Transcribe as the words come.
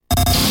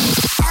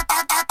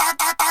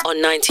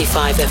on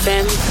 95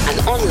 FM and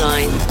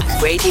online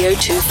at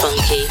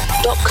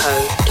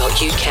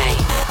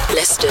radio2funky.co.uk.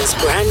 Leicester's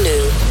brand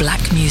new black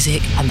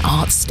music and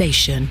arts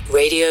station,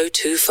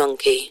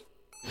 Radio2Funky.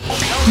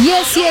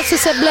 Yes, we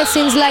say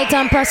blessings, light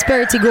and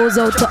prosperity goes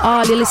out to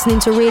all you listening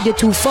to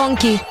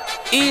Radio2Funky.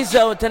 Ease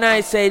out, and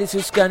I say this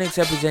is Chronixx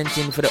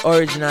representing for the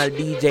original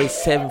DJ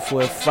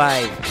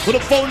 745. For the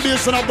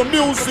foundation of the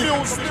music.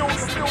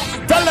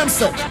 Tell them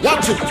so,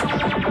 watch it.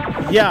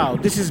 Yo,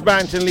 this is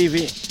Banton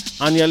Levy,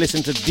 and you're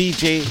listening to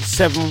DJ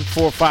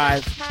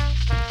 745.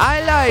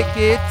 I like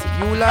it,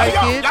 you like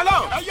it?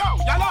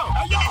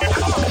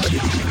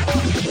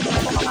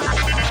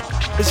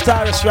 It's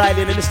Taurus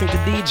Riley and you're listening to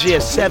DJ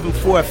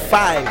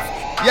 745.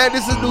 Yeah,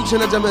 this is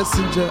Luciano and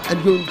Micah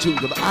and you're in tune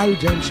to the Irie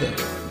Jamms Show.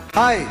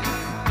 Hi,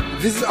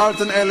 this is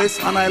Alton Ellis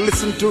and I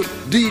listen to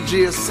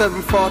DJ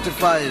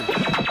 745.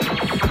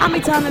 I'm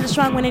Itana the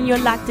Strong One and you're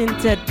locked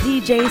into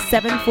DJ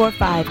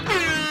 745.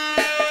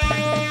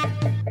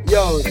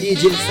 Yo,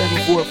 DJ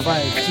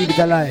 745, keep it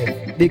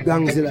alive. Big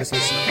Gangzilla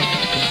says.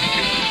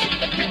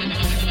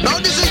 Now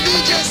this is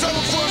DJ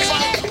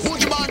 745,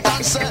 Buju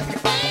Banton say.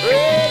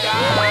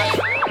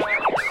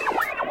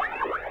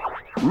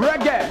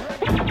 Reggae,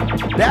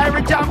 the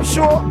Irie Jamms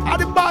Show and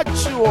the Bad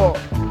Show.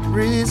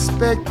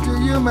 Respect to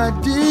you, my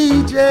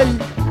DJ.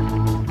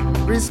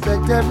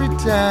 Respect every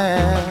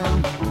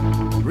time.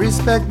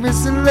 Respect me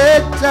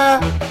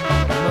selector.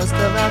 Must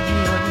have had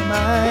me on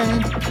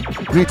mind.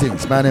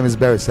 Greetings, my name is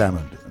Barry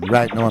Salmon, and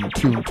right now I'm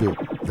tuned to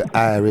the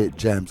Irie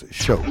Jamms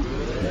Show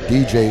with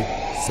DJ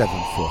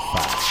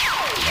 745.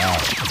 Wow.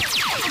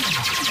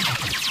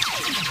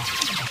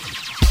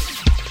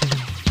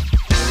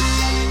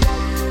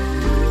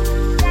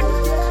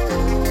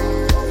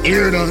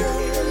 Hear that?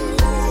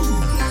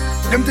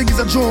 Them think it's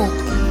a joke.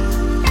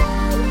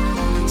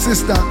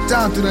 Sister,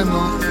 talk to them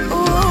now.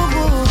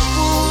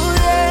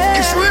 Yeah.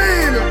 It's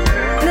real.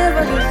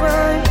 Never give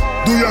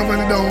up. Do you have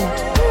any doubt?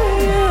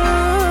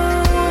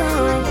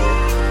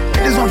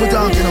 This one for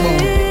talking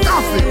about.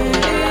 Nothing.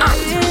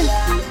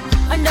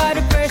 Under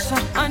the pressure,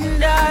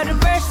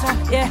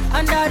 yeah,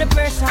 under the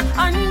pressure.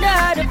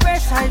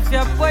 If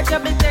your push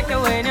up and take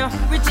away now,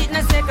 we cheat in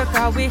a second,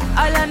 cause we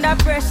all under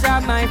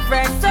pressure, my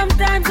friend.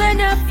 Sometimes when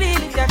you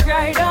feel it, you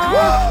cry down.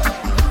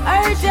 I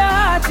hurt your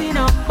heart, you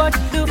know, but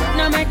do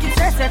not make it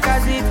stress,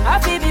 cause it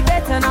happy be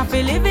better, not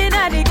feel living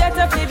at the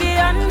ghetto, feel be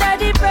under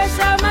the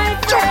pressure, my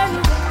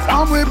friend.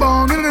 And we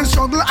born in the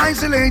struggle,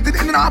 isolated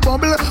in a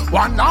bubble.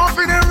 One half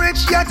in the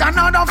rich, yet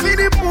another for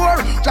the poor.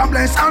 God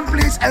bless and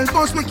please help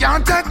us, we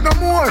can't take no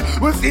more.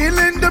 We're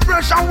feeling the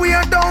pressure, we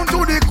are down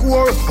to the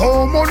core.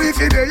 Oh, money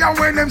for they and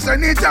when them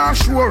send it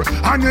offshore.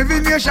 And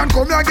every nation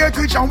come here get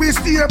rich and we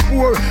stay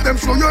poor. Them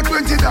show you $20,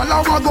 we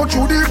go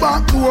through the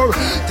back door.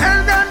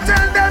 Tell them,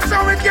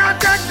 so we can't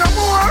take no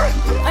more.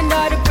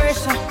 Under the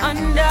pressure,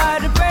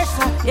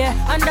 yeah,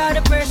 under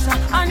the pressure.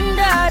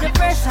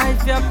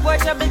 If your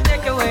push up and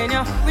take away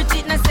now, we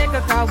cheat in a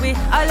second, cause we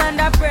all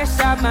under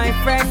pressure, my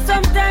friend.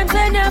 Sometimes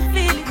when you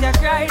feel it, you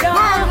cry down. I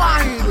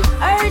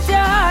hurt your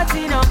heart,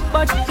 you know,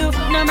 but do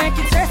not make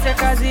it stress,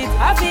 cause it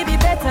happy be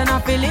better,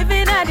 not be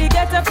living at the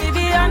ghetto,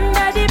 be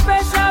under the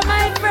pressure,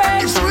 my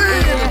friend.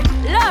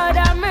 Yeah. Lord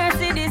have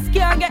mercy, this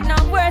can't get no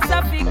worse.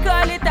 I feel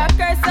call it a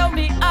curse, so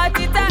me heart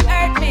it a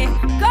hurt me.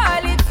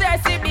 Call it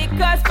thirsty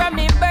because from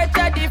me birth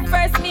to the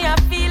first me, I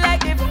feel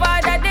like the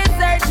father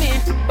desert me.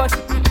 But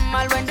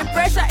when the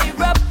pressure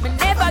erupt, me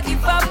never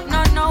give up. No,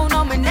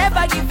 me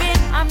never give in.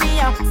 And me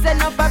up,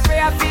 send up a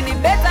prayer for the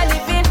better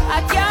living.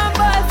 I can't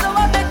ball, so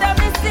I better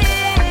me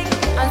sing.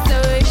 And so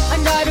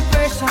under the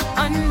pressure,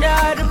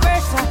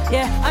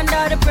 yeah,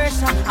 under the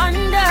pressure.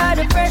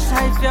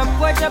 If your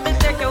push up and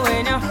take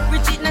away now, we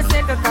cheat in a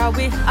second, cause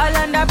we all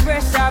under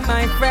pressure,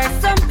 my friend.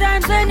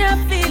 Sometimes when you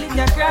feel it,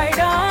 you cry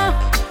down.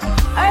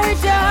 I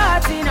hurt your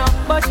heart, you know,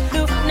 but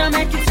do not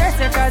make it stress,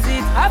 cause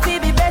it happy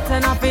be better,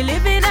 not be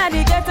living at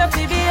the ghetto,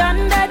 be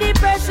under the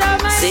pressure,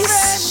 my friend.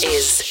 This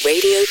is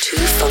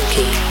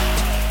Radio2Funky.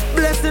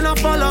 Blessing up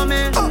follow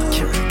me,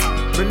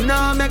 but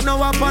now make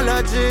no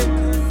apology.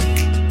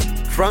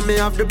 From me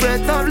have the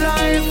breath of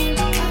life,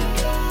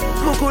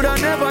 me coulda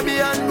never be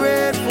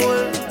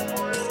ungrateful.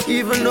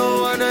 Even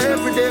though I know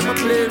every day my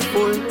plate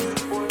full,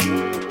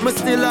 me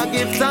still I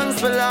give thanks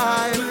for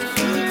life.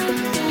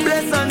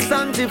 Bless and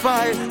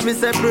sanctify, me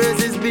say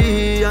praises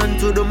be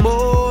unto the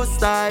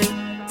Most High.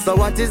 So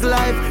what is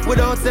life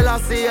without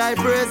Selassie? I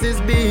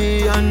praises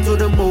be unto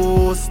the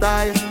Most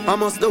High. I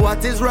must do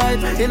what is right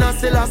in a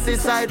Selassie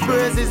side.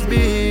 Praises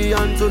be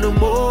unto the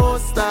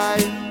Most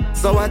High.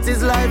 So what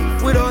is life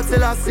without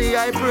Selassie?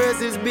 I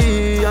praises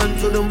be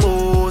unto the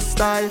Most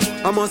High.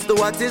 I must do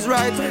what is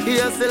right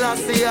here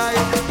Selassie I.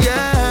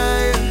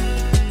 Yeah,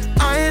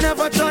 I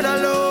never trod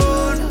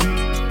alone.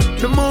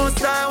 The Most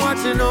High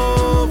watching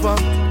over.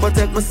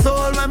 Protect my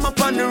soul when I'm up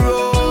on the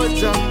road,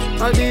 yeah.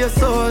 I'll be a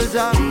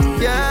soldier,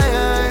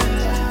 yeah.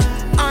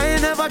 I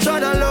ain't never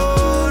trod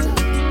alone.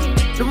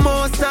 The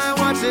Most High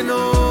watching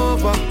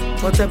over.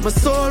 Protect my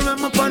soul when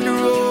I'm up on the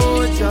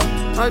road, yeah.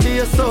 I'll be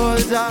a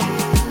soldier.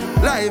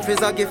 Life is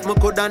a gift, me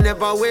coulda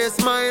never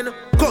waste mine.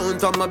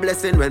 Count on my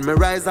blessing when me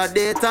rise at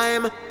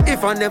daytime.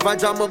 If I never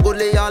jam a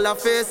goodly all a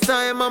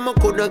FaceTime, and me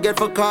coulda get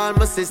for call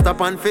my sister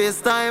on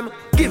FaceTime.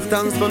 Give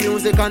thanks for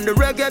music and the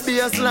reggae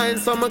bass line,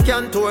 so me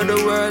can tour the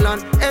world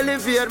and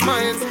elevate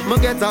minds. Me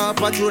get an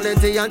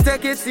opportunity and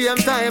take it same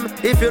time.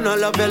 If you no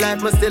love your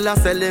life, me still a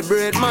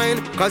celebrate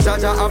mine. Cause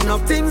Jaja have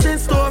enough things in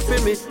store for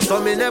me,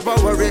 so me never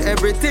worry,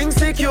 everything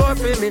secure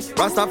for me.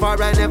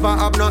 Rastafari never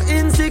have no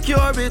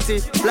insecurity.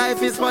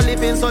 Life is for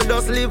living, so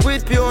just live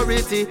with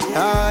purity.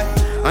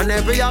 Aye. And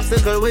every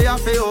obstacle we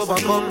have to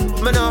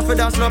overcome. Me not for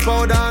dash no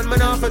powder and me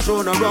not for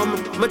throw no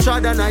rum. Me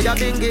tried and I a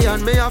bingy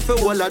and me have to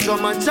hold a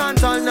drum and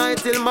chant all night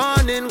till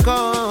morning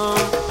come.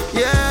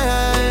 Yeah,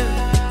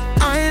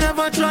 I ain't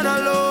never tried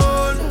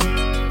alone.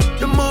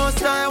 The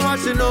most I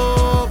watching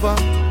over.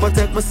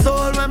 Protect my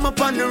soul when I'm up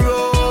on the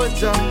road,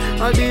 yeah.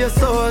 I'll be a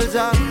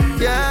soldier.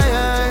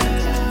 Yeah,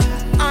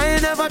 I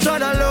ain't never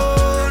tried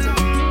alone.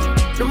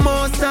 The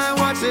most I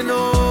watching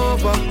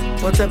over.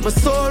 Protect my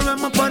soul when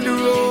I'm up on the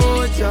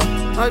road,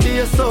 yeah. I'll be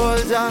a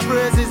soldier.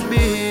 Praises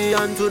be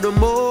unto the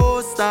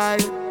Most High.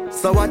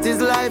 So what is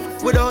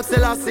life without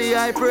Selassie?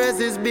 I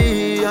praises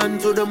be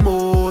unto the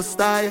Most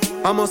High.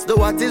 I must do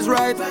what is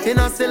right in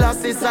a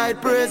Selassie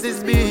side.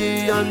 Praises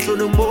be unto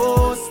the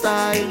Most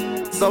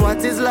High. So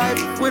what is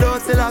life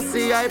without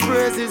Selassie? I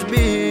praises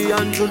be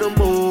unto the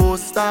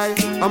Most High.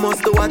 I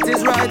must do what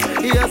is right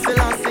in a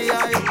Selassie.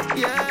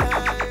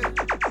 Yeah.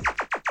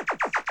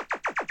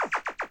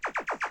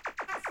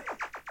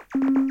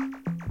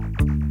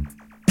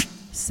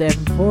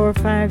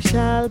 745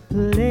 shall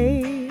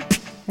play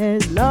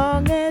as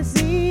long as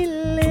he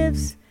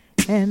lives,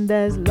 and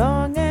as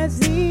long as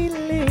he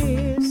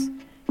lives,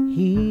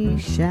 he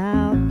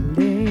shall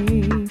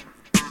play.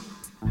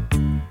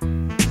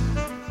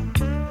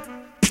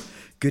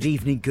 Good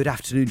evening, good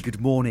afternoon,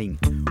 good morning,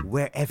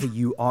 wherever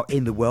you are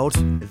in the world.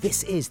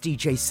 This is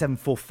DJ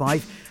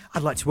 745.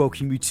 I'd like to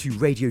welcome you to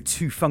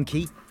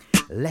Radio2Funky,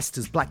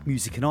 Leicester's black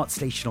music and art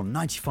station on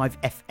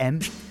 95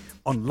 FM.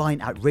 Online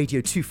at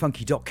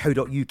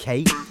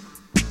radio2funky.co.uk.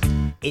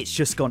 It's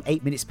just gone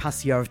 8 minutes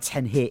past the hour of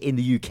 10 here in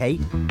the UK.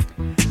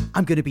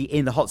 I'm going to be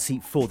in the hot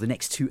seat for the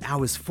next 2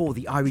 hours for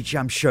the Irie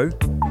Jamms Show.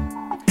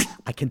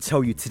 I can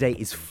tell you today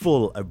is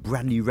full of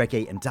brand new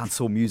reggae and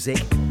dancehall music.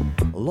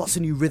 Lots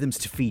of new rhythms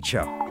to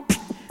feature.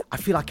 I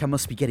feel like I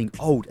must be getting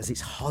old as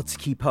it's hard to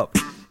keep up.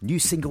 New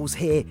singles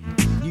here,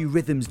 new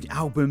rhythms,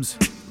 albums.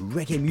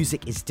 Reggae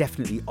music is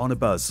definitely on a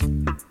buzz.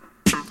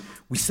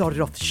 We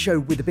started off the show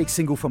with a big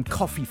single from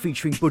Coffee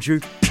featuring Buju,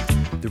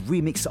 the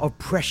remix of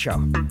Pressure.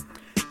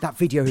 That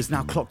video has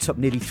now clocked up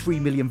nearly 3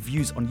 million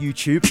views on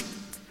YouTube.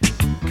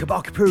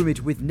 Kabaka Pyramid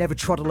with Never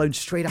Trod Alone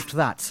straight after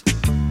that.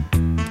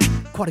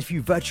 Quite a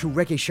few virtual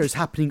reggae shows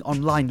happening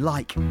online,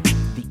 like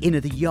the Inner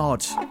the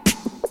Yard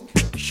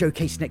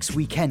showcase next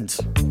weekend.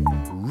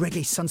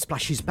 Reggae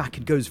Sunsplash is back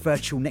and goes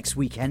virtual next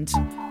weekend.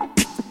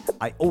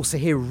 I also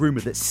hear a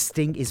rumour that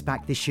Sting is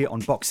back this year on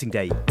Boxing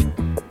Day.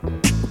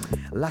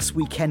 Last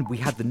weekend we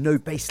had the No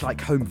Bass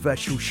Like Home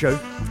virtual show.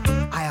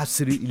 I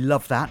absolutely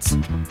love that.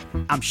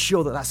 I'm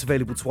sure that that's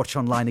available to watch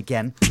online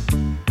again.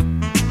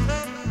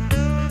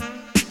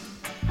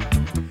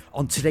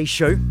 On today's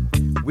show,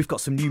 we've got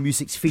some new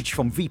music to feature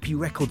from VP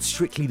Records'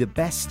 Strictly the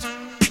Best.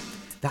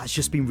 That's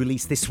just been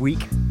released this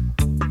week.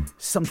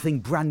 Something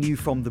brand new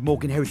from the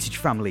Morgan Heritage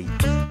family,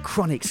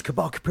 Chronixx,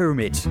 Kabaka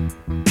Pyramid.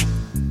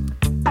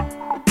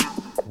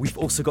 We've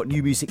also got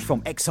new music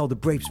from Exile Di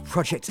Brave's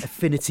Project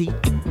Affinity,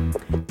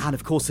 and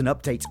of course an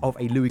update of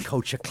a Louis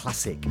Culture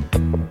classic.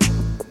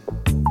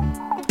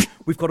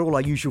 We've got all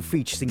our usual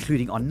features,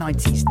 including our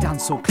 90s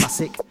dancehall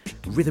classic,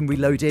 Riddim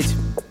Reloaded.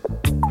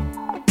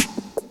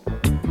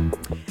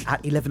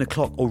 At 11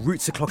 o'clock, or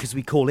Roots o'clock as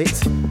we call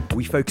it,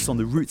 we focus on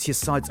the rootsier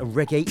sides of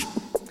reggae.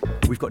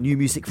 We've got new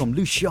music from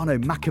Luciano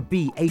and Macka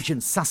B,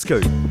 Agent Sasco.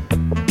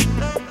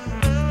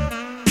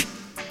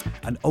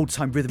 An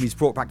old-time rhythm is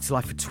brought back to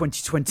life for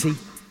 2020.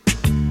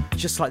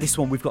 Just like this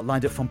one we've got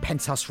lined up from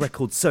Penthouse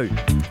Records. So,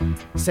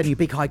 sending a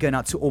big hi going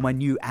out to all my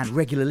new and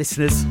regular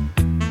listeners.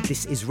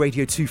 This is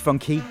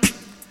Radio2Funky.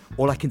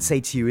 All I can say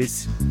to you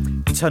is,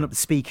 turn up the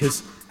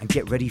speakers and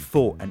get ready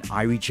for an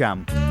Irie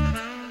Jam.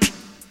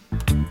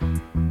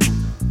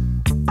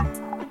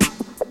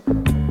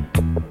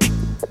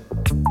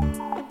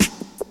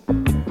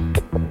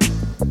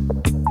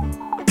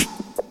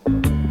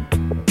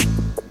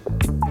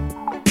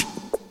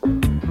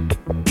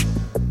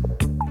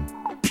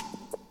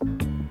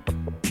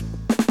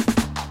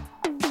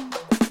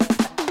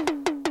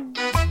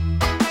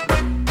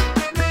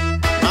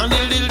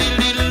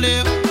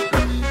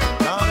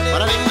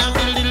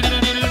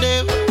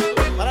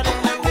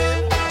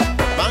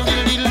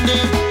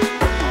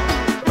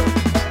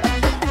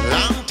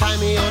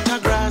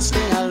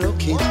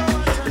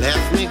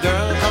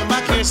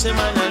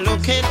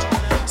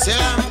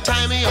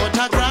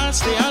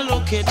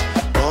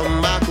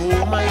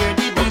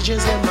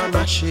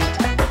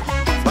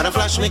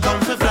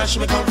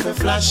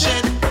 Flash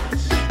it,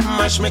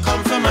 mash me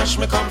come for mash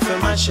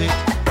it.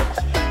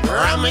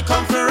 Ram me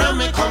come for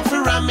ram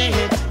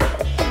it.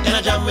 In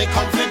a jam me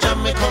come for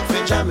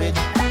jam it.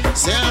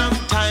 Say long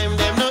time,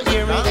 them not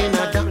hear me in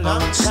a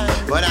dance,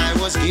 but I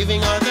was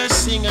giving other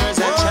singers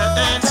a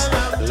chance.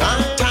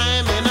 Long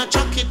time in a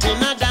chuck it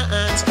in a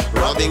dance,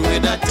 rubbing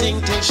with that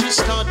thing till she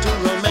start to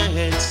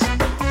romance.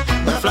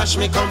 But flash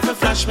me come for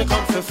flash me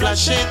come for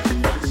flash it.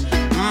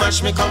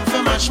 Mash me come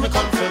for mash me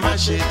come for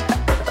mash it.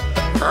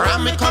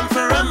 Ram me come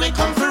for ram me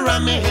come for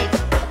ram it.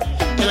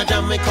 Till I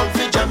jam me come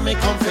for jam me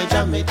come for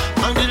jam it.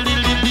 On the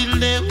diddle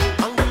dem,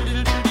 on the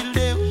diddle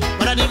dem,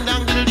 but I ding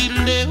dong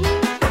diddle dem.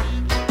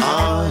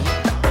 Oh,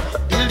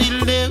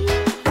 diddle dem,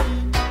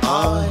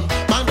 oh,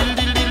 on the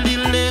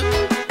diddle dem,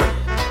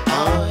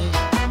 oh.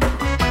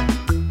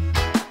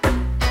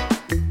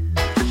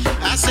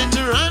 I said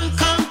to run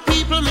come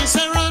people, me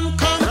say run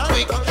come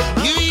quick.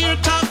 You hear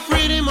talk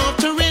rhythm up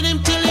to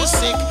rhythm till you're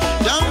sick.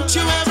 Don't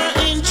you ever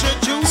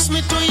introduce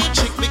me to your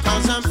chick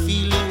because I'm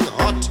feeling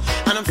hot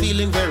and I'm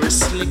feeling very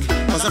slick.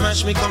 Cause I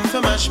mash me come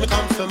for mash me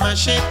come for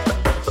mash it.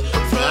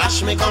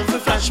 Flash me come for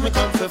flash me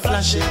come for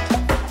flash it.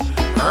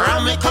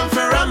 Ram me come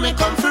for ram me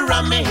come for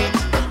ram it.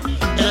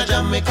 And I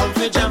jam me come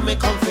for jam me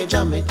come for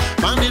jam it.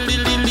 Bang the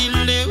little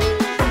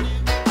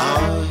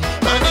oh,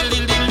 bang the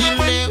little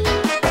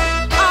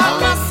all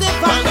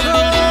massive and cool.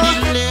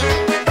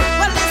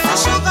 Well, it's a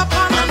sugar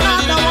pan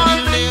another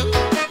one.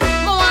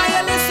 More why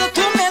you listen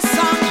to me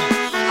song.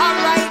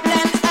 Alright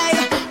then, hey.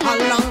 A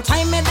long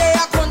time me day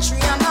a country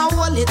and I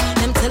hold it.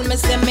 Them tell me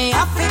say me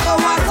a figure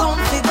what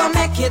don't figure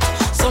make it.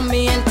 So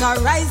me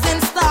enter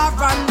rising star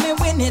and me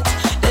win it.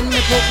 Then me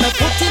put my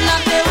foot in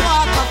and they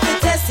walk up to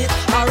test it.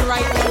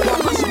 Alright,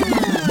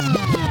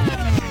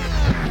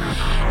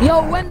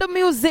 Yo, when the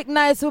music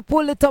nice, we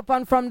pull it up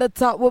and from the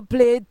top we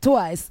play it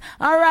twice.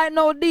 Alright,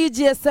 now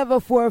DJ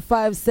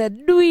 745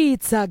 said, do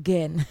it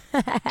again.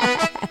 all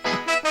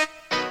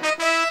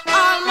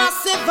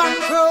massive and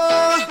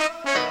grow.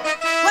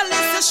 Well,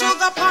 it's a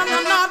sugar pan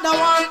another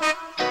one.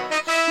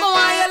 More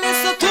why you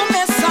listen to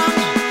me song.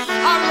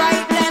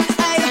 Alright then,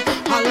 hey.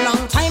 A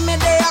long time me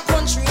day a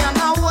country and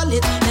I hold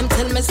it. Them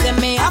tell me say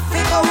me a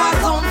figure what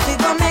don't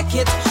figure make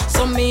it.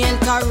 So me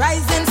enter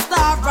rising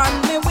star and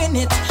me win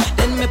it.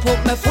 Then me put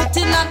my foot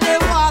in and they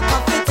walk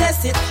up to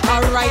test it.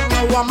 Alright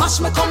now I mash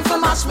me come for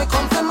mash me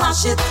come for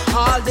mash it.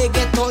 All they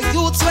get to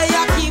youths where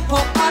you keep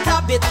up a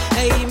habit.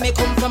 Hey me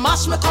come for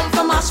mash me come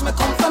for mash me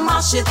come for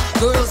mash it.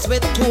 Girls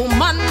with two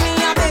man me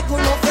a beg you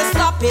no fi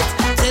stop it.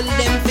 Tell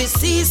them fi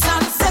cease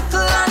and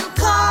settle and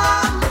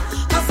calm.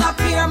 Cause a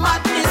pure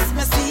madness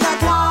me see a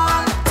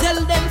gone. Tell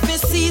them fi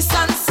cease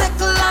and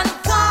settle and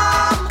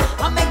calm.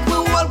 I make me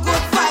all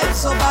good vibes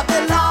so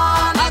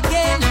Babylon.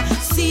 Again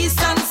cease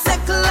and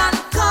settle and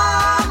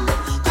calm.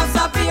 Cause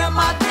a pure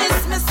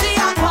madness me see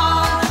a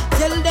gone.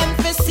 Tell them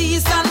fi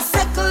cease and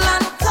settle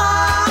and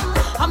calm.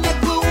 I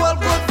make me all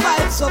good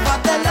vibes so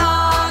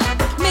Babylon.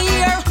 Me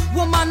hear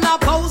woman a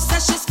bow say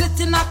she split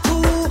in a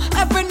two.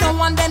 Every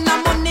now and then a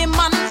money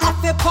man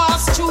up a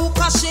pass through.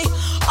 Cause she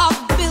have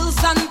bills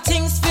and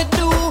things fi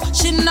do.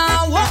 She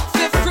now work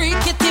for free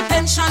kitty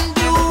pension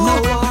due.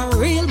 Now a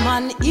real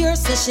man here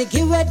say she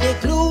give her the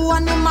glue.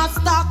 And him a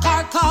stalk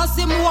her cause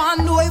him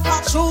want know if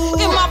a true.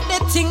 Him have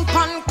the thing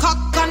pan cock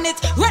on it.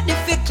 Ready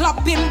fi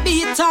clap him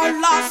beat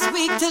her last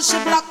week till she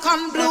black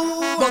and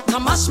blue. But a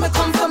mash me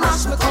come for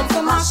mash me come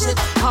for mash it.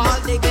 All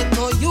they get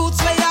to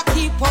youths where you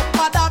keep up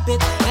bad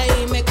habit.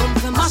 Hey me come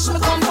for mash me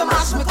come for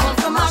mash me come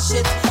for mash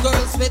it.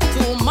 Girls with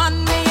two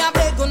man me a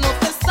beg you no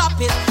fi stop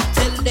it.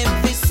 Tell them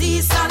fi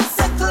cease and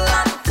settle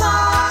and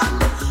calm.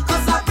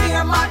 Cause a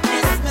pure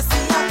madness me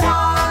see a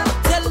one.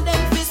 Tell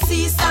them fi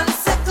cease and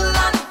settle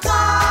and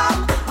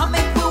calm. I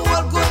make me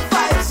all good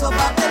vibes so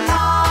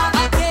Babylon.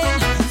 Again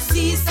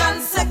cease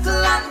and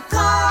settle and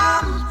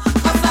calm.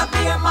 Cause a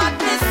pure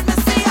madness me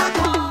see a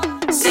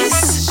one. This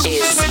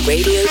is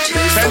Radio 2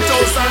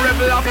 Penthouse and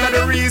rebel after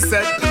the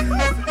reset.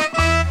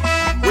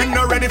 We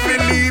not ready for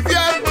leave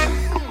yet.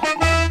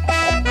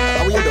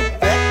 How you the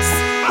best?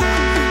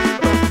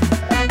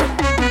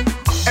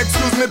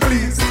 Excuse me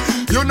please.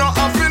 You know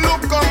have to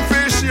look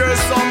comfy. Share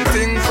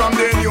something from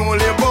the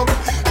newly book.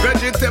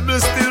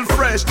 Vegetables still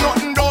fresh.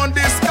 Nothing don't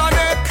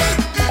disconnect.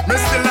 Me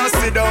still a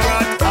sit down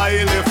at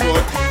highly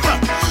foot.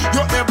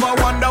 You ever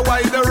wonder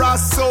why the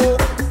rest so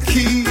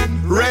keen?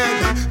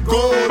 Red,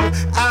 gold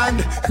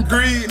and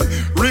green.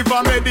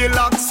 River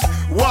Medilax,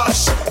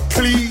 wash,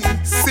 clean,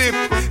 sip,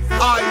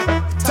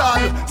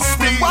 tall,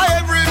 steam. Why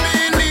every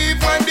me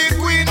leave when the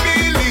queen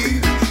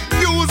believe?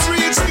 News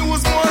reach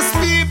news, most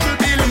people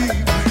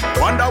believe.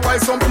 Wonder why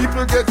some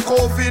people get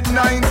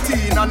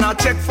COVID-19 and I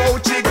check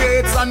Fauci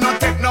gates and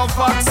not take no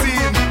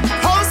vaccine.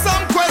 How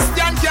some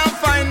question can't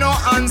find no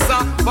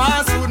answer.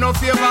 Fast food no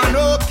favor,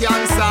 no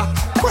cancer.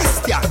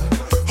 Question: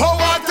 how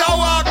water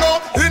go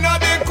in a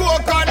the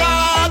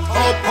coconut?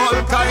 Up all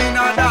kind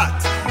of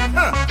that.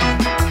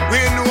 We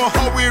know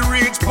how we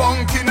reach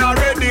pumpkin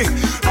already.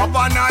 Have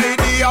an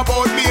idea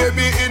about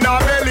baby in a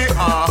belly.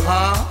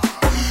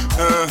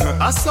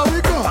 That's how we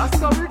go. That's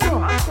how we go.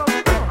 That's how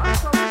we go.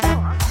 That's how we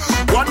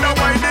go. Wonder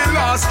why the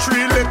last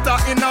three letter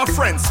in a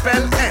friend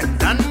spell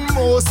end, and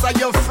most of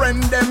your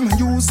friend them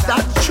use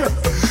that trick.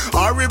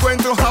 Are we going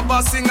to have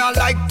a singer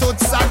like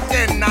Toots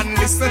again and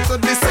listen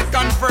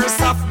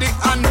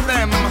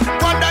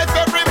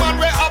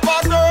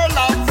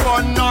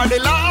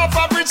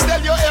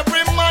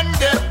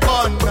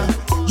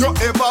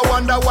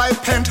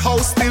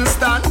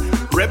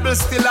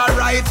people still a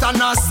write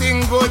and a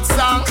sing good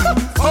song.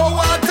 Oh,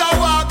 what a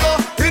wago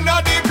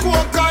inna the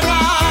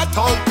coconut,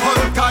 how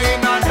polka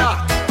inna that.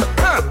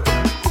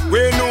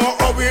 We know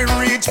how we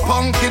reach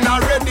pumpkin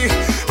already.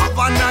 Have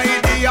an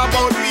idea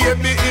about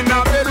baby in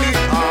a belly.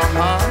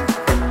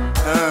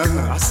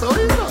 I saw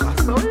it.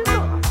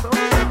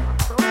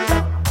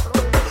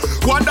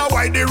 Wonder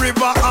why the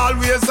river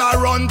always a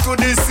run to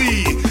the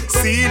sea.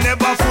 Sea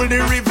never full, the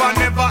river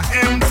never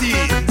empty.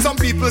 Some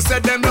people say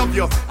them love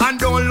you and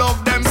don't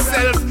love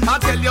themselves. I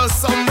tell you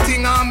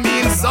something, I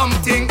mean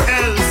something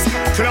else.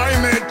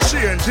 Climate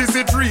change, is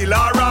it real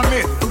or a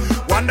myth?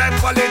 One day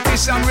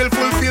politicians will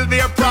fulfill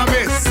their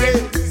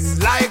promises,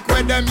 like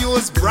when them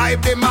use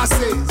bribe the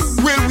masses.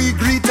 Will we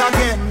greet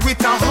again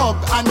with a hug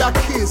and a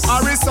kiss?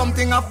 Or is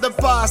something of the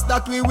past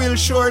that we will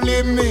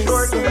surely miss?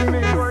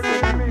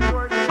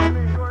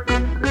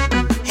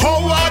 How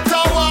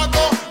water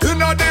wago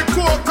inna the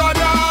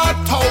coconut,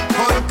 how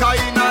polka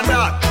inna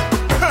that.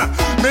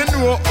 Me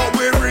know how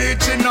we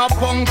reach in a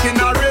pumpkin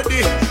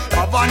already.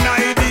 Have an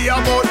idea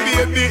about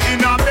baby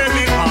in a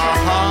belly.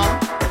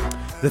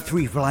 The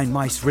Three Blind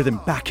Mice rhythm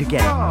back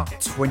again,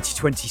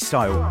 2020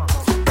 style.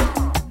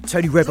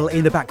 Tony Rebel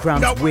in the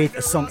background with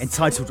a song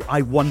entitled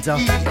I Wonder.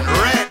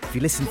 If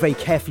you listen very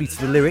carefully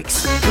to the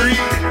lyrics,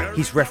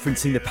 he's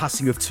referencing the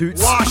passing of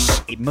Toots.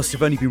 It must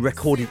have only been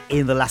recorded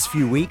in the last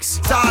few weeks.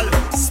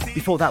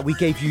 Before that, we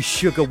gave you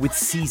Sugar with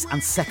Cecile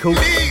and Cecile,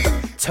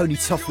 Tony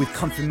Tough with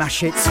Country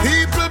Mash It.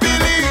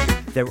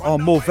 There are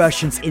more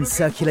versions in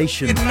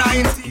circulation,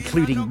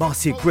 including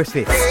Marcia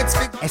Griffith,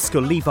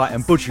 Esco Levi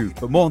and Buju,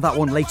 but more on that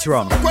one later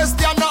on.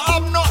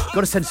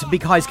 Gotta send some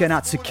big highs going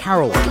out to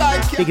Carol,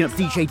 bigging up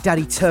DJ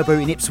Daddy Turbo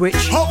in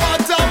Ipswich,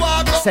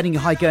 sending a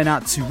high going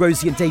out to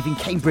Rosie and Dave in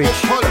Cambridge,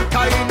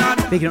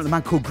 bigging up the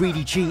man called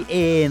Greedy G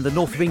in the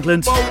north of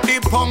England,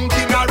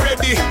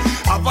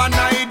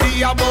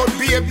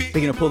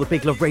 bigging up all the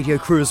Big Love Radio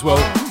crew as well.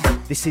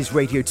 This is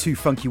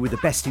Radio2Funky with the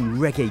best in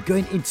reggae,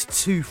 going into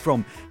two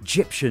from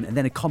Egyptian and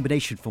then a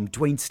combination from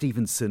Dwayne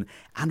Stevenson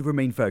and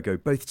Romain Virgo,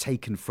 both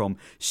taken from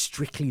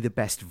Strictly the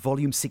Best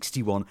Volume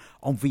 61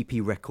 on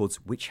VP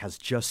Records, which has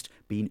just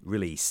been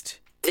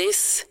released.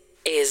 This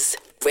is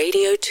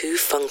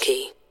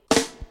Radio2Funky.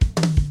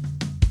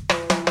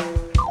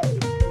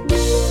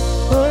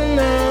 Oh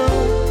no,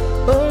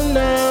 oh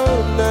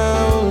no,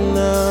 no,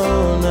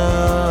 no, no.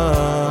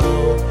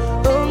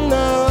 Oh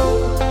no,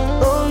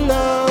 oh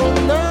no,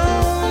 no,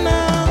 no.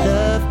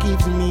 Love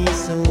gives me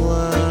so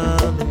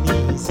warm and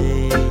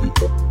easy.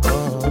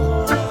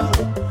 Oh,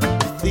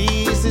 if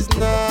this is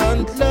not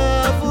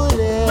love, what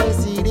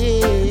else it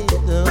is?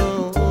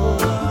 No,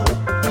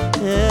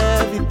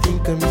 everything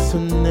comes so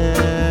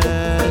naturally.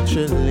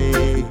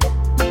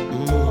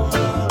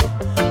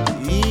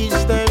 Each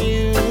time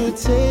you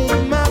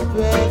take my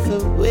breath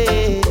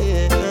away.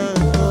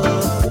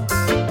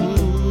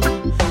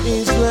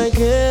 It's like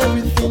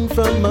everything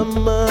from my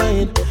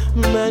mind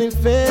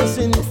manifests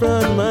in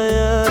front of my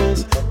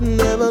eyes.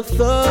 Never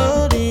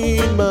thought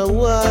in my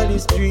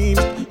wildest dreams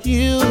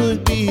you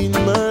would be in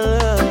my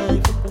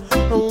life.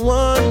 I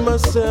want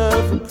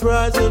myself a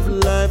prize of a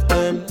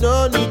lifetime,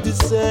 no need to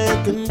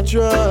second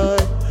try.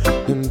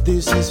 And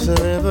this is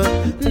forever,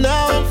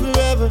 now and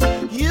forever,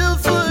 you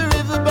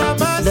forever by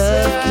my side.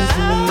 Love gives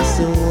me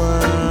so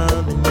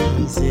warm and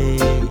easy.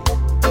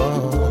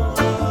 Oh,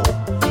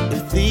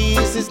 if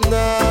this is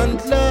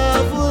not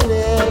love, what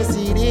else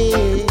it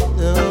is?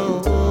 No,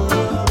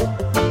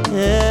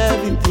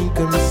 everything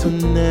comes so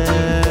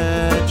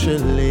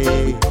naturally.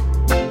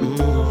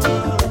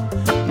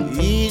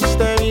 Each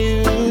time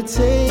you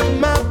take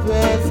my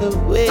breath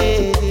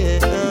away.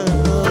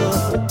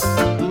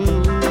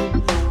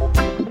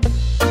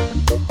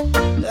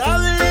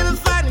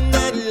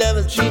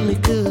 Treat me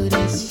good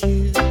as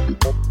you.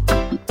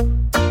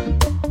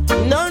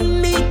 No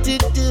need to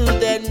do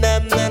that,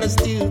 I'm not a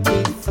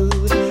stupid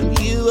fool.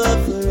 You are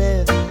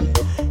forever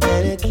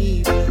and a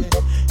keeper,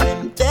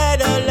 and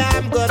that's all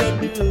I'm gonna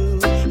do.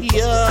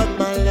 You're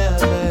my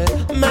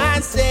lover, my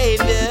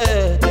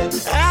savior.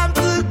 I'm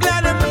too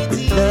glad I meet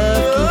you.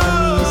 Love gives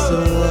me so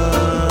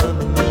warm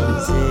and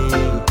easy.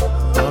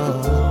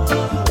 Oh,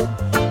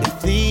 if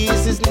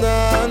this is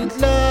not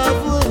love,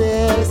 what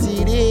else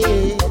it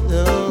is?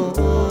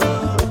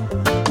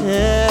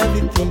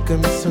 Everything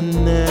comes so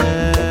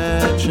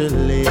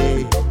naturally.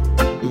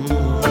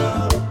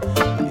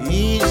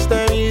 Each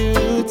time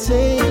you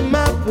take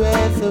my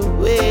breath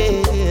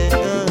away.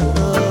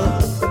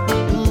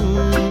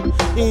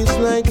 It's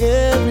like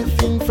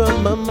everything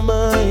from my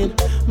mind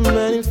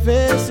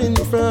manifests in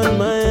front of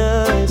my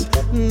eyes.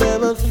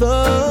 Never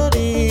thought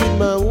in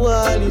my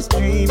wildest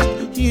dreams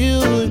you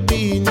would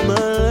be in my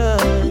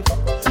life.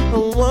 I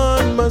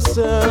want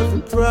myself a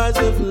prize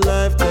of a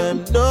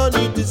lifetime, no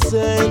need to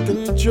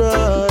second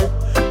try.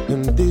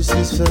 And this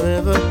is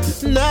forever,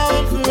 now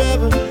and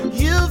forever,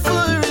 you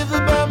forever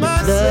by my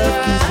side.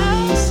 Love gives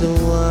me so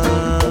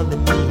warm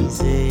and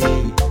easy.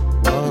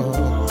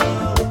 Oh,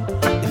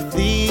 if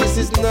this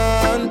is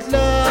not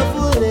love,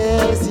 what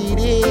else it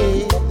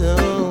is? No,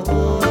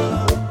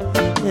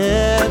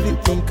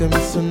 everything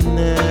comes so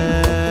natural.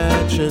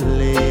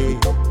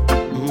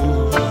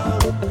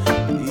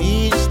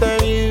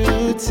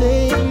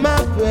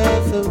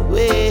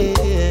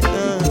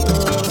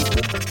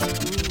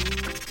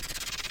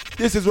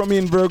 This is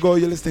Romain Virgo.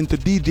 You're listening to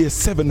DJ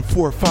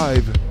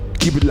 745.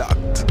 Keep it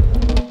locked.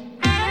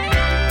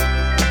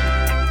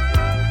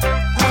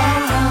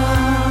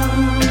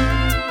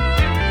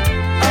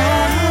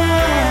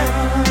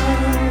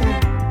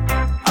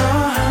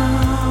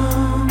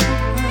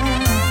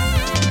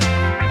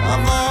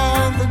 Of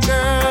all the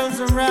girls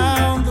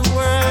around the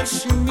world,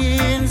 she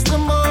means the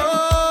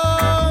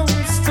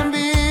most to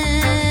me.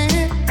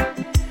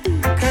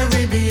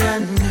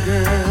 Caribbean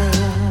girl.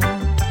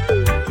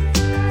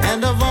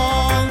 And of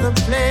all the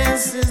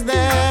places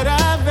that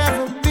I've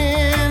ever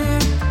been,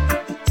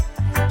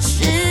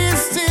 she's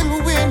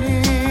still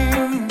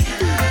winning.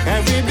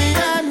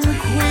 Caribbean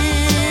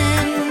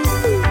queen.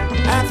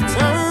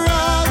 After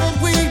all that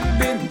we've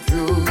been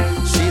through,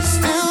 she's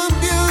still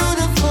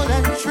beautiful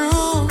and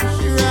true.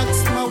 She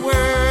rocks my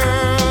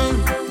world.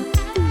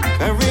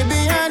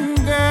 Caribbean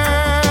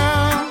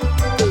girl.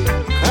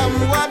 Come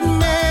what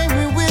may,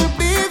 we will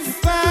be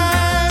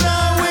fine.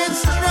 Always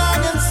strong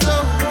and so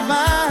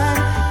divine.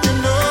 You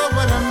know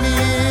what I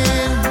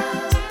mean?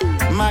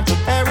 My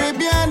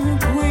Caribbean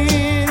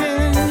queen.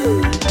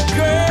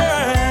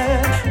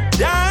 Girl,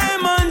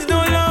 diamonds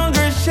no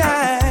longer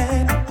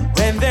shine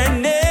when they're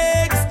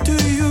next to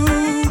you.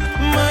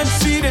 Much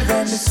sweeter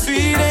than the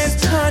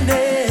sweetest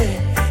honey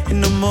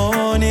in the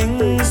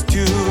morning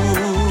stew.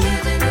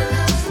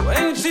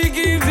 When she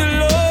gives you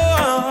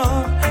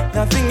love,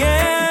 nothing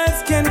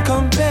else can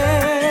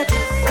compare.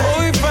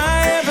 Oh, if I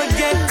ever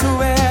get to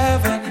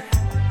heaven,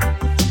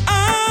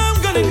 I'm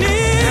gonna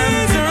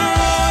need her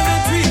all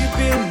that we've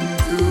been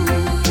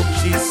through.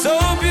 She's so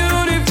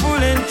beautiful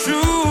and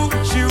true.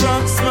 She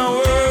rocks my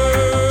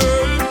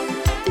world.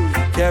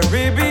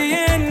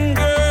 Caribbean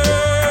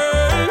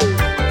girl.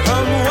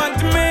 Come what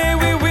may,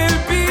 we will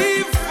be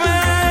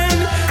fine.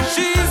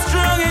 She's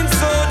strong and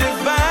so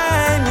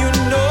divine. You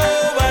know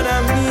what I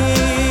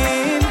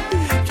mean.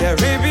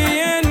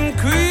 Caribbean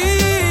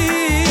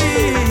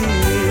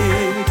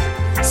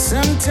queen.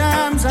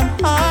 Sometimes I'm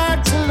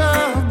hard to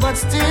love, but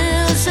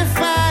still she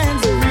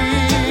finds a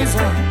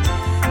reason.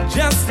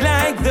 Just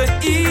like the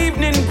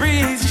evening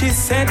breeze, she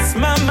sets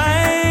my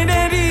mind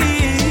at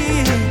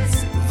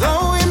ease.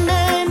 Though we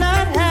may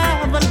not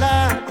have a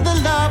lot, the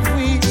love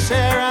we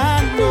share,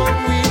 I know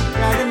we've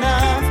got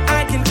enough.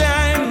 I can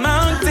climb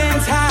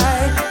mountains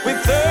high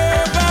with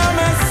her by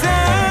my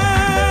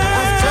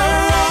After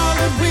side. all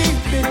that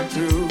we've been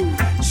through,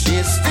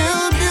 she's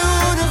still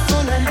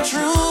beautiful and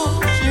true.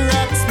 She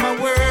rocks my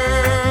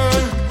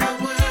world.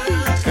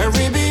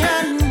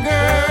 Caribbean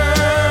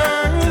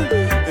girl.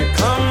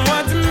 Come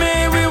what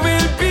may, we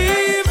will be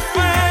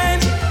fine.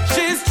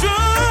 She's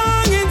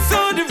strong and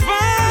so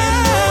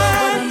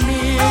divine.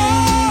 Oh,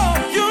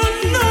 you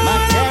know My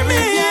what I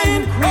Caribbean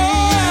mean.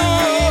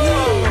 queen.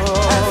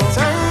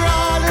 After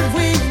all that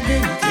we've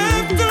been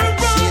through,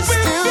 she's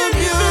still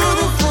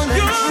beautiful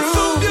and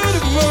true.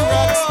 She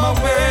rocks my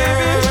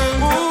world.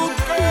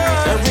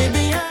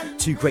 Caribbean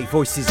Two great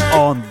voices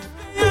on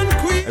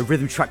a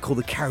rhythm track called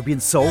The Caribbean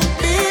Soul.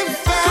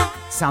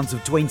 Sounds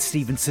of Dwayne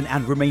Stevenson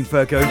and Romain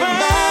Virgo.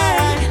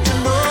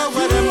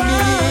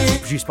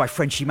 Produced by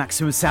Frenchie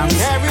Maximum Sounds.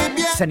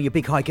 Sending a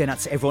big hi going out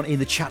to everyone in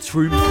the chat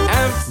room.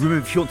 Remember,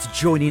 if you want to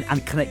join in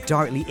and connect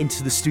directly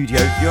into the studio,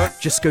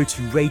 just go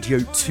to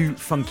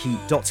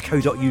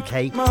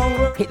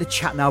radio2funky.co.uk. Hit the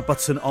chat now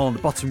button on the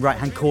bottom right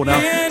hand corner.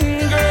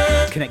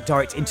 Connect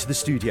direct into the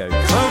studio.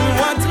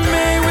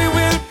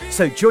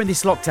 So during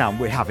this lockdown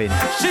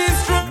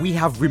we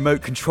have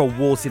remote control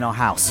wars in our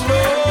house.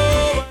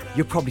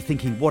 You're probably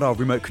thinking, what are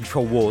remote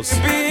control wars?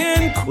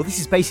 Well, this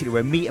is basically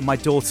where me and my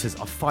daughters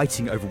are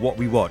fighting over what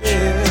we watch.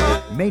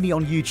 Mainly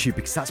on YouTube,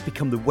 because that's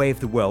become the way of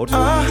the world.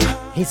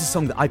 Here's a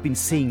song that I've been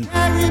seeing,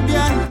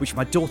 which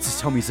my daughters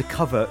tell me is a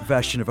cover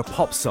version of a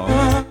pop song.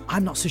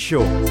 I'm not so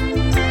sure.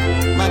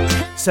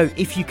 So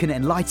if you can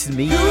enlighten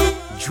me,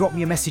 drop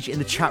me a message in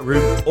the chat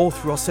room or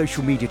through our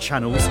social media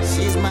channels.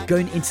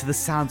 Going into the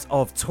sounds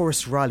of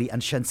Taurus Riley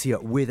and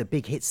Shenseea with a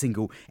big hit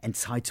single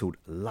entitled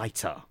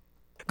Lighter.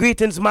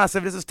 Greetings,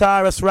 massive. This is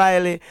Taurus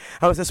Riley.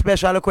 And with a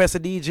special request to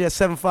DJ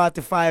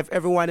 745.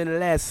 Everyone in the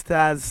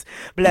Leicesters,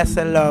 bless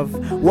and love.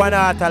 One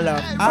heart of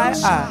love.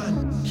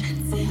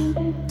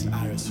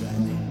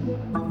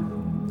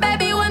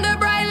 Baby, when the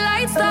bright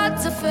lights start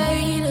to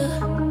fade,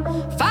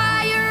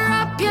 fire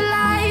up your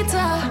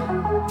lighter,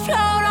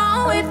 float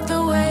on with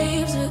the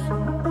waves.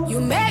 You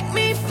make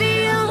me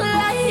feel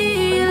light.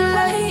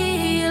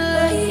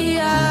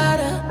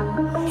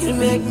 You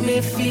make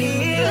me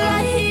feel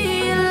light.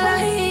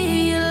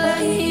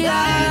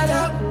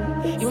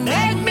 You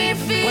make me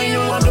feel. When you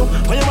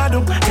want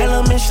to, tell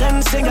a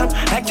mission singer.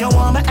 Like you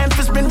want my hand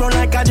to spin round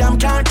like a jam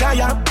can't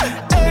tire.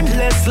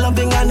 Endless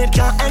loving and it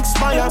can't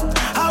expire.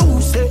 How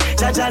say,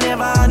 Jaja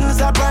never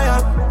answer prayer.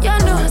 You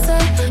know,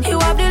 say, you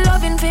have the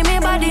loving for me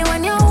body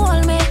when you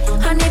hold me.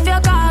 And if you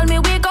call me,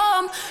 we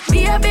come.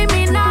 Baby,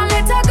 me now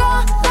let her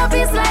go. Love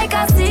is like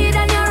a seed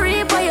and you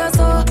reap what you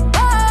sow.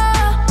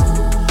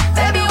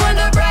 Baby, when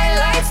the bright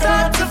lights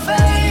start to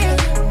fade,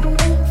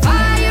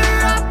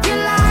 fire up your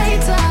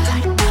lighter,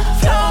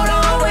 float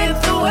on with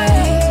the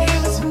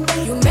waves.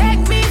 You make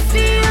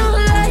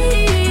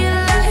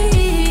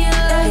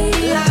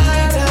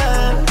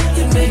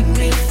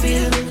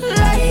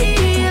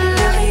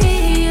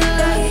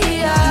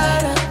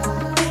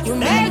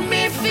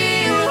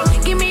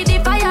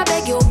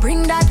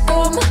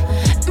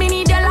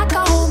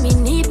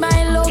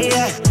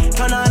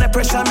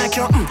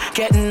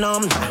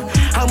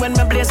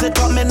lace it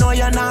up, me know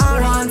you're not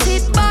wrong. Want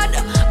it bad,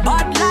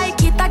 bad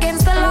like it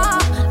against the law.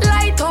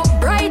 Light up,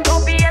 bright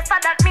up, yes,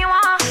 that me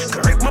want.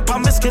 Correct my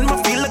palm, my skin, my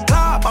feel the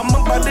clap. I'm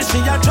a body, she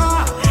a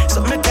draw.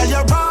 So me tell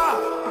you raw.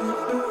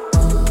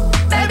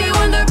 Baby,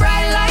 when the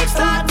bright lights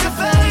start to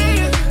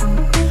fade,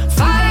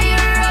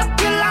 fire up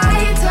your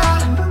lighter,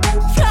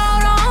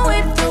 float on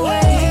with the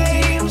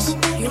waves.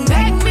 You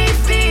make me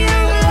feel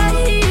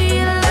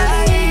lighter.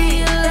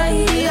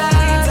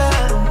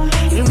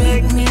 You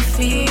make me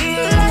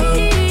feel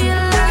lighter.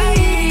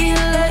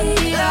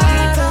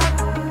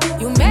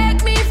 You make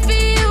me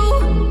feel.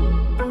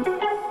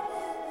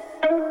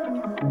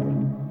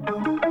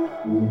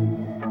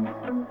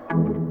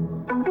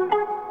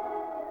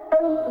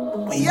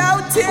 We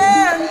out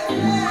here.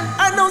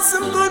 I know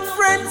some good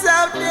friends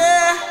out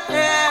there.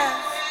 Yeah.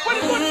 What a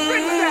good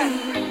friends.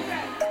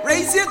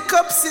 Raise your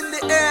cups in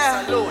the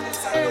air.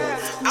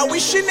 I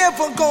wish you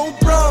never go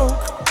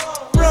broke.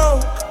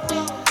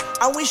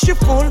 I wish you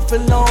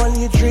fulfill all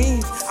your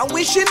dreams. I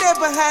wish you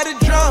never had a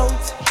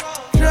drought.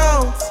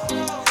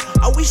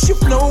 I wish you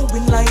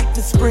flowing like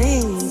the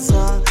springs.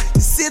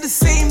 You see the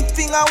same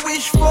thing I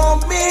wish for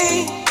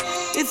me.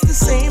 It's the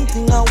same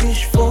thing I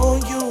wish for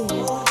you.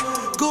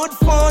 Good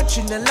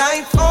fortune, a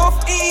life of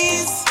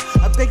ease.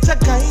 I beg to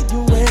guide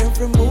you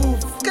every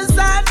move. Cause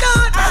I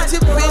know that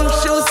you've been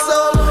through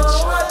so much.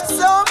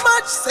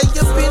 Say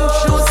you've been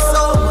through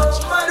so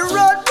much. The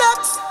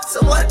roadblocks. So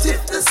what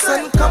if the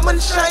sun come and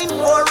shine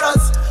for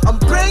us? I'm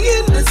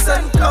praying the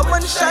sun come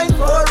and shine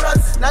for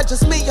us. Not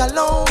just me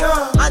alone,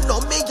 I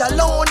know me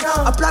alone.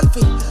 I plan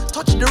for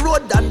touch the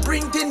road and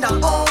bring dinner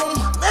home.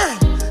 Man,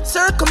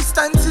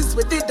 circumstances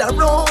we did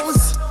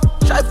arose.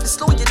 Try to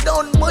slow you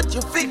down, but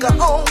you figure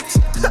out.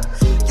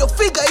 You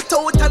figure it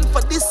out, and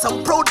for this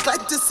I'm proud.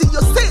 Glad to see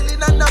you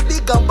sailing on a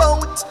bigger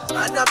boat.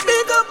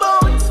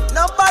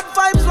 No bad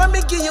vibes when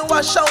me give you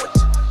a shout.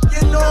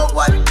 You know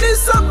what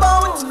this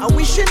about. I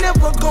wish you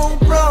never go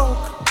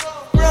broke.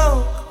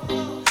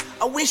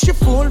 I wish you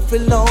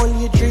fulfill all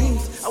your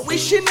dreams. I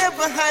wish you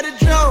never had a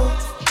drought.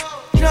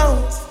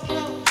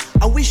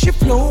 I wish you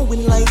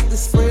flowing like the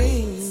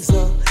springs.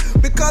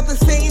 Because the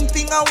same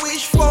thing I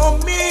wish for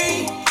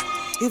me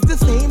is the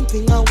same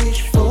thing I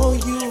wish for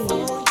you.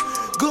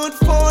 Good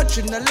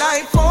fortune, a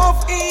life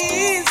of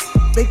ease.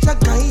 Beg to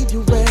guide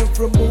you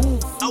every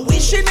move. I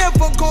wish you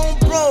never go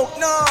broke,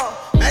 no.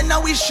 And I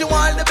wish you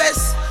all the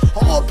best.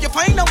 I hope you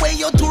find a way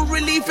to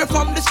relieve you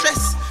from the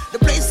stress. The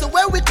place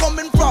where we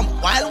coming from,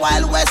 wild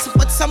west.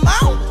 But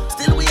somehow,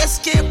 still we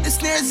escape the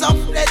snares of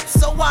death.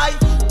 So I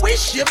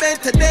wish you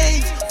better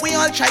days. We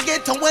all try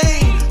get away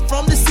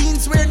from the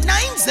scenes where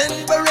nines and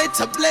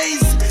beretta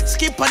blaze.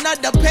 Skip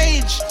another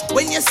page.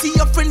 When you see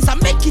your friends, I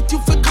make it you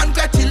feel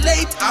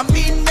congratulate. I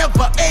mean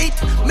never hate.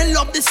 Me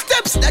love the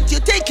steps that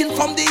you're taking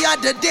from the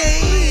other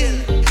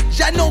day.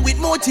 I know it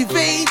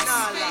motivates.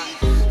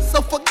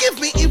 So forgive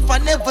me if I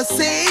never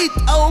say it.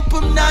 I hope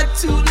I'm not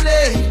too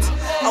late.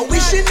 I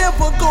wish you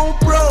never go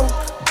broke.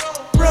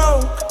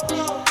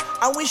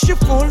 I wish you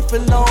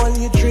fulfill all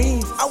your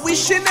dreams. I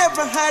wish you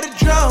never had a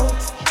drought.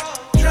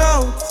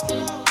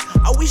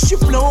 I wish you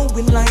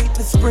flowing like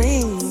the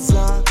springs.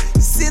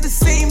 You see the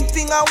same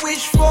thing I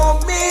wish for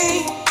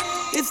me.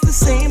 It's the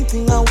same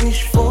thing I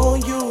wish for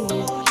you.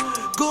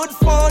 Good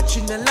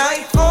fortune, a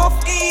life of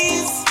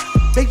ease.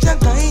 Beg to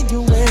guide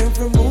you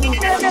every move.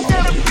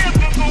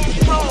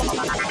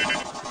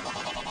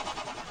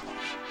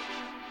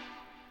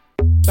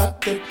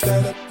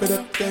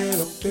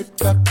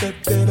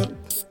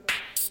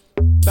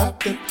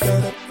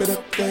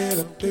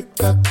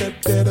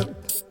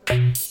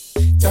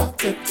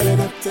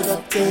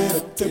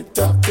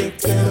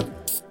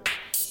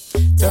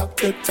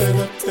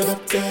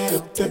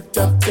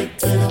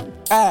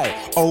 Hey,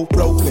 oh,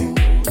 rolling.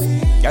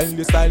 Girl,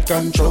 the style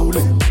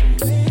controlling.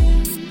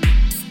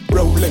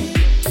 Rolling.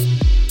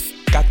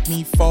 Got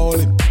me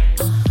falling.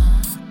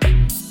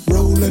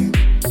 Rolling.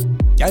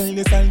 Girl,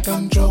 the style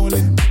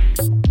controlling.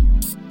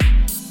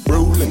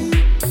 Rolling.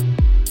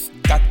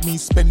 Got me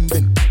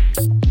spending.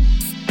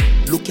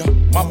 Look ya,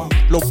 mama,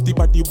 love the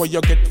body what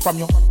you get from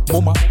your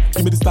mama.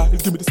 Give me the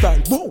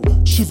style, whoa,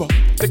 shiver.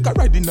 Take a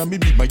ride in a me,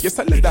 my yes,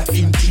 I like that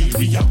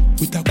interior.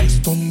 With a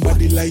custom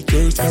body like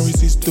yours, can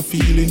resist the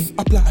feeling.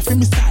 Apply for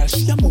me style,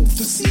 she a move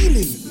the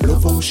ceiling.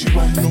 Love how she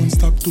run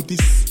non-stop to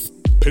this.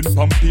 Pen,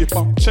 pam,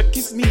 paper, check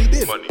is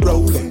needed. Money.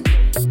 Rolling,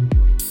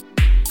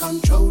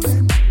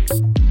 controlling.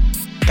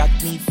 Got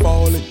me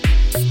falling.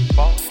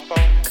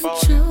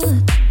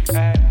 Controlling.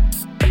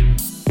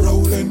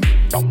 Rolling,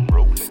 I'm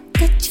rolling.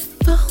 Got you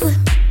falling.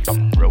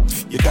 I'm rolling.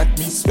 You got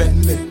me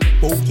spending.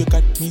 Oh, you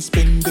got me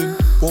spending.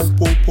 Oh,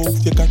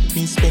 you got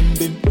me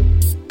spending.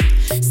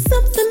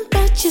 Something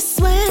about your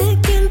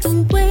swag and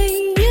the way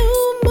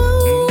you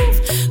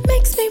move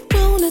makes me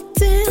wanna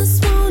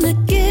dance, wanna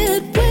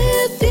get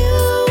with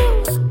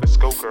you. Let's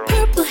go, girl.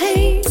 Purple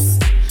haze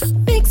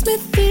makes me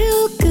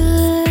feel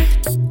good.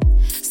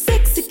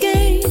 Sexy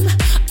game,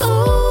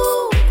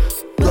 oh,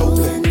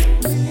 rolling.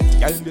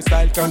 Girl, the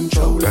style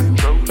controlling. I'm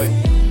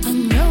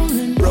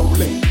rolling.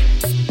 Rolling.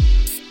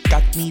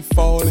 Got me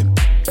falling.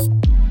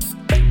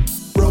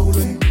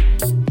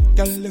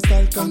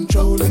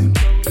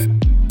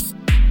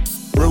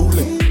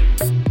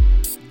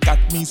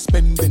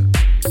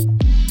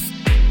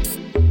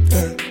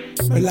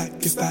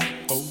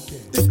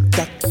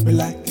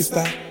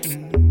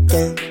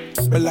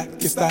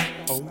 like your style.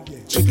 Oh yeah.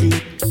 Jiggle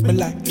it, me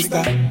like your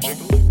style.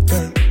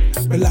 Girl,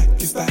 me like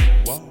your style.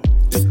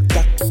 Tick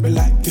tock, me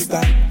like your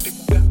style.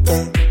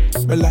 Girl,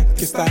 me like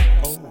your style.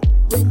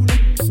 Roll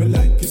it, me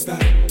like your style.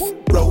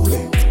 Roll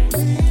it,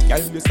 girl,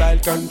 your style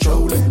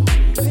controlling.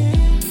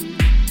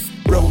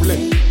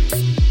 Rolling,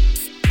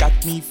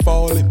 got me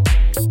falling.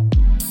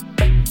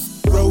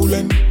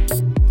 Rolling,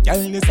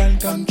 girl, your style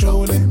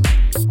controlling.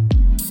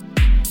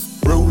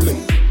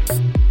 Rolling,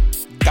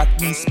 got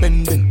me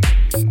spending.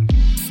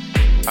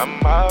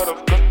 I'm out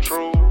of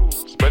control,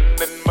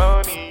 spending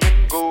money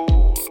in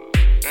gold.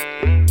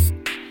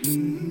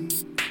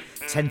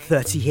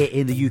 10:30 here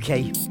in the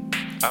UK.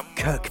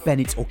 Kirk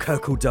Bennett or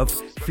Kirkledove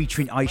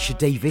featuring Aisha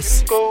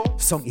Davis.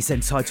 Song is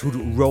entitled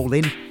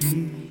Rollin'.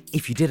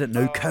 If you didn't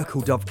know,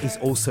 Kirkledove is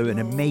also an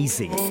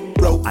amazing,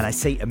 and I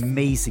say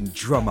amazing,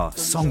 drummer,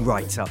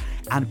 songwriter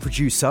and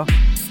producer.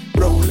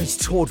 He's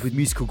toured with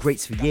musical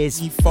greats for years.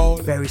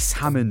 Beres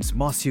Hammond,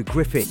 Marcia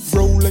Griffiths,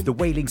 The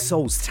Wailing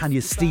Souls,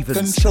 Tanya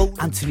Stephens,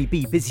 Anthony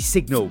B, Busy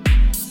Signal,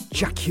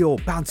 Jack Hill,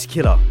 Bounty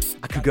Killer.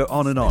 I could go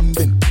on and on.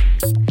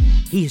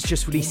 He has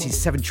just released his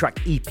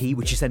 7-track EP,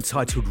 which is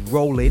entitled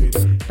Rollin'.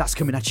 That's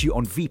coming at you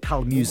on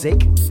VPAL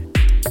Music.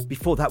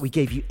 Before that, we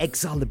gave you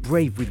Exile Di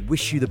Brave with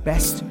Wish You the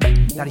Best.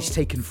 That is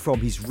taken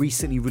from his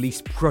recently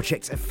released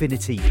Project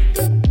Affinity.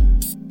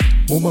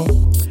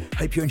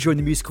 Hope you're enjoying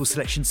the musical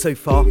selection so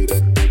far.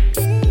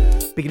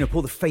 Bigging up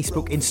all the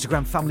Facebook,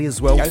 Instagram family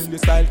as well.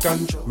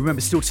 Remember,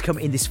 still to come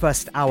in this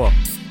first hour,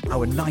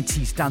 our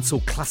 90s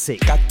dancehall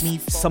classic,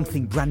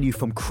 something brand new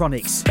from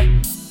Chronixx.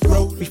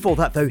 Before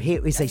that though,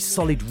 here is a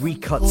solid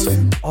recut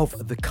of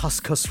the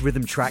Couscous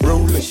rhythm track,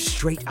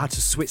 straight out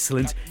of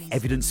Switzerland,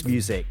 Evidence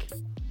Music.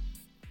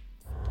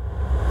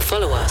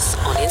 Follow us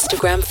on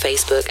Instagram,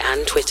 Facebook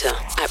and Twitter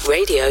at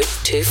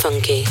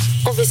Radio2Funky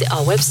or visit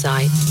our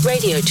website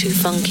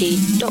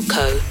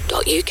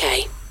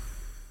radio2funky.co.uk.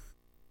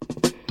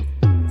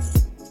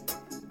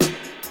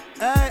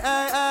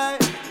 Hey,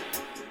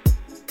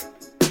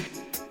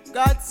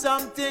 got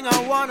something I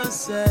wanna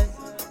say.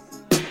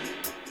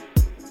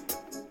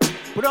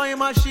 Put on your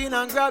machine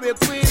and grab your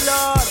queen,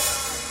 Lord.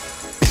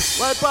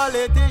 Well,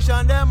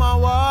 politicians, them a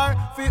war,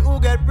 fi who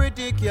get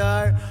pretty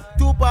care.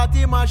 Two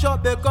party mash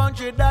up the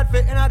country, that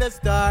fit in the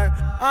star.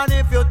 And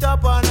if you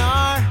top on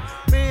her,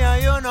 me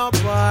and you no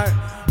par.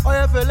 Or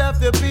if you left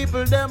the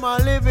people, them a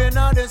living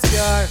on the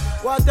scar.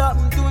 What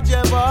happened to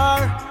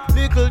Jabbar?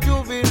 Little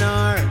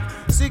juvenile.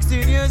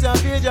 16 years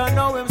of age and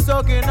now him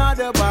sucking at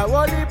the bar.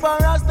 What if a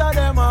rasta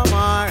them a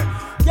mar?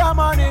 Yeah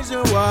man is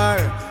a war.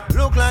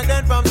 Look like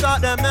them from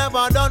start, them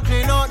never done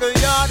clean out the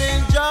yard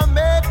in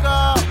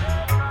Jamaica.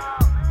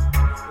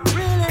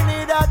 Really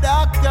need a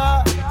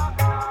doctor.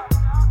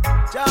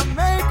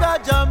 Jamaica,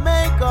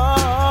 Jamaica.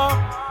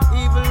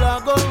 Evil a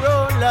go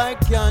roll like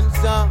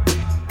cancer.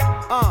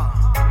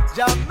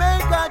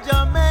 Jamaica,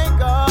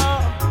 Jamaica.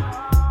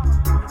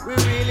 We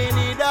really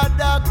need a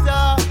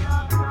doctor.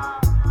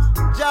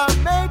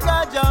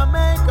 Jamaica,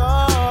 Jamaica.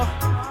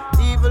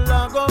 Evil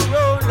a go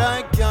roll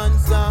like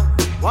cancer.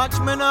 Watch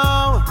me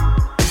now.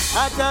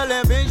 A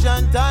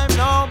television time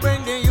now.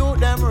 Bring the youth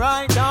them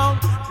right down.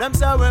 Them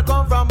say we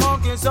come from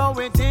monkeys, so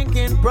we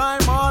thinking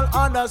primal.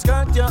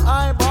 Underskirt your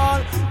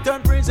eyeball.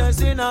 Turn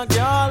princess in a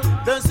girl.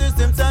 The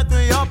system set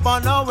we up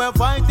and now we're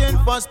fighting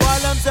for spoil.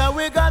 Them say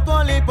we got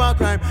one leap of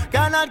crime.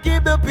 Cannot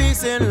keep the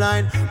peace in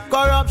line.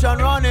 Corruption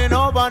running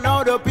over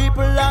now. The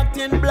people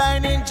acting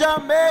blind in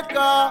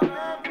Jamaica.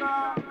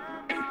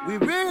 We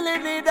really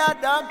need a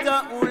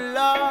doctor, oh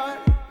Lord.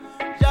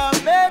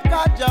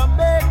 Jamaica,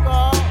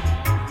 Jamaica.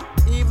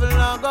 Evil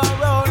now go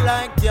roll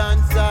like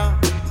cancer.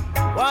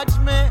 Watch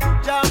me,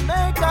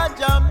 Jamaica,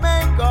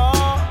 Jamaica.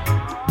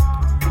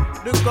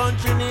 The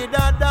country need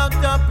a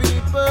doctor,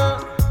 people.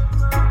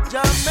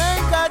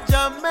 Jamaica,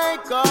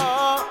 Jamaica.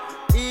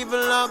 Evil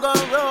now go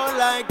roll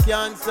like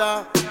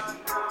cancer.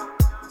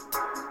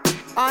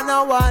 I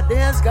know what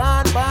days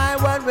gone by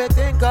when we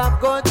think of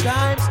good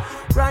times.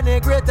 Granny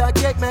greater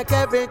cake make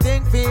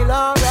everything feel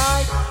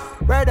alright.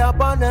 Bread up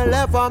on the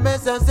left, or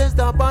miss and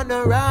sister up on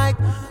the right.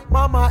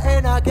 Mama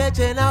in a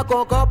kitchen, I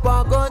cook up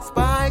a good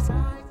spice.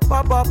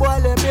 Papa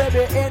boiling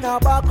baby in a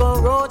back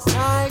on roads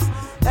nice.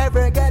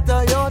 Every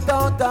ghetto youth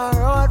out the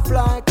road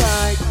fly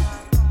kite.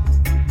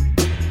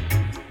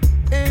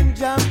 In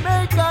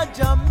Jamaica,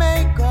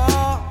 Jamaica.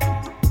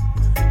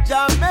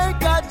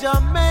 Jamaica,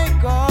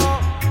 Jamaica.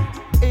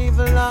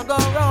 Evil a go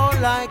round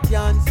like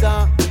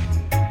cancer.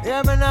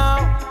 Hear me now.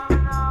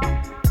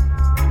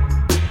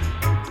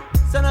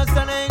 Send us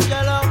an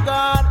angel of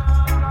God.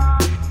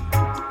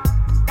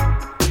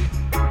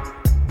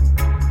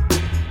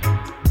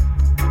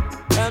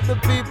 Help the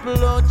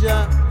people out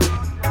there.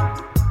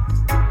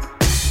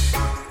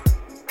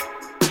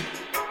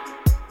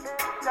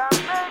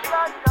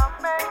 Jamaica,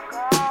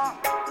 Jamaica.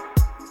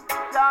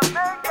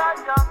 Jamaica,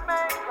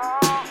 Jamaica.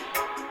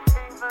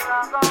 Evil a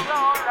go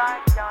round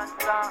like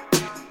cancer.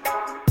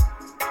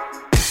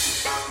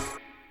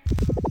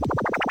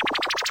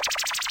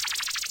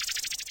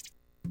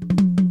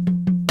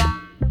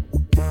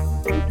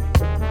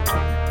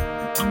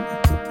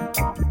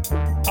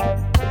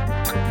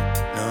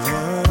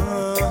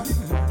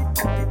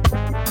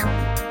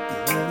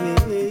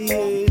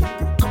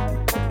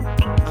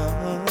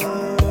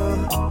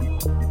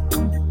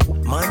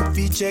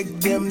 check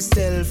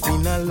themselves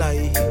in a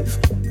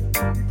life.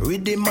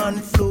 Riddim and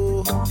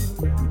flow,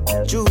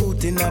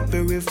 truth in a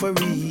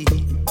periphery.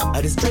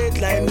 At the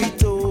straight line we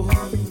tow.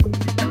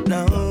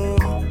 Now,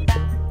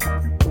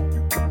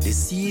 the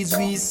seeds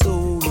we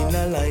sow in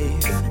a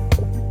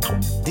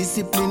life.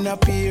 Discipline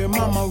appear,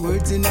 mama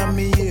words in a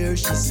me ear,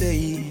 she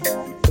say.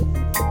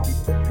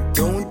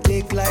 Don't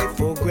take life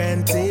for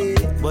granted,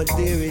 but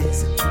there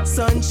is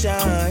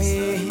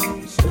sunshine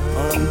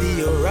on the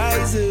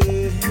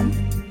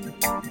horizon.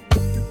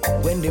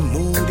 When the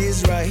mood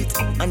is right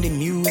and the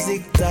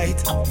music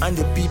tight and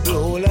the people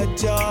all a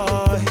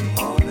joy.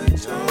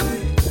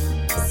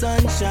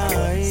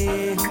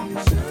 Sunshine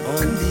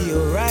on the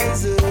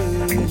horizon.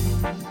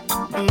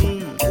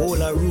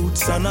 All our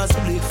roots on a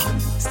spliff,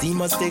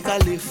 steamers take a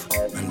lift,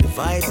 and the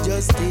vibes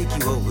just take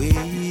you away.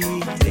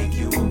 Take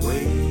you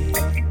away.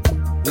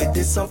 With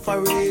the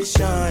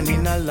sufferation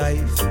in a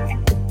life,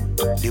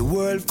 the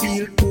world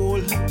feel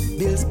cold,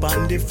 bills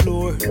on the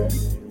floor.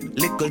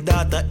 Little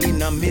daughter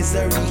in a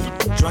misery,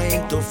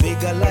 trying to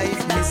figure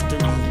life mystery.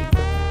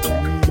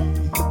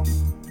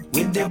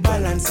 With the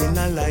balance in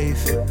a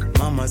life,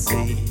 mama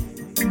say,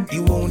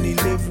 you only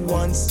live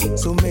once,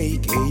 so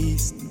make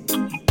haste.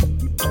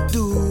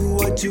 Do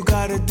what you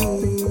gotta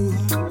do,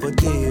 but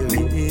there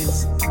it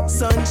is,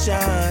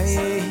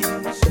 sunshine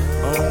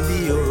on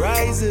the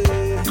horizon.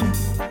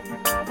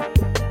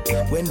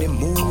 When the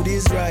mood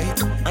is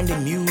right and the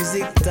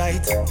music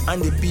tight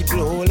and the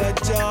people all a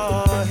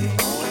joy.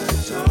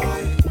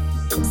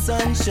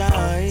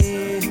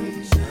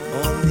 Sunshine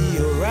on the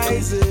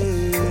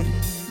horizon.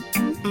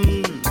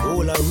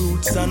 All our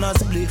roots on a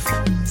spliff,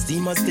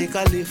 steamers take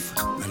a lift,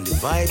 and the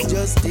vibes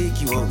just take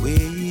you away.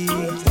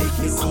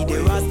 You see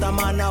the Rasta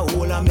man a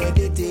hold a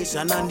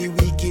meditation, and the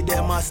wicked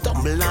them a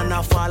stumble and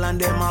a fall, and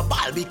them a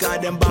ball because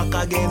them back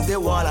against the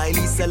wall.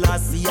 Irie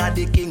Selassie a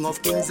the king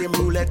of kings, him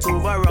rule it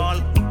overall.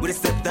 With a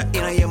scepter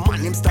in your man,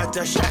 him start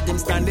to shot, him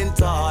standing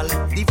tall.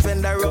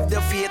 Defender of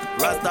the faith,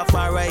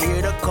 Rastafari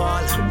hear the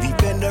call.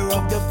 Defender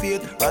of the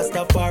faith,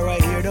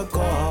 Rastafari hear the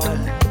call.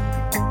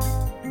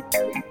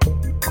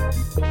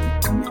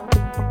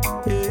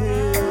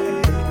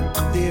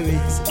 There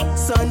is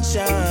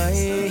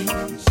sunshine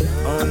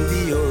on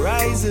the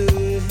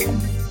horizon.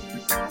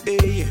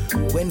 Hey,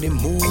 when the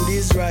mood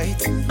is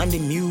right and the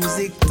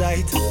music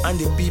tight and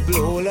the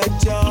people all a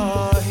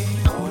joy.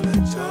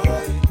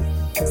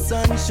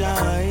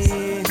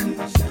 Sunshine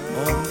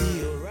on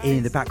the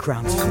In the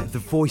background, the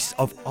voice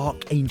of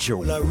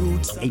Arkaingelle,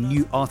 a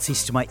new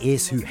artist to my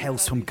ears who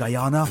hails from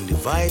Guyana.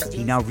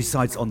 He now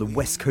resides on the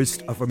west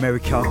coast of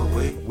America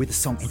with a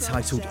song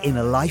entitled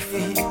Inner Life.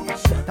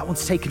 That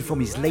one's taken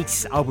from his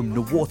latest album,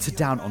 The Water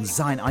Down on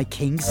Zion I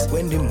Kings.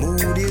 When the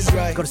mood is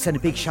right. Got to send a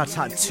big shout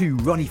out to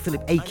Ronnie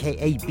Phillip,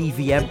 aka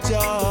BVM.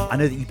 I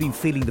know that you've been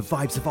feeling the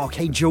vibes of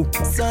Arkaingelle.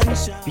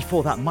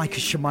 Before that, Micah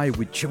Shemaiah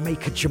with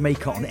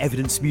Jamaica on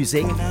Evidence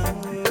Music.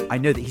 I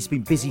know that he's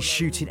been busy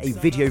shooting a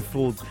video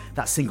for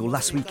that single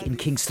last week in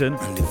Kingston.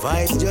 And the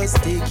vibes just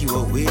take you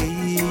away,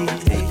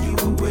 take you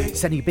away.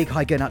 Sending a big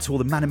hi going out to all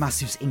the Manor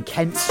Massives in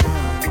Kent.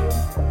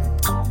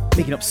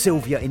 Picking up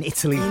Sylvia in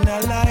Italy.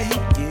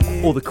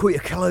 Or the Queer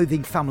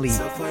Clothing family.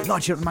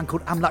 Larger than a man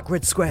called Amlak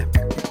Red Square.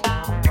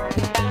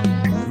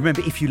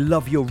 Remember, if you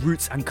love your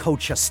roots and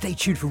culture, stay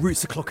tuned for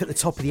Roots O'Clock at the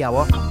top of the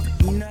hour.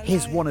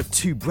 Here's one of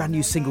two brand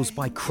new singles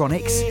by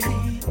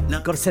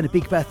Chronixx. Got to send a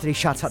big birthday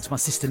shout out to my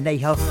sister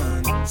Neha,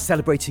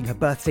 celebrating her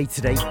birthday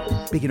today.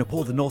 Bigging up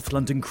all the North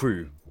London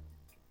crew.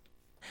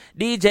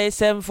 DJ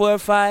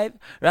 745,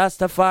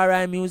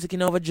 Rastafari music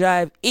in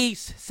overdrive.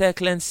 East,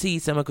 Circle and C,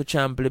 so I could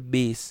trample the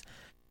bass.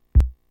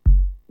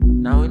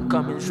 Now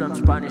incoming from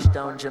Spanish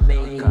Town,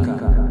 Jamaica.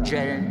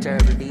 Jerone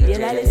Turbo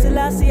DJ.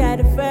 Selassie I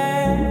the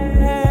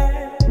first.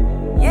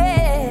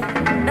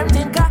 Yeah, them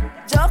think I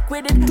joke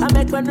with it. I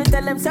make when we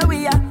tell them so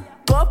we are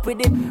up with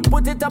it.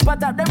 Put it up on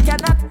top, them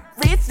cannot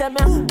reach them.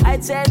 Yeah.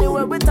 I'd say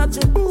anywhere we touch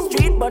it.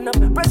 Street burn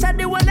up, pressure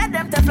the one of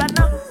them Teflon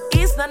up.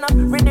 East none up,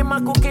 Riddim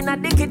a cooking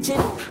at the kitchen.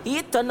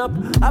 Heat turn up,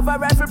 have a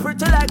rifle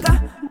pretty like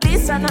a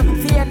this and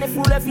fear any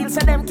fool I feel so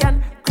them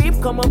can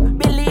creep come up.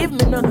 Believe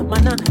me no,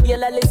 man.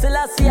 Yellow little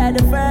I see I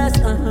the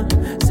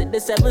first. Sit the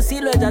seven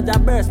seal where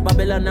that burst.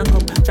 Babylon and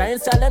come. Try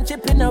and sell them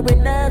chip in our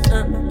nerves.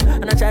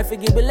 And I try to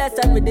give you less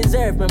than we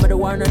deserve. Remember the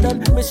war not done.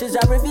 Missions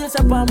are revealed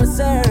upon my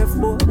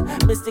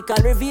surfboard.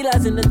 Mystical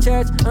revealers in the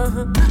church.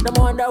 No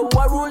wonder who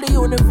I rule the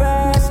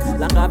universe.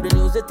 Like have the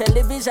news, the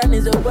television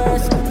is the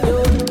worst.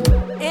 Yo,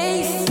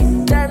 Ace,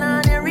 turn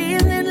on your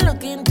reason.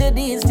 Look into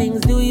these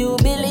things. Do you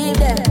believe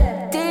that?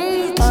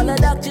 All the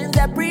doctrines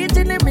are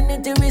preaching the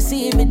minute to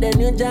receive it, then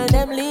you join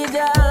them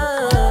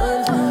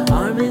legions,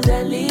 armies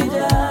and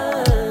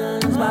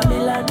legions,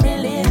 Babylon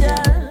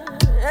religion,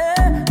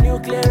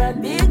 nuclear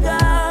and big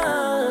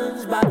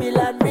guns,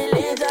 Babylon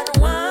religion.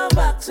 One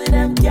box with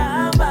them,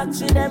 can't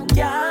box with them,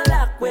 can't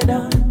lock with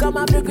them. Come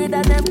up the grid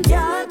and them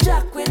can't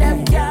jack with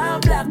them,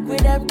 can't block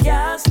with them,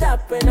 can't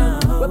stop with them.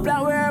 We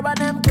plan wherever and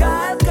them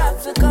call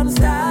cops to come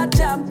start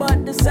chop,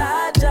 but the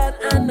sergeant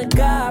and the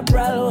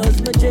corporal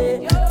was my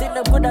J. Think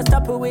them coulda stop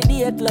happy with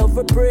hate, love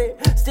for pray.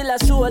 Still I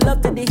show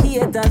love to the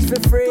haters for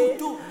free.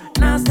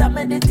 Now stop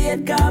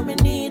meditate, cause me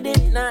need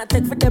it. Now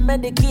take for the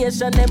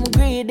medication, them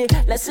greedy.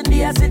 Listen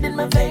the acid in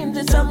my veins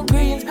with some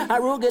greens.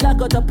 Arugula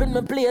cut up in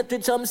my plate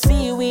with some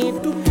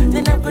seaweed.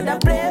 Then I could have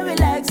play with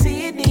like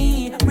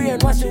CD.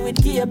 Brainwashing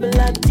with cable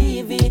and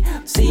TV.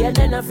 See and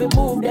then I fi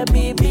move the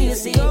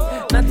BBC.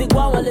 Nothing go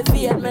on the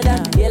feed me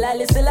that. Yeah, like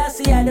listen, I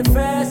see I the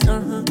first.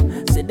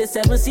 See the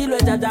 7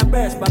 silhouette at the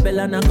burst.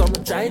 Babylon I come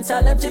try and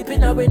sell them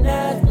chipping away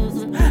nerve.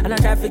 And I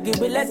try to give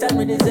me less than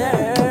we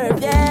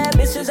deserve. Yeah,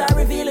 mysteries are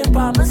revealing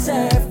by myself.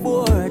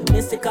 Surfboard,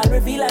 mystical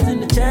revealers in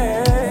the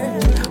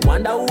church.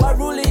 Wonder who I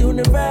rule the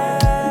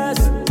universe.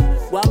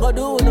 What go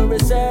do no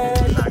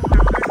research?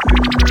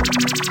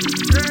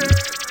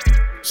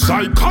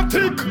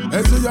 Psychotic.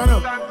 Easy,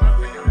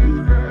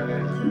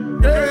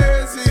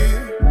 Easy.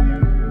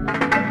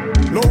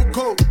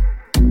 Loco.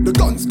 The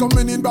guns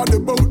coming in by the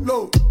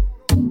boatload.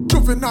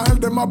 Juvenile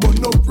them about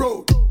no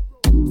road.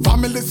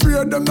 Families three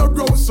of them no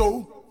grow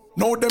so.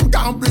 Now them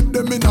can't beat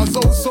them in a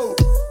so-so.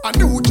 A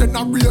new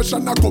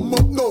generation a come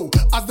up now.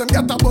 As them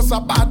get a bus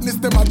of badness,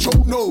 them a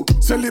choke now.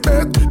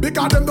 Celebrate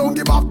because them don't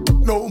give up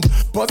no.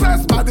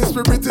 Possessed by the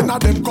spirit in a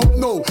them cup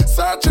now.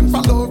 Searching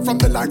for love from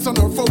the likes on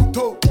her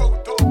photo.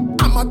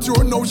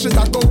 Amateur now she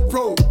a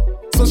GoPro.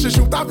 So she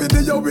shoot a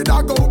video with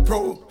a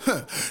GoPro.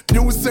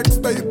 New sex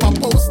tape a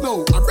post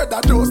now. I read a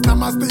dose now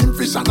my steam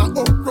fish and a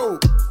upro.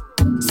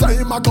 Say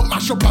him a go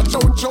mash up a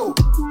chocho.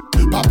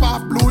 Pop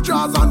off blue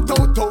jaws and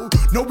toto.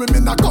 No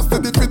women a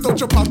custody fit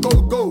touch up a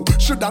go-go.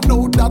 Shoulda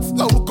know that's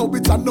loco,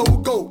 it's a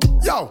no-go.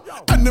 Yo,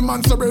 any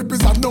man so rape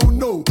is a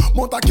no-no.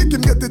 Mount a kick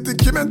him, get it,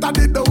 think him enter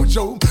the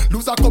dojo.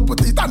 Lose a couple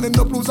teeth and end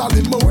up lose all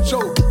the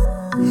mojo.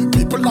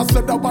 People a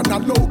said that one a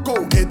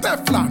logo. Hey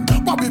Teflon,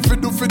 what we fi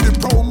do for the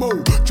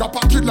promo? Drop a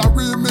killer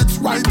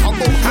remix right about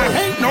now. I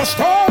ain't no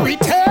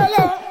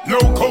storyteller.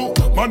 Loco,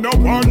 man a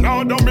one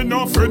lord and me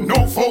no friend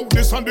no foe.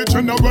 This and the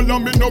general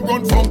and me no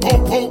run from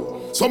popo.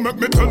 So make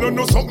me tell you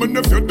know something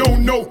if you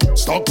don't know.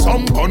 Stock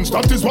some guns,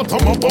 that is what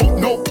I'm about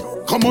now.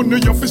 Come on,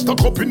 your fist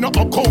stuck up in a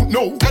account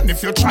now. And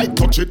if you try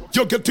touch it,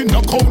 you get in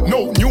a count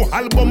now. New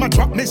album I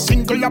drop, me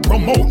single I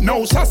promote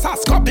now. So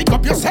Saska, pick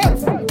up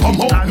yourself,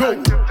 come out now.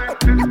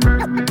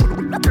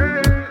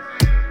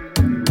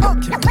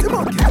 Okay,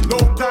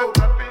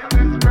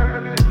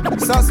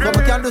 Saska,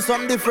 we can do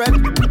something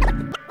different.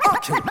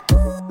 Okay.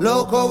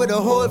 Loco with the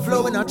whole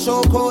flow in a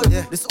chokehold.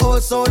 Yeah. This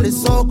old soul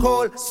is so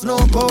cold, snow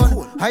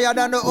cold. Higher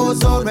than the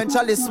ozone. When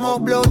Charlie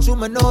smoke blow through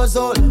my nose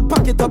hole.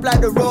 Pack it up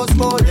like the Rose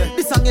Bowl. Yeah.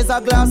 This song is a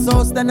glass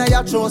house, then I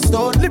a throw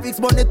stone. Lyrics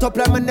burn it up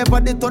like me never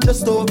did on the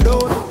stove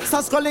down.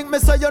 Saska link me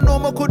so you know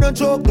me couldn't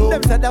choke though.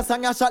 Them said that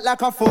song a shot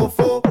like a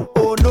fofo.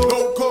 Oh no.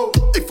 Loco.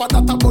 If I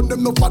that about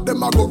them, no for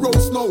them I go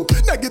roast now.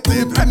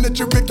 Negative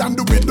energy we can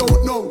do we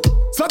don't know.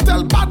 So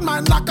tell bad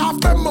mind knock off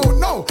them out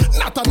no.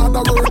 Not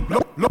another word.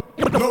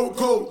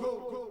 Loco.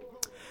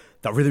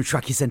 That rhythm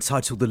track is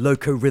entitled The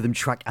Loco Rhythm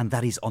Track, and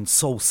that is on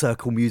Soul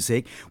Circle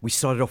Music. We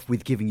started off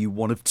with giving you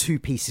one of two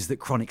pieces that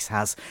Chronixx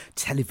has.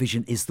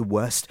 Television is the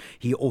Worst.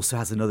 He also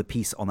has another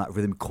piece on that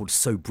rhythm called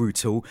So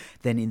Brutal.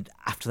 Then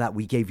after that,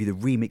 we gave you the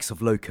remix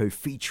of Loco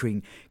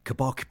featuring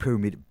Kabaka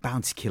Pyramid,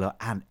 Bounty Killer,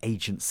 and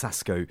Agent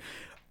Sasko.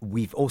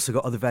 We've also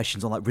got other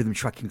versions on that rhythm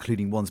track,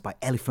 including ones by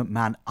Elephant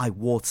Man, I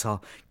Water,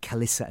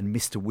 Kalissa, and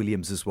Mr.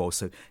 Williams as well.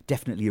 So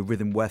definitely a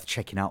rhythm worth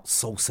checking out,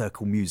 Soul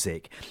Circle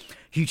Music.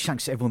 Huge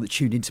thanks to everyone that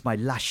tuned into my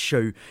last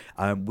show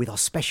with our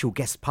special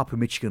guest, Papa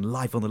Michigan,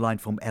 live on the line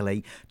from LA,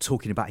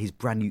 talking about his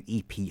brand new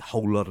EP,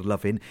 Whole Lotta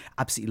Lovin'.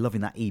 Absolutely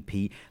loving that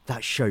EP.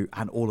 That show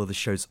and all other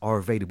shows are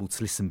available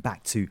to listen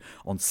back to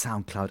on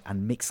SoundCloud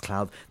and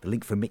Mixcloud. The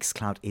link for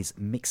Mixcloud is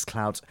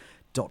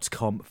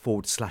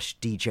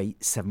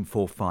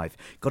mixcloud.com/DJ745.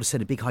 Got to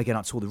send a big hi again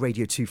out to all the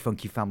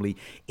Radio2Funky family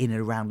in and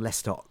around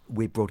Leicester.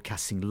 We're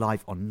broadcasting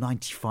live on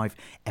 95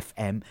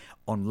 FM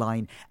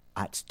online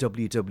at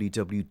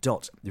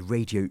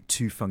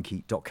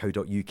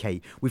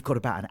www.radio2funky.co.uk. We've got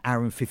about an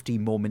hour and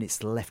 15 more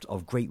minutes left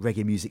of great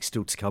reggae music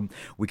still to come.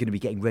 We're going to be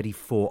getting ready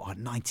for our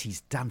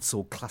 90s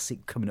dancehall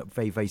classic coming up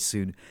very, very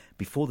soon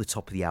before the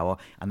top of the hour.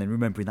 And then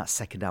remember, in that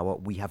second hour,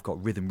 we have got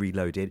Riddim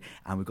Reloaded,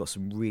 and we've got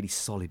some really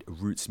solid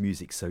roots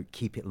music, so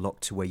keep it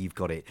locked to where you've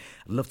got it.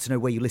 I'd love to know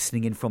where you're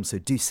listening in from, so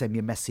do send me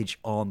a message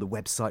on the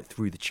website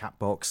through the chat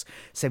box.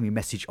 Send me a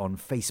message on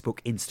Facebook,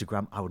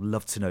 Instagram. I would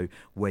love to know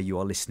where you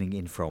are listening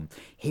in from.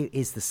 Here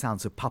is the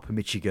sounds of Papa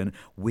Michigan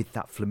with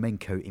that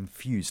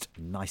flamenco-infused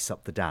Nice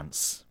Up the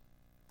Dance.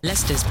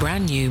 Leicester's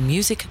brand new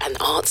music and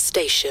arts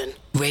station,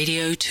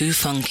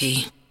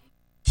 Radio2Funky.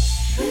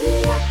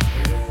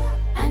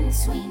 And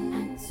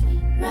swing,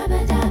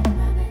 rub-a-dub,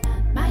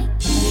 my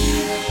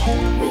key.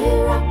 We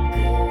rock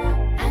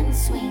and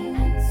swing,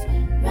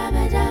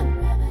 rub-a-dub,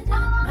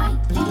 my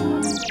key.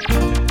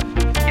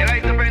 You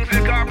like the Benz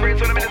with corporate,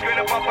 so the minutes going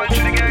to pop on to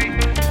the gang.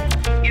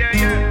 Yeah,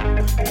 yeah.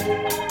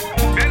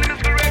 Really,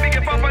 this girl, we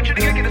get pop on to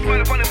the gang, get a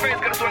smile upon the face,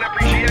 cause that's what I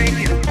appreciate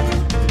it.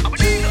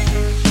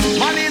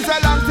 Man, it's a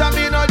long time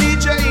in a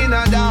DJ in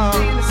a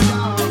dance.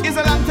 It's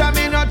a long time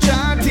in a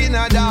chant in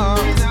a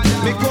dance.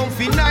 Me come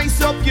fi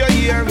nice up your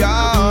ear,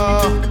 yeah.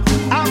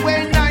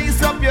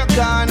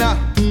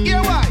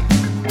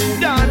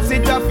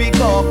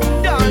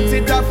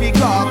 fi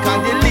cock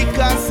and the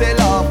liquor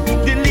sell off,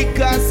 the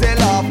liquor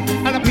sell off,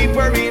 and the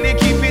people really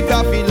keep it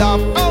a fi laugh.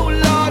 Oh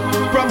Lord,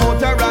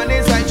 promoter and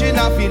his engine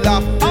a fi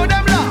laugh. How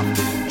them laugh?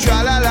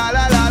 Tra la la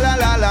la la la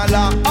la la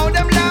la. How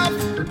them laugh?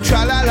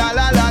 Tra la la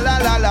la la la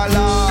la la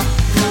la.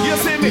 You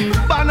see me,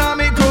 banana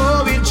me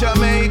grow in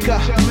Jamaica.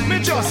 Me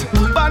just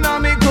banana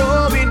me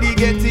grow in the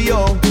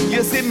ghetto.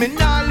 You see me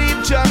nah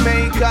leave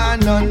Jamaica,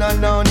 no no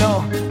no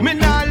no. Me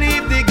nah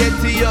leave the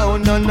ghetto,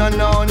 no no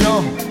no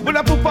no. When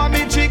I put on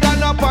me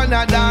chicken up on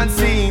a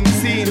dancing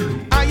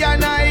scene, I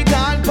and I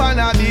gone pan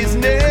a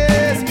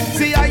business.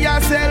 See I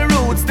sell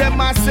roots, them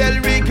I sell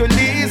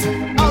Wrigley's.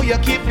 How you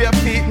keep your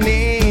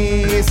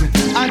fitness?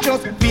 And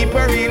just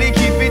people really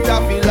keep it a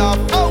feel up.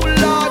 Oh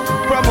Lord,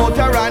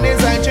 promoter and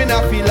his engine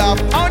a feel up.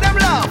 How them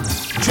laugh?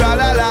 Tra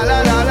la la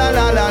la la la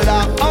la la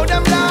la. How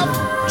them laugh?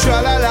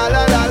 Tra la la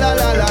la la la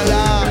la la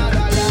la.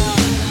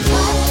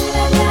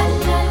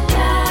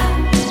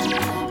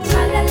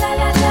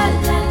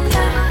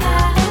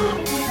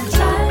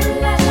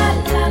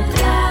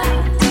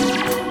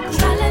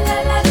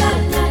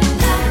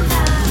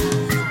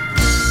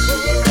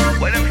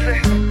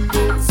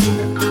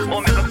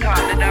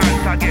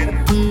 Again.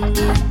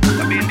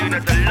 I've been doing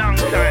it a long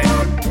time.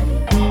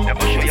 Let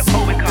me show you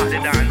how we call the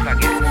dance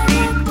again.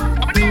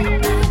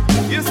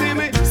 You see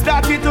me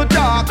started to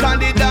talk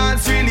and the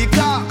dance really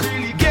cock.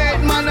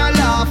 Get man a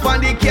laugh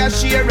and the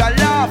cashier a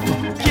laugh.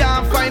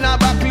 Can't find a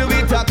buckle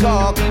with a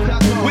cock.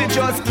 We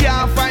just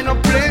can't find a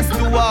place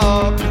to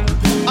walk.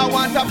 I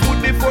want a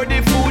food before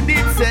the food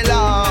it sell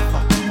off.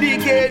 The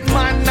gate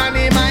man and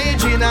him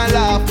engine a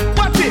laugh.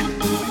 What it?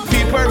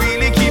 People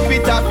really keep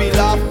it a feel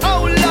laugh.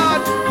 Oh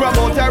Lord,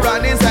 promoter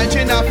and his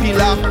engine a feel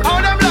laugh.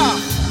 How them laugh?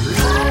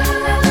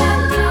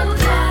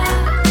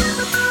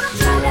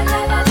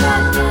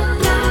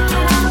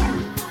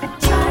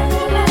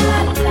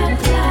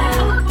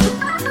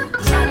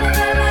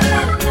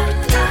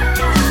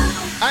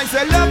 I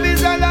say love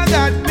is all I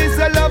got, this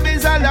love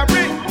is all I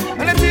bring.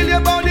 And I tell you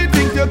about the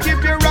thing to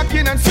keep you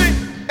rocking and swing.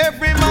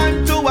 Every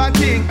man do a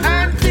thing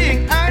and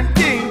thing and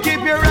thing.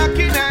 Keep you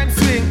rocking and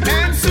swing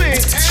and swing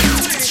and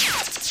swing.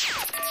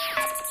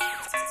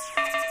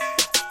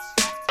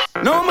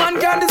 No man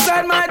can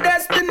decide my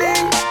destiny.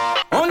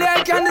 Only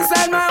I can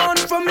decide my own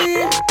for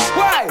me.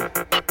 Why?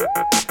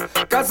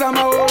 Cause I'm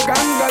a old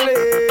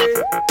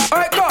gangale.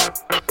 Alright, go.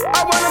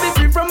 I wanna be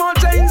free from all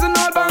chains and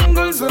all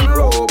bangles and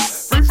rope.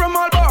 Free from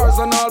all bars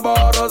and all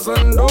borders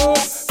and dope.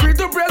 Free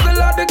to praise the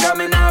Lord because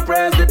me now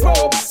praise the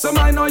Pope. Some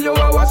I know you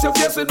will wash your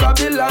face with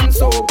Babylon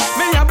soap.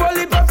 Me a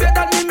bully for faith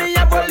and me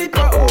a bully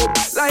for hope.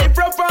 Life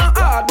rough and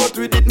hard but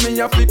with it me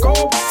a fi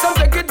cope. Some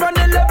take it from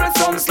the level,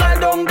 some slide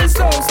down the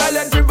slope.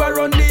 Silent river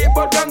run deep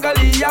but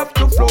gangali have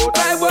to float.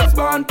 I was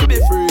born to be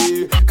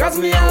free. Cause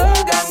me a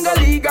old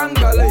gangali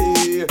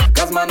gangali.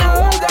 Cause man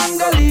a old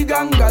gangali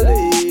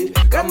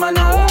gangali. Cause man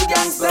a old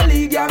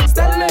gangstali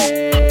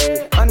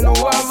gangstali. And no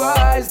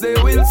otherwise they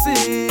will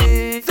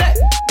see. Say,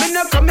 me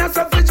no come here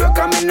so fi joke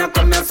and me no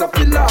come here so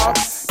fi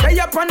laugh. They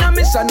upon a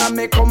mission and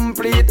me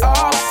complete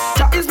off.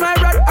 That is my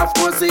rod, of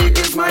course he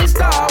is my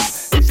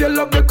staff. If you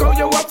love the cow,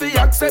 you have to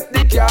accept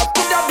the calf.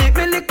 Could have beat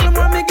me little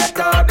when me get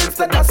hard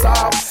instead of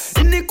soft.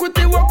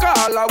 Iniquity walk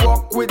all, I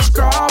walk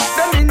witchcraft.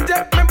 Them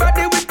inject my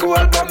body with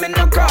cold, but me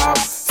no cough.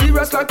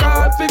 Serious like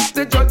all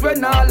 50 judge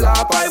when I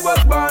laugh. I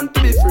was born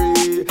to be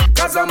free.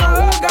 Cause I'm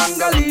a old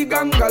gangali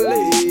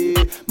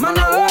gangali. Man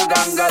a old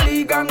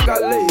gangali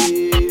gangali.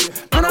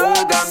 Man a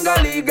old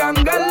gangali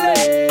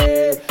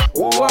gangali.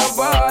 Who have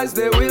eyes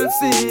they will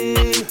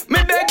see.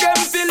 Me beg them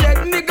feel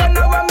let me go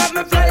now and make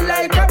me fly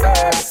like a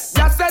bird.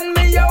 Just send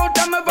me out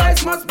and my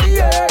voice must be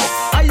heard.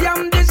 I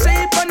am the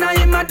sheep and I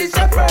am the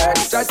shepherd.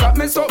 Just stop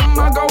me something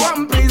I go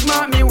and please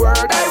mark me word.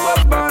 I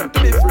was born to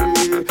be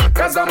free.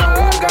 Cause I'm a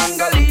old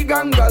gangali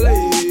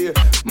gangali.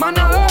 Man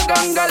a old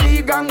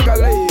gangali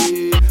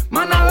gangali.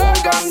 Man a old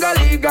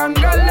gangali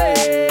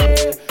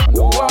gangali.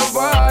 Who have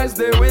eyes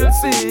they will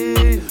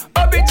see.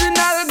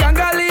 Original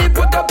gangali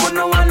put up on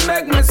no one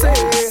make me say.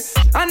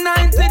 A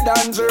 90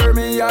 danger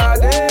me a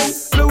day.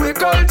 Louis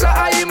culture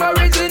I am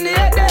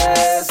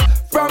originated.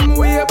 From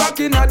way back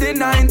in the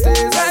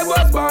 90s I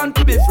was born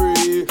to be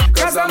free.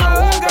 Cause I'm a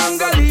old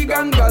gangali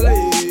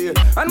gangali.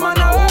 And man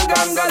a old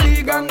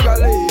gangali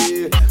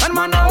gangali. And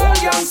man a old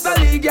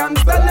gangstali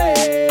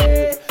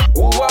gangstali.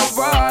 Who have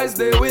eyes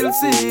they will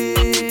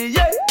see.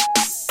 Yeah.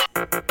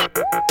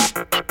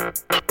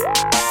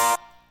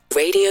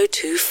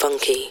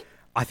 Radio2Funky.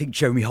 I think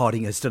Jeremy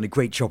Harding has done a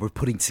great job of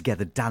putting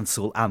together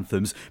dancehall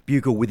anthems.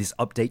 Bugle with his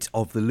update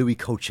of the Louis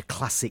Culture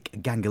classic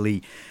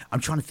Gangali. I'm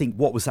trying to think,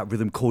 what was that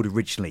rhythm called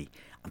originally?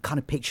 I'm kind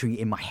of picturing it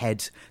in my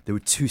head. There were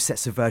two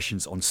sets of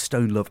versions on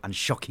Stone Love and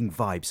Shocking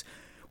Vibes.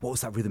 what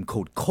was that rhythm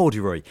called?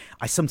 Corduroy.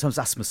 I sometimes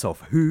ask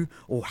myself, who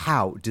or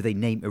how do they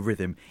name a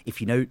rhythm?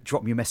 If you know,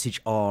 drop me a message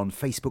on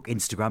Facebook,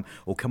 Instagram,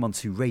 or come on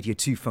to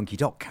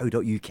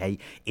radio2funky.co.uk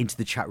into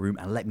the chat room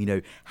and let me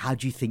know, how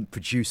do you think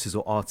producers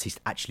or artists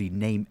actually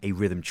name a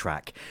rhythm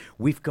track?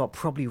 We've got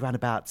probably around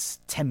about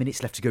 10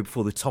 minutes left to go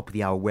before the top of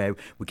the hour, where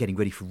we're getting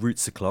ready for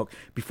Roots O'Clock.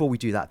 Before we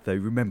do that though,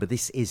 remember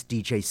this is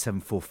DJ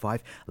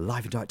 745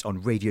 live and direct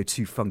on Radio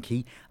 2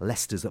 Funky,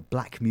 Leicester's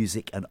black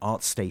music and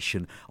art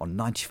station, on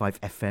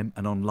 95 FM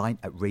and online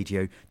at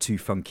Radio 2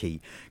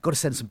 Funky. Got to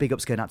send some big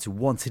ups going out to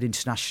Wanted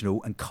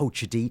International and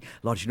Culture D,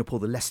 larging up all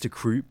the Leicester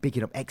crew,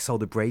 bigging up Exile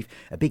Di Brave.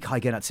 A big hi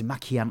going out to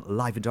Makian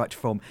live and direct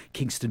from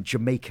Kingston,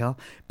 Jamaica,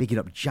 bigging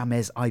up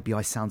Jamez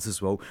IBI sounds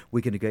as well.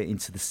 We're going to go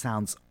into the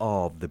sounds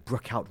of the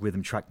Brookout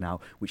rhythm track now,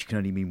 which can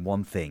only mean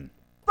one thing.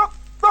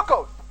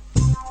 Brookout!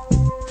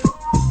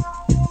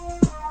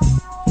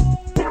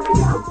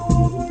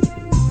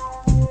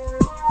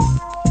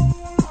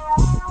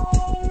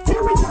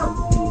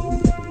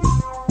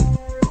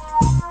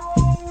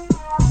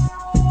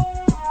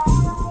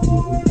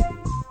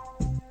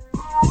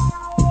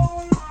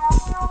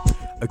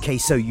 Okay,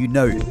 so you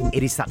know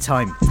it is that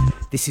time.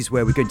 This is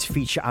where we're going to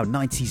feature our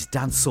 90s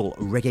dancehall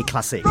reggae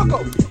classic.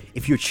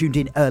 If you were tuned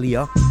in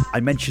earlier, I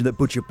mentioned that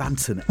Buju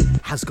Banton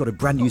has got a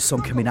brand new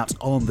song coming out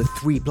on the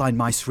Three Blind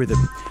Mice rhythm.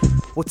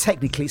 Well,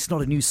 technically, it's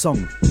not a new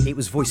song. It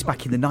was voiced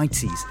back in the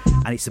 90s,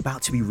 and it's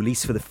about to be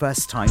released for the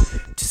first time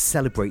to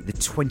celebrate the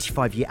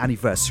 25-year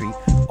anniversary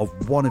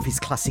of one of his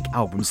classic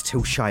albums,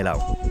 Till Shiloh.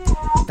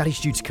 That is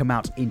due to come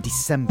out in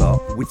December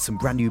with some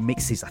brand new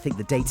mixes. I think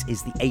the date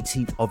is the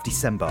 18th of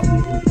December.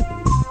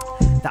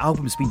 The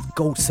album has been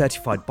gold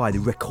certified by the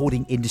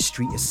Recording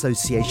Industry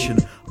Association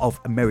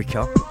of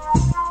America.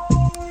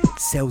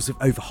 Sales of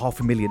over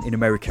 500,000 in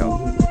America.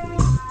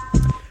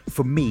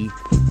 For me,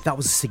 that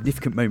was a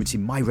significant moment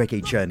in my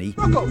reggae journey.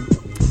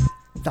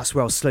 That's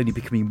where I was slowly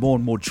becoming more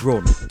and more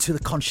drawn to the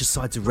conscious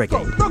sides of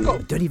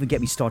reggae. Don't even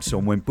get me started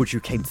on when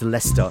Buju came to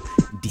Leicester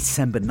in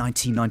December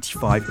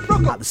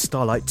 1995 at the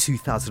Starlight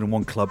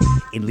 2001 Club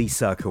in Lee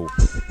Circle.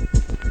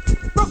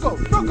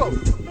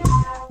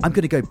 I'm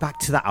going to go back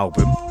to that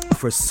album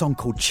for a song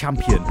called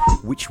Champion,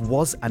 which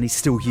was and is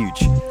still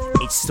huge.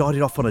 It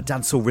started off on a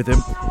dancehall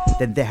rhythm,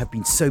 then there have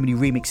been so many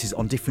remixes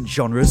on different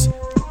genres.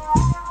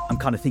 I'm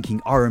kind of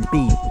thinking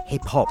R&B,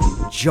 hip-hop,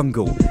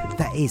 jungle.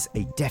 That is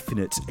a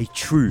definite, a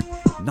true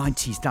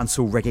 90s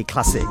dancehall reggae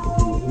classic.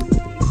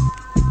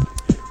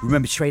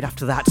 Remember, straight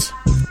after that,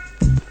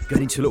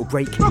 going into a little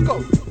break,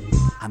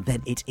 and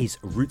then it is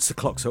Roots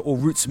O'Clock. So all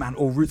Roots man,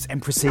 all Roots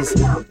empresses,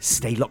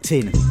 stay locked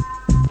in.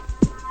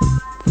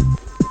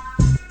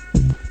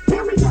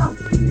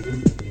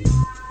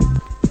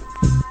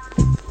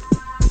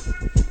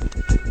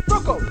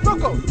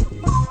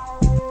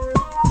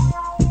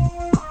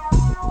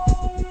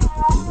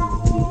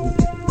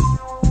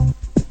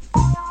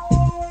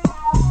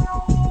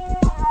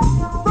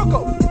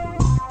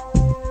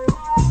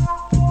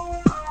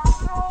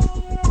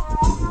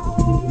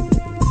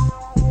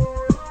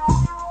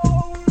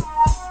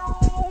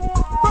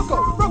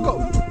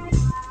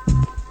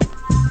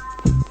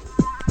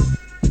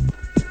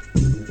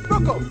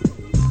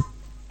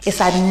 It's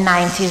a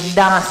 90s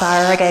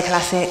dancehall reggae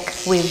classic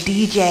with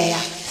DJ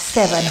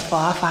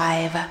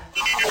 745.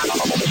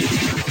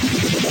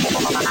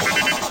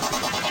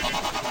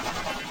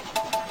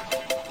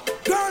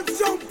 God,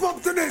 jump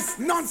up to this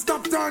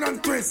non-stop turn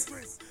and twist.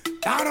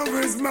 Out of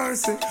his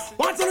mercy.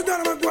 What's on the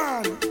gun of my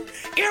ground?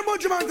 Here,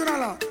 Buju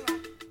Banton.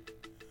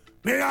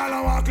 Me all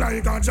a walk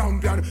like a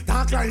champion,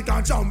 talk like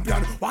a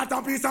champion. What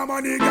a piece of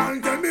money, girl,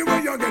 tell me where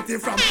you get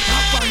it from.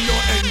 Tap on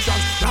your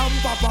entrance, ram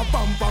pa pa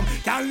pam pam.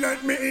 Can't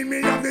let me in,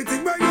 me have the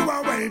thing where you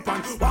are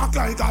waiting. Walk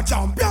like a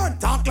champion,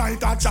 talk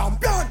like a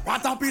champion.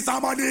 What a piece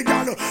of money,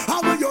 girl,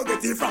 how will you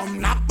get it from?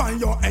 Tap on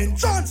your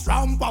entrance,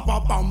 ram pa pa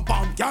pam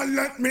pam. Can't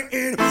let me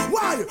in,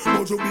 why?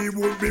 Buju B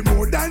would be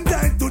more than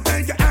dead to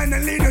take your hand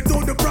and lead you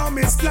to the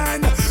promised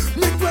land.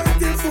 Me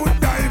 20-foot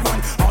dive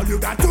on, all you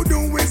got to do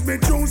is be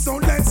true, so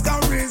let's go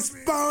respond.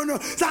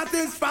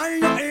 Satisfy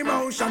your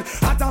emotion.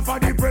 Hotter for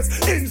the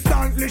press,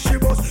 instantly she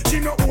bust. She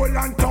no old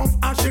and tough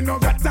and she no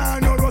got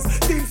time no rust.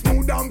 Things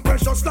smooth and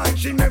precious like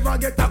she never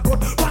get a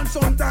cut. Pants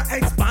on to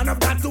expand up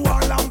that to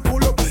all and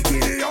pull up.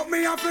 Giddy up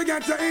me I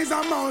forget you is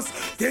a mouse.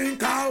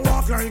 Think I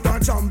walk like a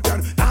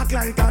champion, talk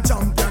like a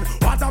champion.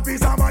 What a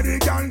piece of body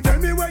can tell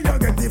me where you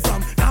get it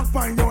from. Knock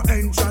on your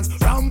entrance,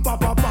 ram pa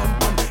pa pam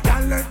pam.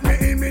 Can't let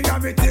me in me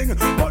everything.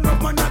 But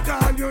up on that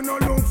call you no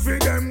look for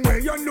them way.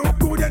 You look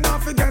good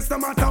enough against no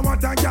matter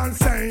what I can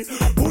say.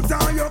 Put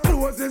on your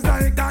clothes is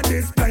like a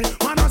display.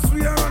 Man I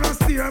swear and I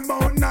steer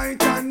about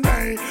night and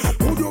day.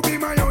 Would you be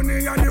my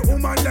honey and the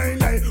woman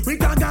lay? We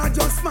can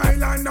just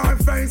smile on her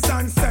face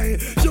and say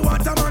she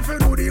want a man for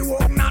do the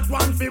work, not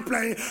one for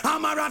play.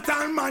 I'm a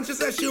rattan man, she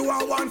says she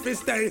want one for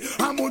stay.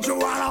 And Buju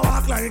wanna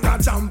walk like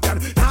a champion,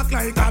 talk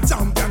like a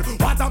champion.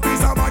 What a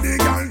piece of body,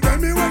 girl, tell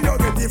me where you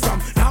get it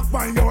from. Knock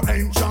on your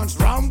entrance,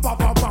 ram pa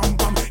pa pam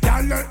pam.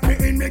 Can't let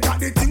me in, me got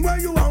the thing where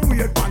you want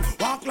wait man.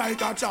 Walk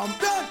like a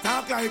champion,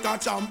 talk like a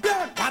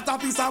champion. What a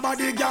piece of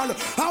body, girl.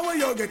 How will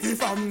you get it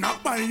from?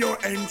 Knock by your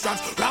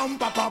entrance. Ram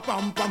pa pa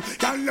pam pam.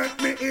 Can't let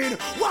me in.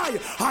 Why?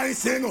 I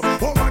sing.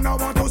 Oh man, I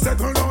want to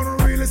settle down.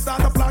 Really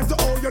start a plan to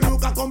how you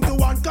look. I come to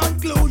one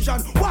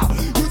conclusion. Wow,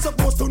 you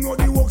supposed to know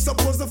the work,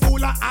 supposed to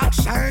full of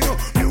action.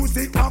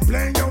 Music are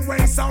playing your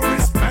waist and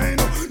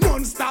respect.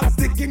 Non-stop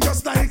sticking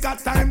just like a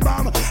time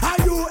bomb. Are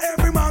you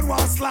every man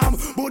want slam?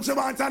 Buju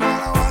Banton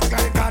all walk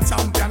like a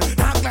champion,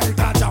 talk like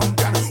a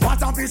champion.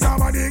 What a piece of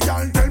body,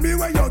 girl. Tell me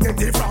where you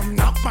get it from.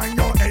 Knock on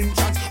your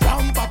entrance.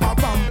 Ram pa pa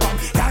pam pam.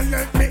 Can't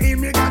let me in.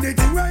 Me got the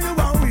thing where you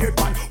want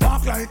wait on.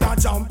 Walk like a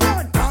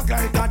champion, talk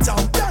like a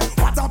champion.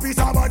 What a piece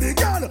of body,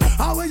 girl.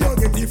 How will you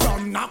get it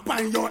from? Knock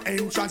on your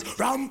entrance.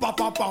 Ram pa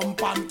pa pam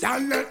pam.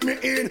 Can't let me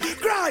in.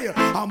 Cry.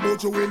 And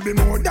Buju will be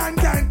more than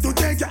kind to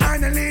take your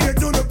hand and lead you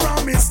to the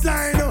promised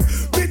line.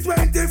 Be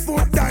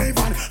 20-foot dive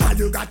and all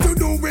you got to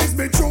do is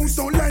be true.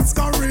 So let's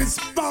go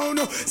respond.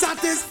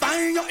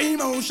 Satisfying your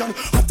emotion.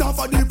 Hot off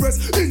of the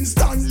press.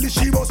 Instantly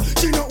she was.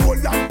 She no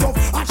old and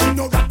tough. And she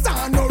no got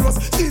tan or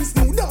rust. Skin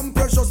smooth and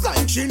precious.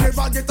 Like she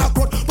never get a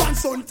cut. One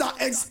son to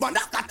expand.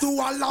 I got to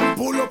a lamp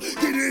pull up.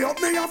 Giddy up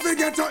me and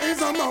forget you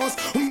is a mouse.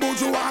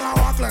 Buju all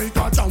walk like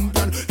a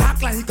champion.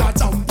 Talk like a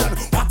champion.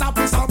 What a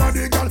piece of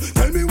body, girl.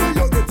 Tell me where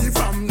you get it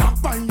from.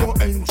 Knock on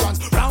your entrance.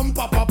 Ram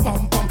pa pa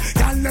pam pam.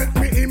 Can't let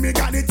me in. Me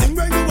got the thing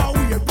where you are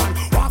wait on.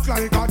 Walk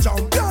like a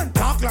champion.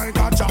 Talk like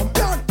a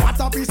champion. What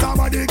a piece of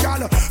body,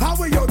 girl. How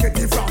will you get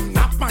it from?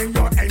 Knock on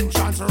your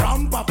entrance.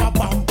 Ram pa pa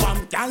pam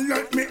pam. Can't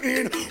let me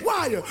in.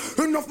 Why?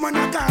 Enough man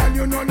a call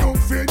you no look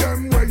for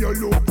them where you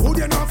look. Put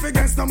your enough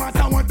against no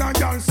matter what a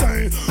girl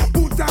say.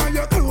 Put on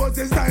your clothes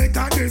is like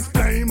a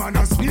display. Man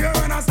I swear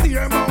and I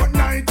steer about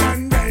night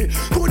and day.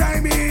 Could I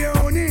be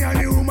only a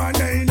human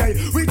daily?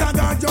 With a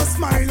girl just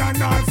smile on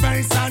her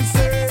face and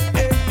say,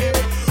 hey, hey.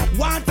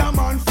 What a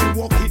man fi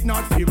walk it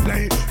not fi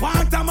play.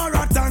 What a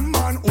marathon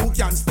man who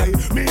can stay.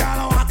 Me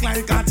all walk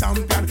like a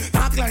champion,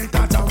 talk like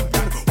a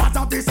champion. What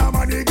a piece of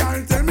body,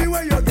 girl. Tell me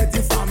where you get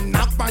it from.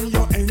 Knock on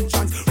your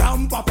entrance.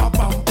 Ram pa pa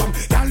pam pam.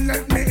 Can't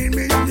let me in.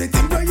 Me and the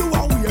thing where you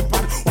are wait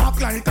on.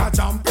 Walk like a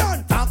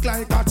champion, talk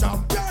like a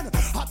champion.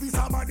 A piece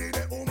of body,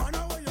 the woman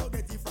where you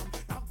get it from.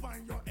 Knock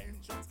on your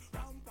entrance.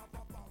 Ram pa pa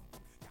pam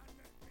pam.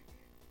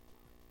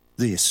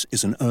 This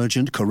is an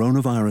urgent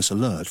coronavirus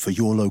alert for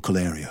your local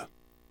area.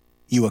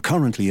 You are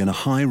currently in a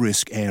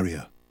high-risk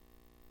area.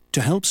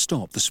 To help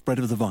stop the spread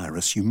of the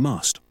virus, you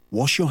must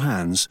wash your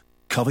hands,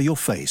 cover your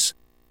face,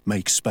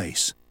 make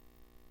space.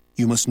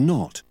 You must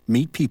not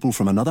meet people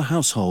from another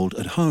household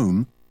at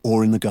home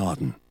or in the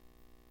garden.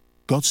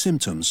 Got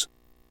symptoms?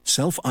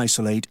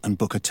 Self-isolate and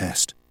book a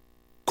test.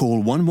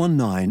 Call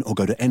 119 or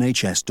go to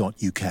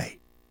nhs.uk.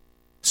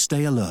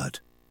 Stay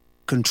alert.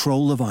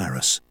 Control the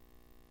virus.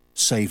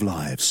 Save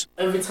lives.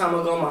 Every time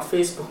I go on my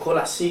Facebook, all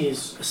I see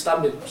is a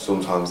stabbing.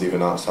 Sometimes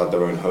even outside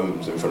their own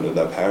homes, in front of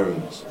their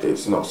parents.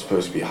 It's not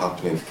supposed to be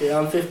happening. Yeah,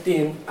 I'm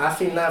 15. I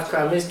think knife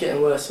crime is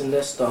getting worse in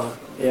Leicester.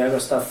 Yeah, I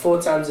got stabbed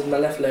 4 times in my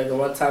left leg and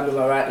 1 time in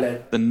my right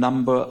leg. The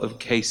number of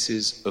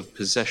cases of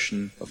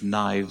possession of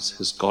knives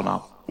has gone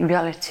up.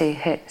 Reality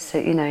hits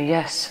that,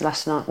 yes,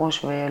 last night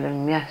was real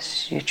and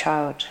yes, your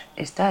child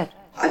is dead.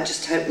 I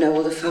just hope no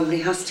other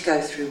family has to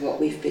go through what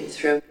we've been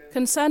through.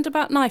 Concerned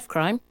about knife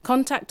crime?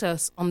 Contact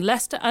us on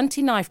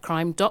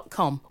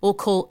leicesterantiknifecrime.com or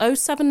call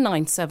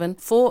 0797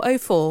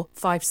 404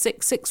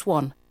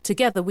 5661.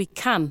 Together we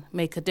can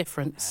make a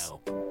difference.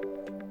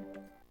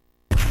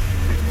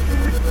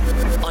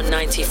 On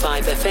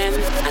 95 FM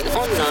and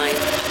online,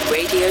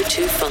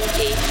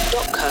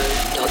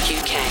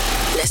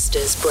 radio2funky.co.uk.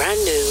 Leicester's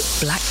brand new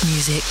black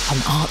music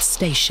and art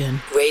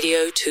station,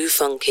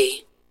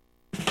 Radio2Funky.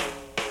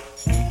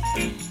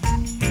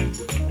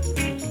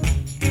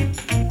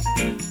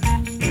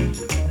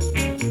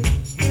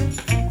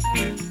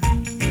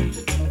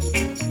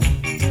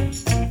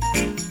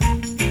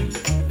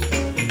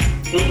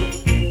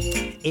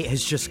 It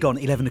has just gone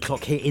 11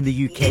 o'clock here in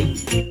the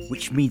UK,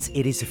 which means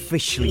it is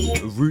officially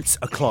Roots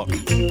o'clock.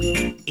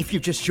 If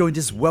you've just joined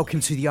us, welcome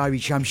to the Irie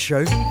Jamms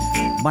Show.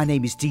 My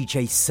name is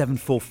DJ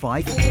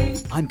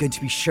 745. I'm going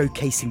to be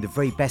showcasing the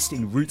very best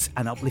in roots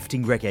and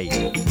uplifting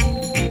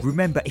reggae.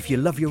 Remember, if you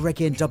love your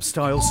reggae and dub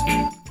styles,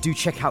 do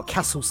check out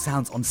Castle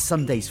Sounds on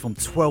Sundays from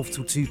 12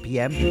 till 2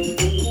 p.m.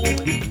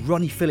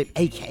 Ronnie Phillip,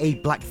 aka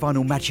Black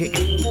Vinyl Magic,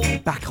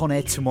 back on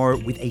air tomorrow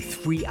with a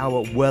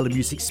 3-hour World of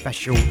Music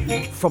special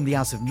from the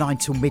hours of 9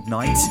 till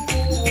midnight.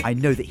 I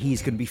know that he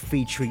is going to be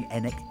featuring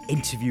an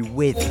interview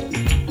with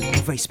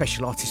a very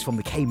special artist from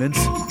the Caymans.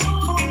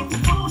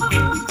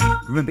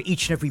 Remember,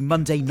 each and every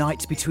Monday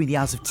night between the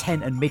hours of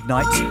 10 and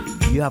midnight,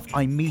 you have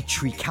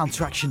Imetri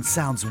Counteraction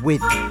Sounds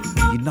with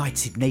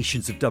United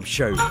Nations of Dub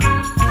Show.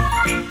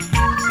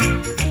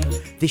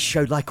 This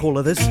show, like all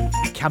others,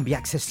 can be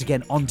accessed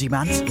again on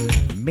demand,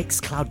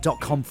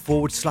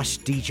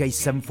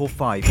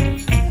 mixcloud.com/DJ745.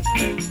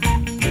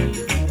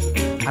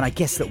 And I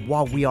guess that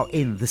while we are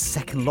in the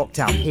second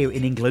lockdown here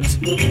in England,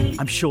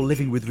 I'm sure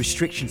living with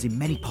restrictions in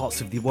many parts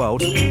of the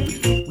world,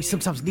 we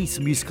sometimes need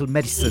some musical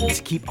medicine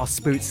to keep our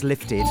spirits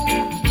lifted.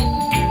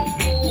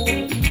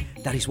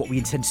 That is what we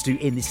intend to do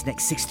in this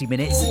next 60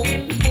 minutes.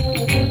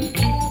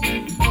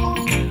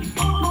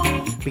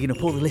 Bigging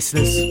up all the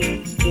listeners.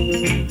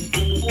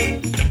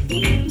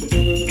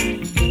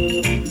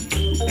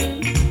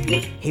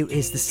 Here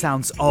is the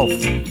sounds of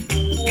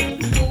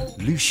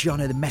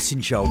Luciano the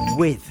Messenger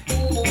with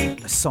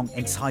a song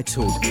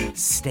entitled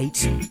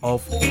State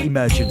of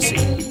Emergency.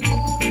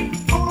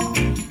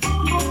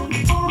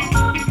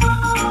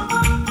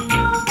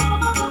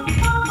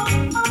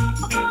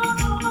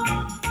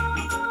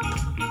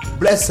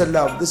 Blessed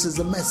love, this is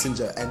the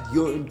Messenger, and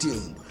you're in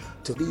tune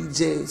to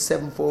DJ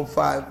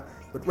 745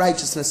 with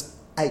Righteousness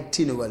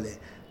Itinerary.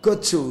 Go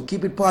to,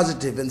 keep it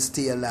positive and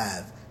stay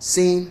alive.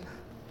 Sing,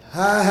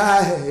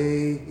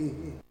 hi.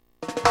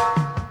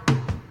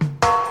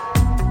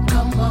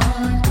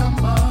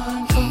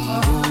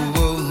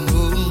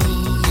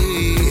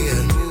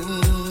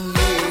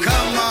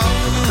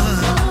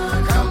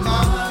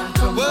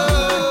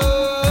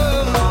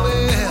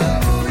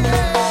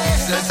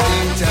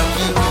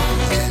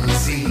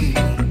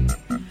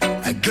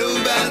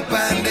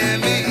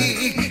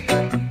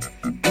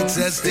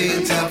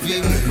 State of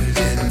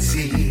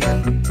emergency.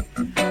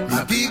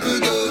 My people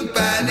don't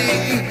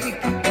panic.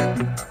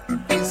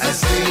 A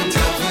state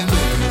of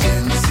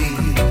emergency.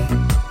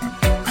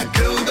 A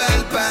global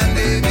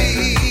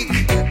pandemic.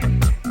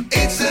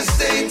 It's a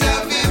state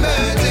of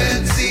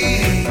emergency.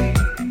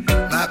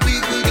 My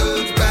people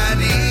don't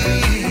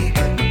panic.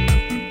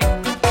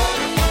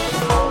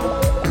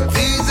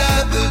 These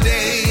are the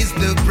days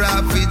the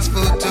prophets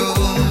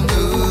foretold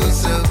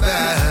us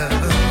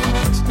about.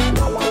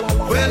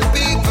 Well,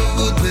 people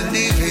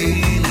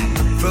living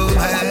from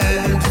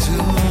hand to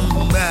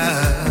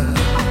mouth,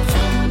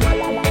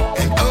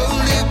 and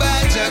only by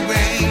your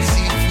grace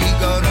if we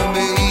gonna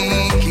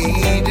make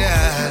it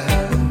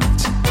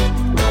out.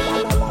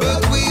 But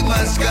we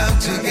must come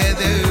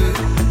together,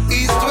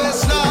 east,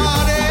 west,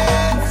 north,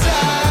 and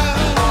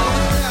south.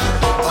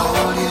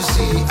 All you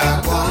see I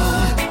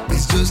want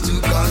is just to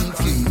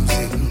confuse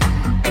you,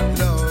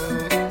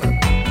 Lord.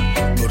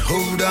 But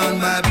hold on,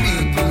 my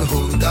people,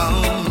 hold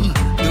on.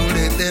 Don't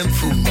let them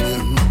fool you.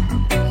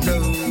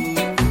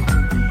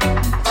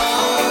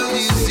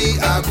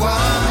 I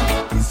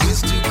want is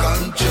just to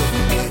control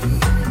you.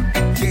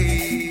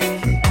 Yeah.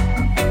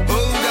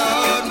 Hold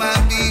on, my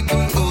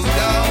people, hold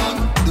on.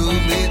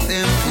 Don't let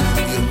them fool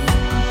you.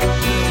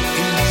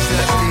 It's a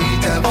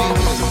state of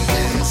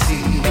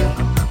emergency.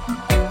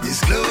 This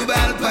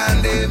global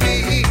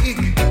pandemic.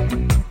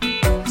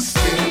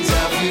 State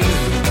of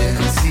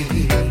emergency.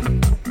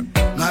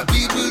 My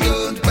people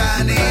don't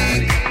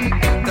panic.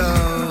 No,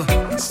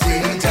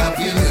 state of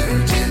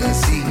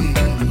emergency.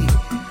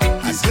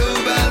 This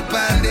global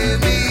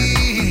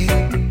pandemic,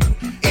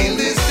 in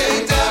this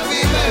state of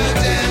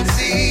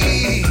emergency,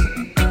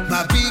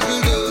 my people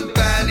don't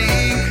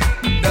panic,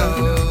 no.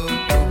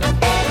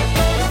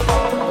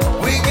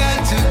 We got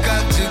to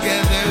come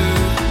together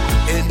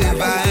and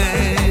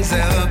devise a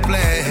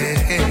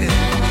plan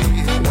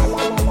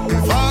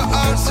for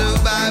our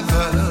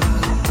survival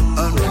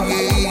and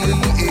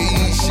creation.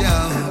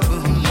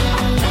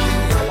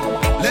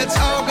 Let's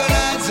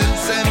organize and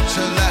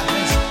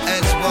centralize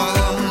as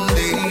one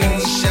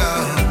nation.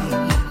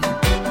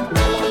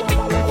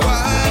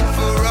 One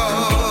for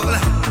all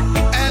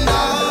and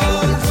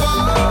all for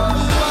one.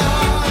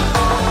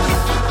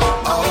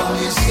 All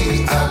you see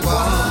I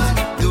want,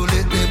 don't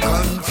let them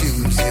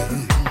confuse you.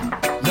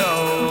 No.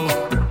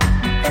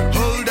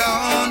 Hold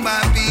on,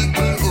 my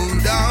people,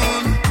 hold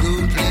on.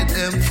 Don't let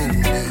them fool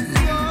you.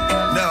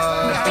 No.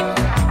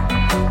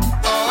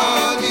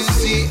 All you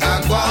see I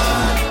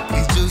want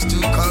is just to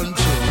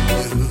control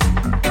you.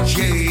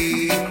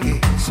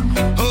 Yes.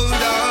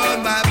 Hold on,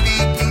 my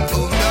people,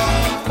 hold on.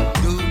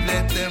 Don't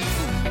let them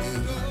fool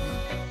you.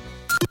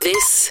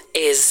 This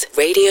is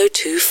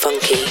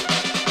Radio2Funky.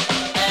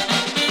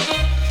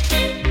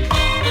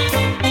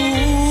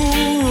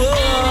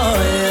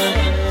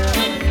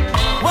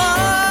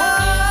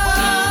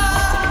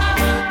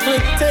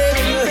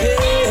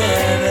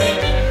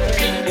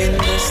 In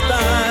this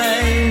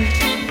time,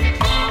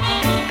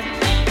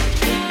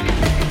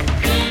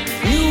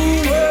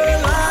 new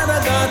world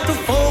order, got to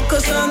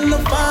focus on the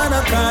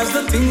Father, cause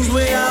the things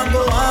we have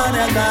go on,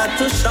 I got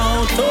to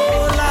shout,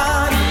 oh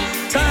Lord.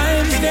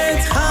 Times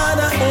get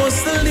harder,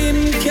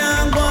 hustling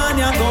can't go on,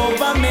 your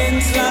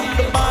government's like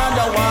the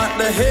border, what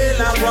the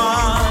hell I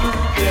want,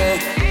 yeah.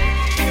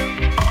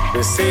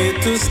 They say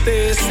to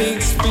stay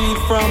 6 feet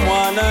from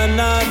one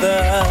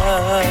another,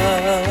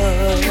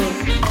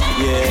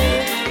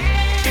 yeah.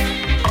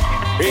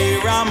 Wear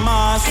a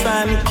mask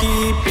and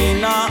keep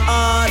in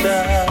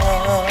order,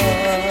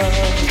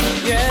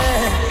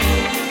 yeah.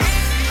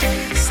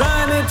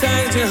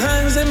 Sanitize your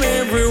hands and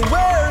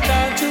everywhere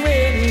that you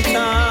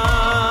enter.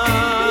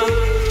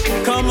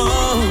 Come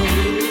on.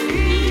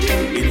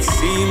 It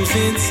seems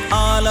it's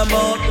all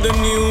about the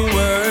new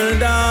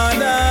world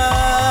order.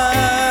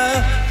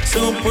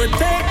 So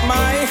protect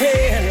my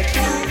health,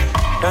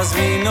 cause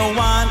we no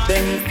want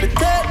them to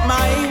take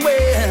my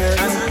wealth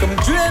and come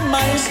drain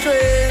my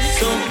strength.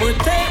 So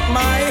protect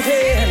my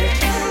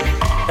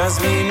health, Cause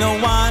me no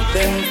want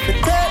them to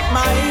take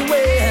my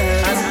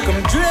way and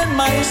come drain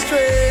my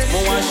stress. Me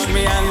wash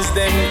me hands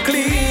them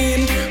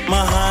clean, my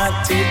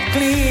heart it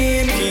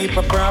clean. Keep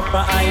a proper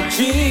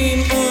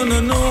hygiene, oh no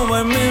know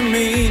what me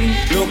mean.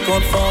 Look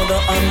out for the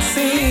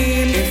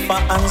unseen, if a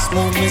hands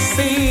move me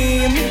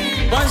seam.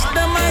 Watch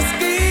them a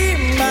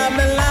scheme,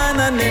 Babylon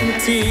and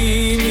them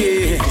team,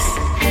 yes.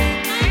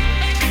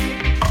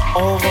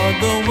 Over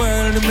the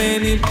world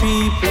many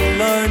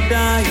people are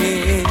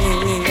dying,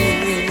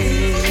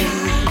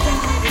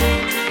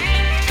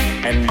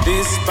 and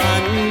this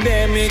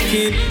pandemic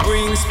it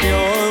brings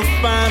pure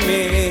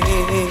famine.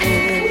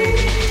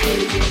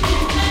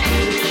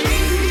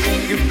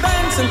 Give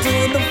thanks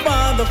unto the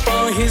Father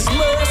for His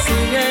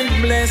mercy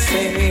and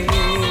blessing.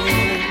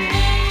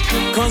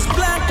 Cause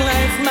Black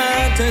Life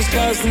Matters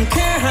doesn't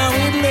care how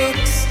it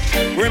looks.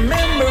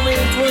 Remember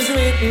it was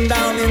written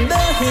down in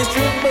the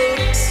history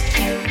books.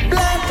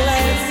 Black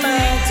Life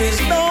Matters,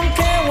 don't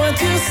care what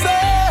you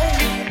say.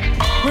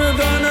 We're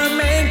gonna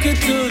make it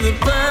to the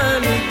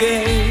pearly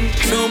gate.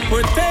 So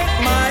protect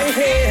my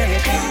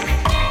head,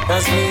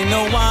 cause me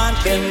no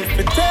want them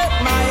to take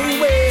my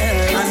way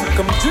and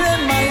come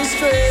drain my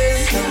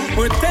stress.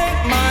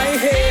 Protect my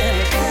head,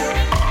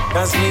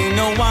 cause me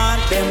no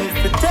want them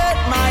to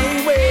take my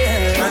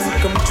way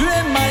and come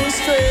drain my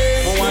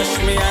stress. Wash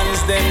me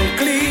hands them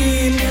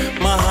clean,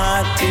 my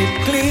heart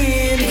it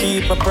clean.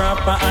 Keep a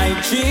proper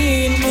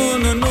hygiene, oh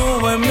no know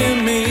what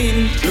me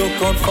mean.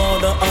 Look out for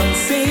the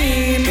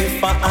unseen,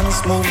 if a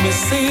hands move me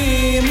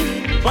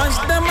seam. Watch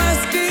them a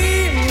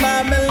scheme,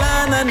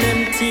 Babylon and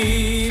them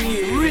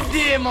team.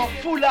 Riddim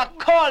full of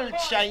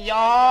culture,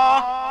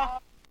 y'all.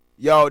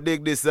 Yo,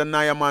 dig this, the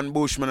Naya Man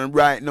Bushman, and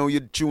right now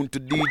you're tuned to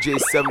DJ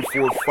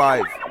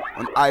 745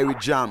 on Irie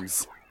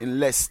Jamms in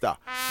Leicester.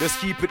 Just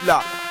keep it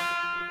locked.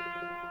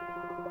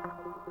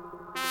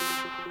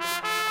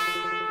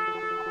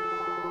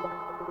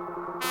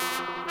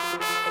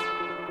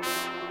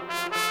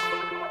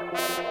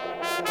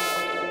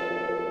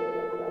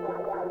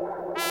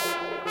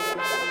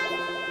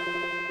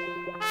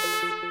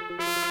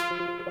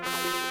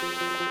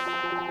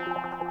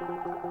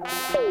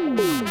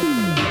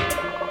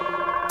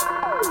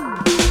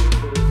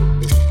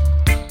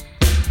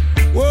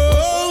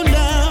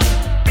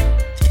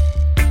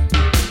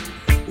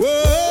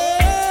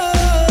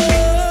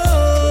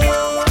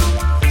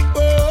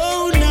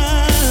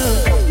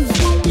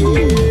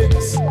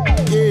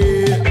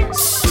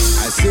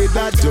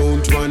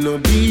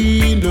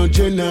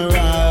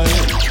 General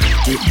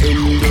to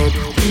end up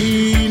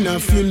in a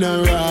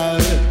funeral.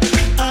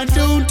 I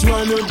don't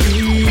wanna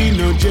be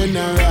no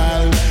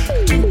general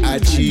to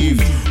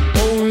achieve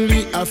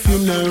only a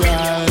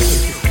funeral.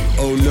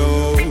 Oh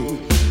no,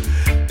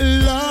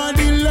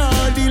 Lordy,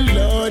 Lordy,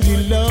 Lordy,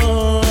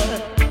 Lord.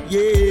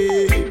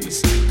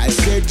 Yes, I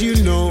said you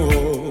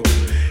know.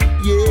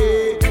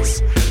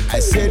 Yes, I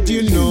said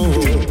you know.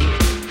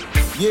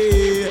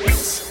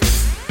 Yes,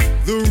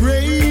 the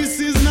race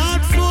is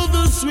not for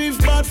the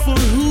swift, but for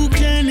who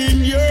can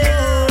endure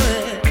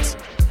it.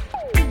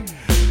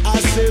 I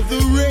said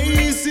the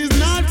race is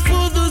not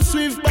for the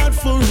swift, but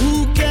for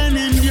who can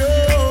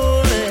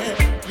endure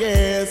it.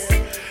 Yes,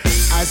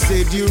 I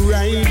said you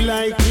ride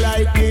like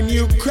lightning,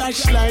 you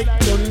crash like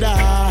thunder.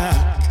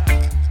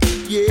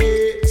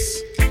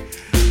 Yes,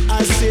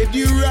 I said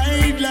you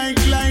ride like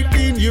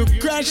lightning, you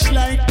crash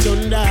like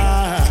thunder.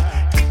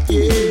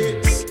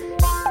 Yes,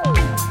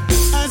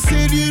 I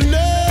said you know.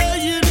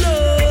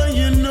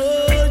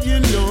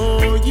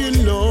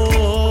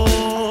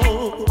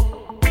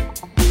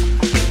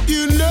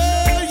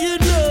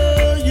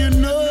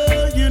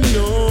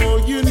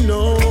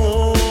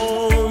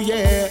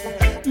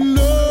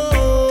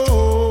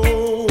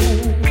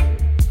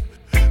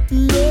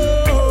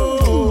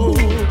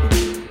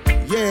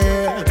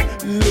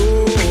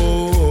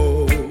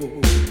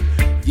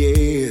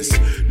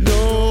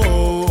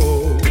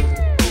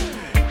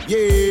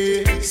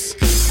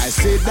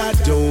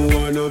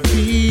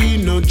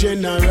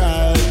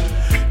 General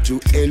to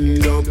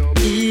end up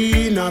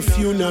in a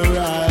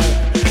funeral.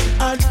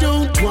 I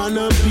don't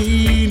wanna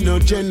be no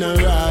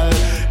general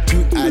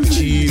to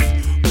achieve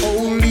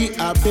only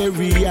a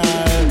burial.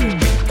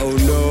 Oh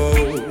no,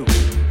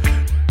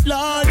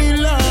 Lordy,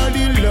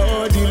 Lordy,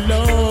 Lordy,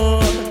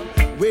 Lord.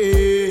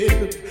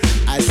 Well,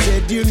 I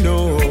said you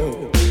know.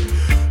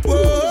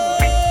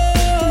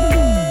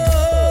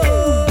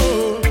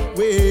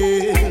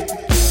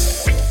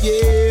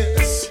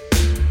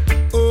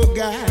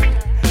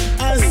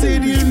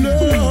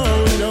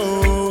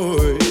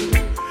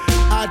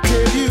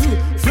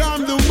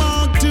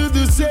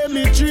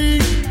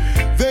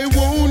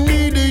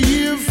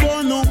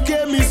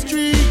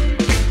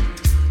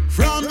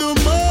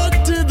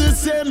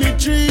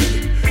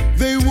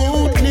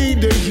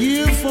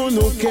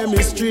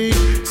 Chemistry,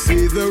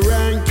 see the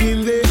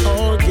ranking, they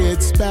all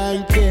get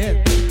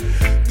spanking.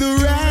 The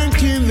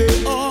ranking,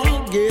 they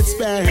all get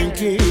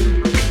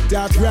spanking.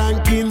 Top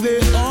ranking, they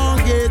all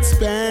get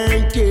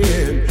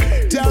spanking.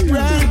 Top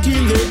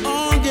ranking, they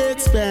all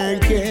get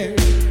spanking.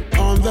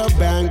 On the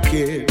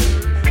banking,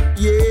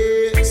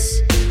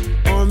 yes,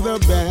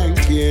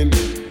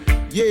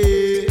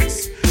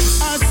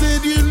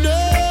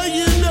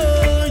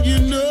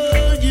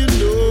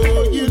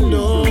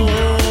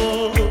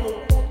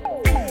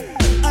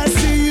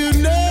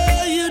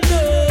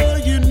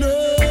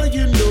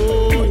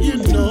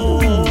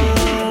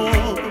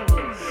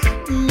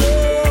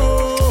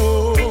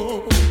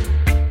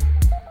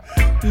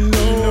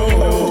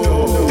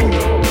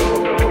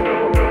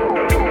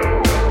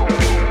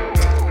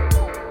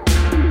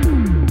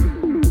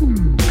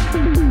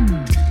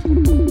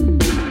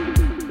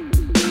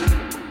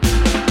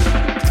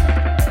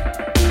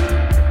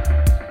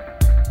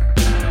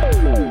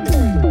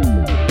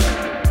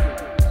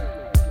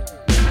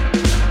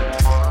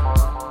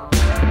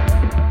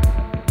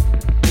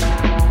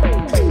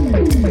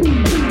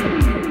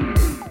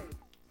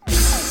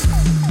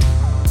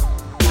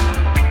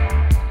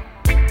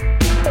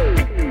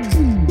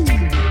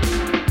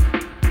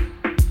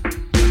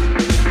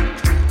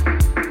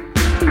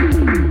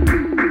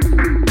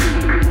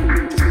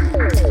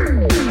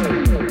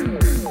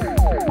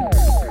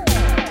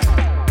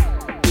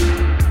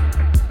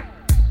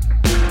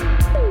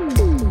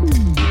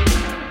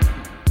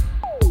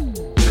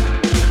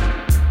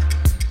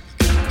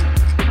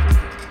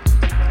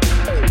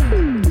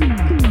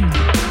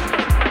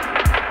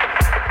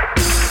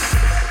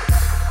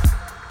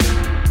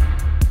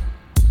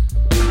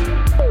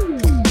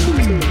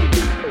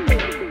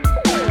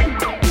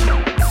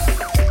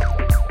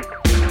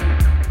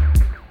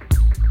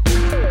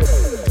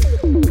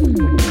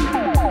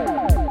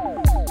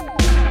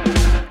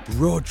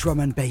 drum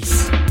and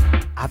bass.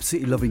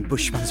 Absolutely loving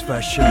Bushman's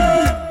version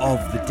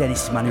of the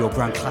Dennis Emmanuel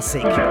Brown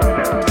classic.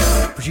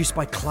 Produced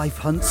by Clive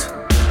Hunt,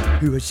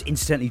 who has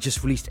incidentally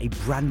just released a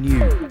brand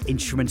new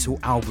instrumental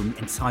album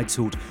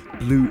entitled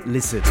Blue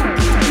Lizard.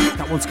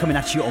 That one's coming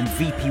at you on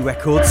VP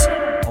Records,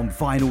 on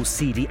vinyl,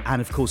 CD,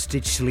 and of course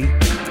digitally.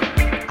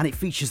 And it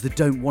features the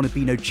Don't Wanna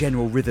Be No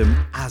General rhythm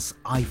as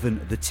Ivan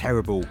the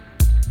Terrible.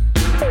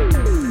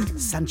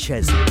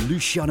 Sanchez,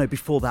 Luciano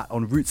before that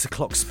on Roots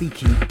O'Clock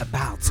speaking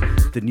about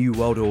the New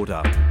World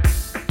Order.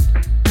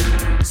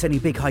 Sending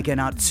a big hi again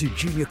out to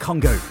Junior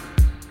Congo.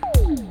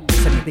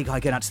 Sending a big hi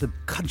again out to the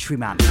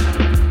Countryman.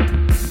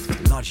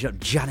 Large up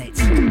Janet.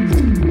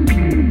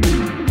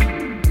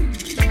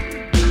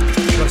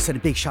 Gotta send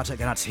a big shout out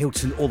again out to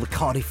Hilton, all the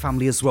Cardiff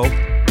family as well.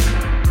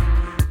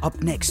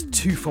 Up next,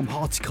 two from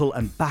Heartical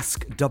and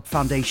Basque Dub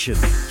Foundation.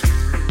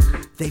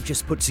 They've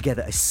just put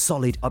together a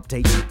solid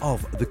update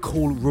of the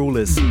Call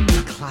Rulers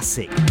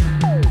classic,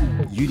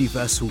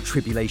 Universal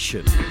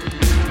Tribulation.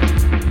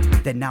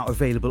 They're now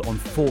available on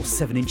 4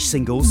 7-inch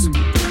singles.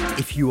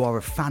 If you are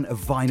a fan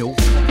of vinyl,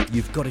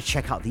 you've got to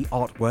check out the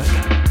artwork,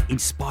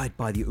 inspired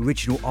by the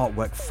original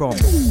artwork from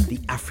the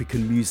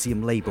African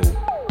Museum label.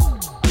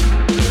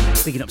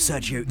 Picking up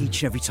Sergio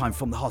each and every time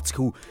from the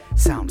Heartical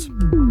sound.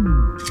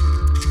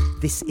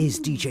 This is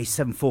DJ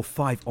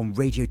 745 on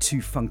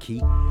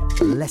Radio2Funky,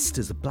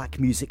 Leicester's black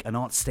music and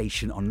art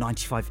station on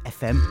 95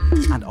 FM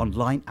and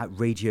online at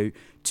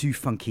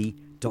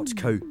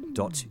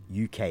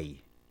radio2funky.co.uk.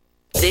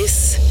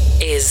 This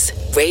is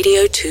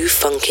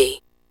Radio2Funky.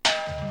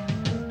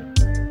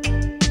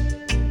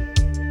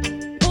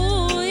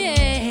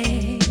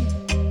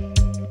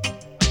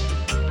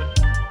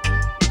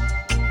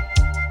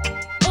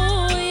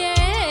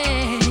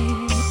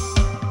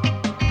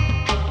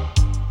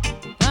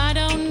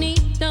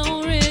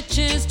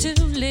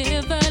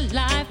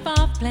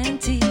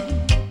 Plenty.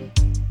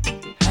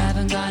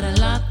 Haven't got a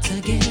lot to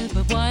give,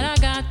 but what I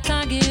got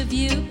I give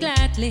you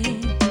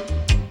gladly.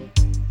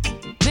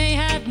 May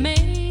have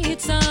made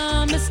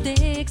some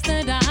mistakes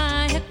that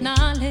I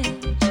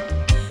acknowledge.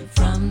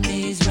 From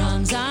these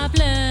wrongs I've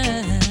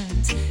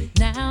learned,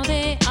 now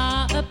they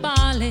are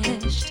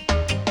abolished.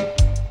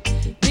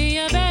 Be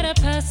a better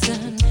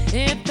person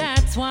if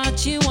that's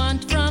what you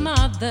want from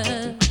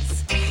others.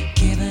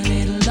 Give a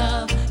little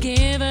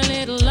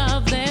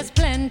love, there's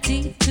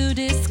plenty to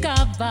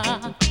discover.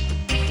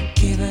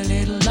 Give a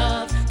little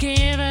love,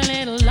 give a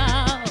little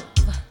love.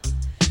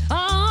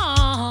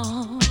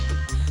 Oh,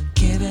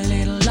 give a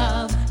little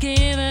love,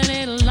 give a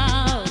little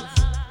love.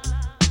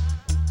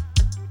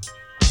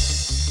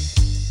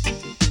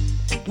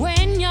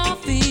 When you're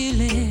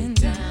feeling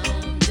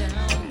down,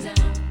 down,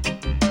 down,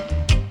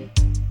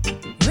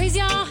 raise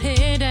your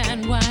head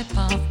and wipe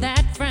off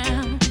that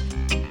frown.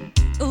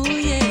 Oh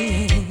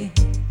yeah.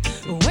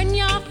 When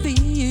you're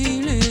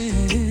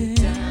feeling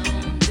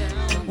down,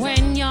 down,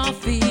 when you're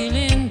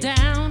feeling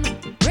down,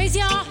 raise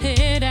your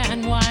head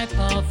and wipe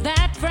off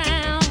that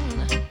frown.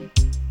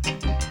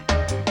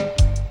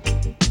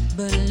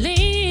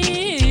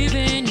 Believe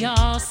in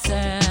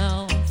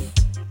yourself.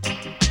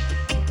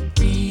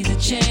 Be the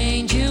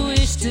change you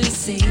wish to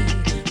see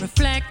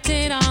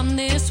reflected on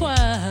this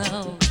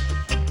world.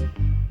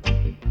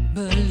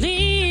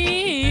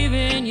 Believe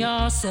in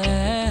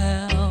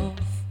yourself.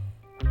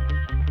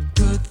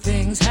 Good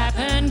things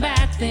happen,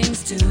 bad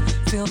things too.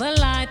 Feel the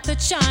light that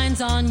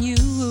shines on you.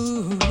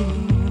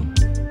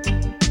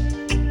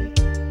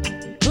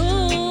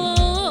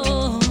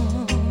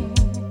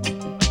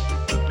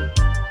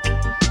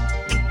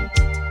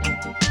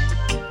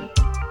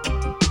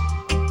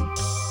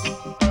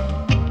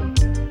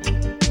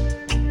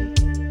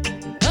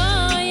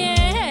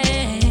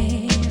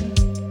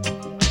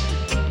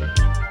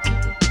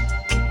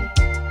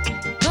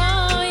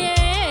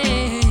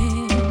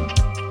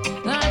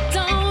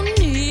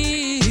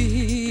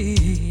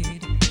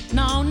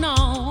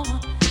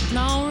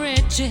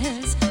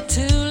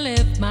 To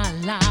live my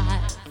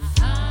life.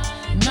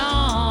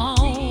 No,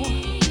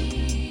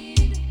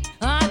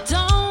 I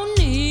don't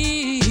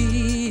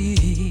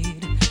need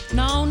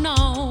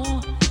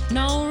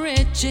no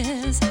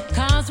riches,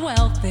 cause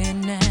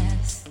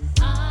wealthiness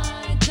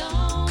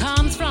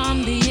comes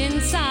from the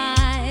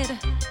inside.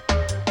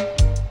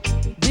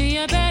 Be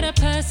a better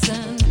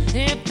person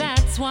if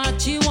that's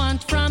what you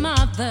want from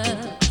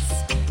others.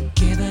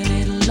 Give a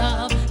little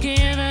love,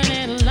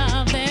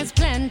 there's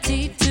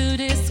plenty to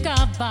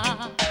discover.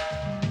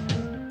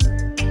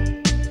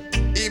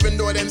 Even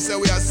though them say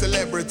we are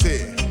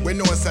celebrity, we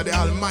know that the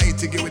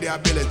Almighty give we the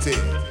ability.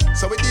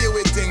 So we deal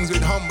with things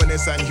with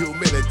humbleness and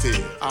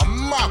humility. A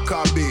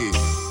Macka B.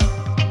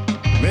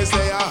 Me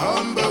say a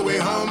humble, we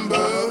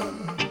humble.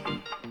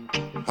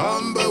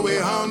 Humble, we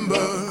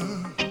humble.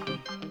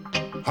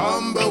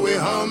 Humble, we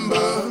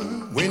humble.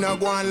 We not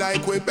going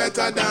like we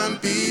better than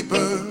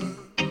people.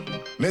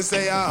 Me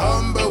say a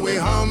humble, we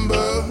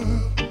humble.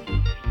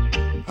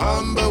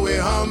 Humble, we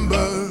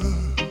humble.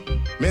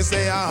 Me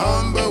say a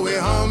humble, we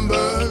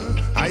humble.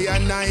 I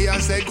and I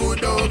say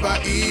good over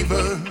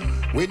evil.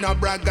 We no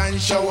brag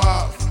and show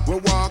off. We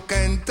walk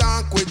and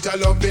talk with your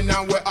love in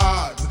our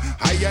heart.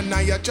 I and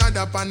I trod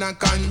up on a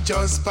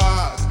conscious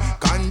path.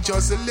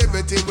 Conscious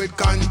liberty with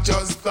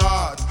conscious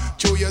thought.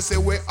 True, you say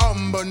we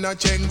humble, no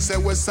change, say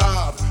we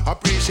soft.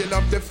 Appreciate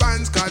of the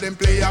fans, cause them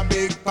play a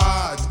big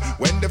part.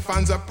 When the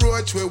fans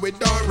approach we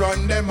don't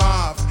run them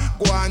off.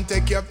 Go and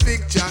take your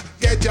picture,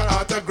 get your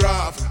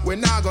autograph. We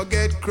not go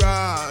get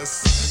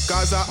cross.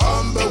 Cause I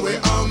humble, we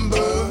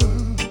humble.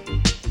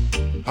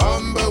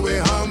 Humble, we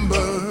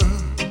humble.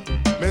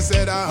 Me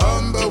said I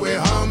humble, we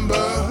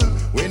humble.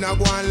 We not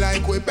going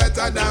like we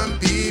better than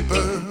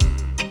people.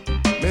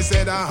 Me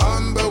said I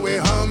humble, we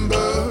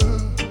humble.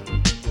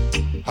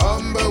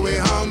 Humble, we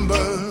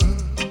humble.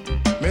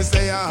 Me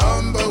say I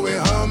humble, we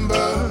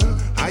humble.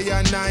 I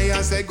and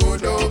I say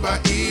good over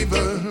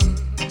evil.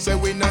 Say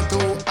we not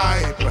too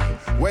hype,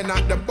 we're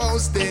not the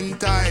boasting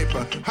type.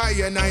 I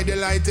and I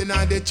delighting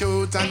on the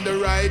truth and the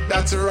right,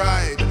 that's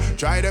right.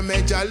 Try to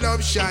make your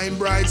love shine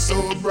bright,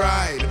 so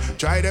bright.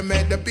 Try to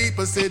make the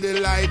people see the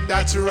light,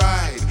 that's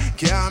right.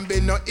 Can't be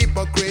no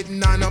hypocrite,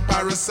 no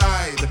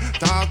parasite.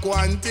 Talk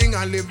one thing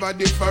and live a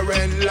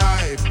different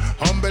life.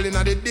 Humble in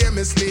the day,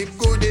 me sleep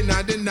good in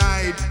the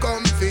night.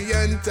 Comfy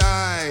and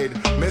tight.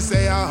 Me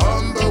say I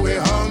humble, we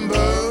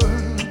humble.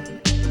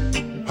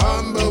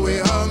 Humble, we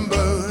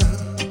humble.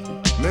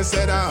 Me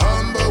said I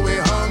humble, we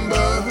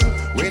humble.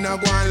 We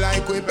not going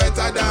like we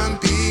better than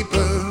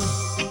people.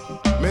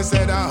 Me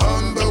said I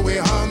humble, we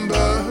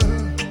humble.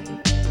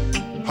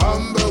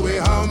 Humble, we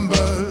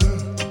humble.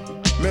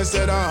 Me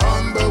said I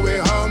humble, we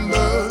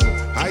humble.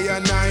 I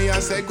and I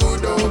say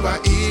good over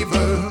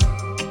evil.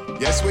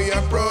 Yes, we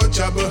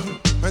approachable.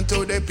 And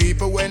to the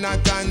people we're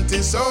not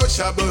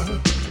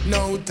anti-sociable.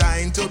 No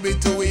time to be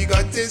too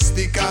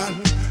egotistical.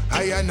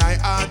 I and I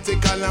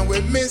article and we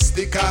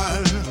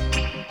mystical.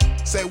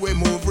 Say we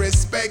move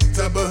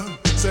respectable.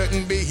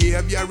 Certain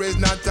behavior is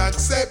not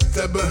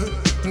acceptable.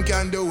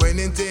 Can do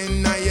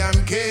anything I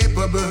am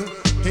capable.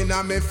 In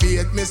my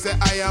faith, me say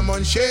I am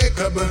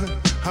unshakable,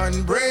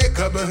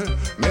 unbreakable.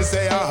 Me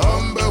say I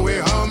humble, we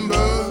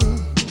humble.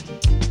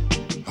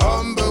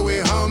 Humble, we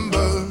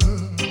humble.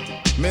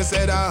 Me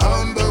said I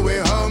humble, we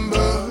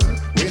humble.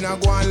 We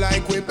not going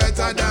like we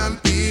better than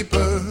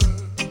people.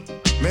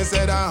 Me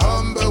said I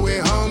humble, we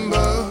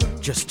humble.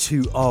 Just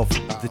two of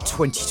the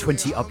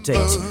 2020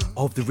 update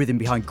of the rhythm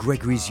behind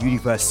Gregory's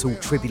Universal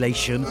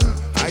Tribulation.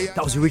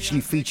 That was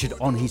originally featured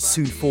on his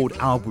soon forward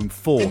album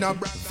 4,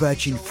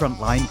 Virgin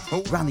Frontline,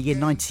 around the year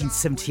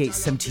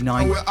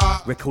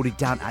 1978-79, recorded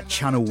down at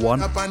Channel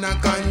 1.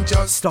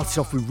 Started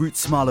off with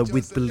Rootsmala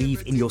with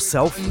Believe in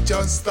Yourself,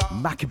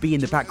 Macka B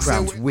in the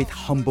background with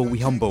Humble We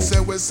Humble. Do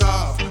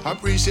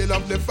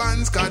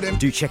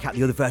check out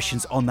the other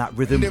versions on that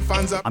rhythm.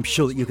 I'm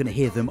sure that you're going to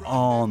hear them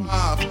on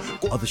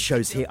other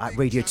shows here at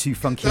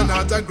Radio2Funky.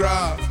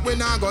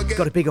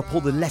 Got to big up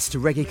all the Leicester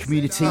reggae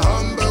community.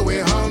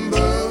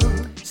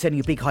 Sending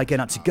a big hi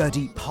going out to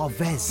Gertie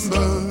Parvez.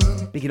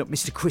 Bigging up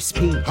Mr. Chris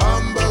P.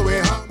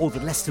 All the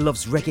Leicester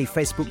Loves Reggae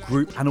Facebook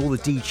group and all the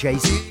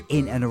DJs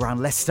in and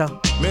around Leicester.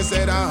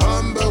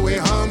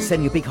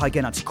 Sending a big hi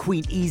going out to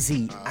Queen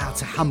Easy out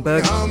to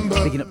Hamburg.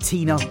 Bigging up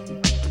Tina.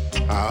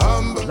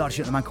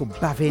 Largely a man called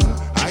Bavin.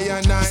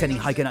 Sending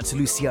hi going out to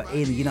Lucia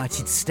in the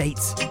United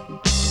States.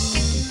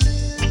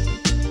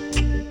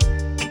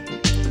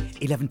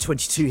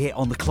 11:22 here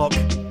on the clock.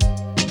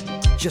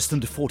 Just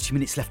under 40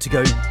 minutes left to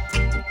go.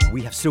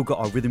 We have still got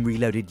our Riddim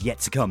Reloaded yet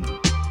to come.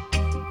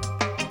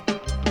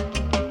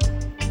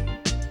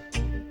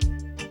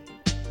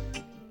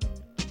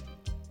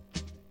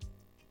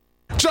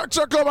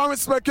 Check club and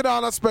respect it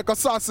on a spec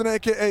assassin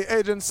aka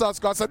Agent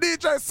Saska. So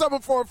DJ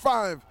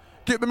 745.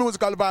 Keep the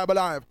musical vibe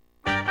alive.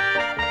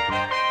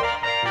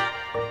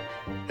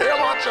 Here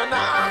watch you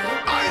now.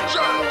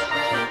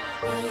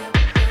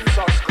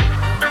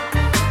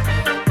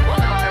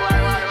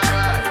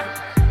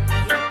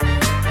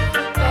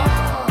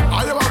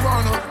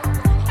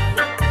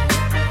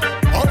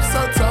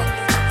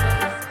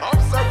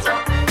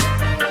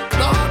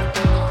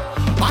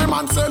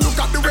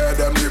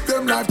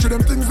 To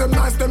them things them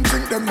nice, them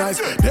think them nice.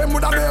 Them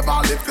would have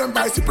never lift them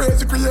by. See praise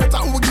the creator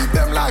who give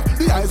them life.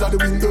 The eyes are the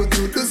window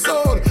to the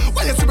soul.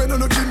 Why you see when you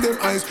look in them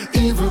eyes?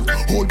 Evil,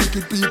 all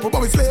wicked people,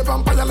 but we slave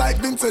vampire like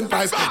Vincent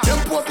Price. Them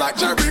pose like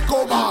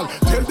Jericho Ball.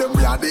 Tell them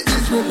we are the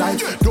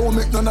Israelites. Don't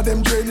make none of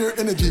them drain your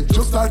energy.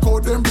 Just like how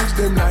them bridge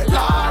them like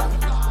Lord.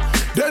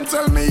 Then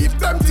tell me if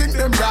them think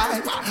them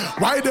right.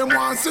 Why them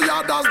want see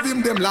others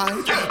dim them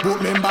light? But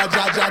remember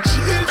Jaja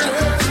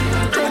children.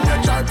 When you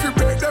try to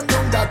break them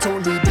down, that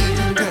only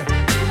build them.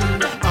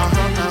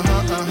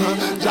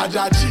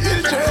 Jaja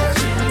children,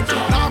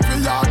 now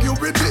we argue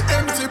with the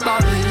empty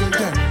barrel.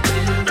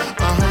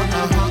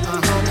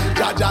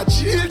 Jaja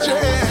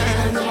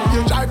children,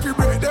 you try to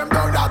break them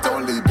down, that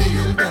only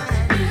build them.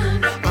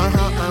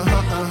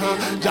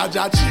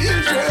 Jaja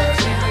children,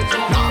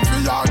 now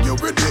we argue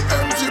with the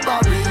empty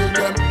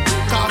barrel.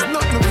 Cause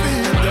nothing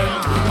feel them.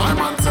 My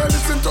man said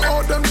listen to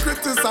all them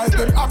criticize,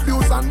 them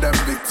abuse and them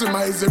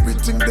victimize.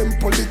 Everything them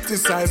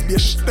politicize,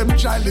 bitch them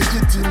try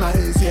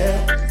legitimize,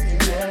 yeah.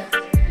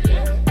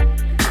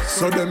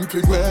 so them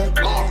figure.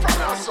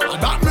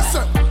 That me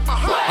say.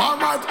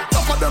 Alright,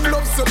 half of them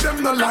love, so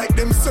them no like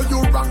them. So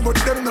you wrong, but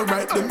them no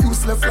right. Them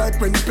useless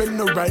like when pen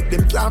no right.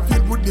 Them can't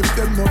feel good if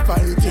them no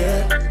fight,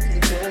 yeah.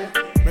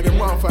 But them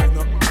won't fight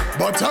no.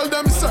 But tell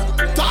them, sir,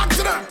 talk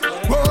to them,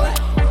 boy.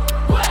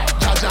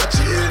 Jaja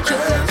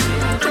children,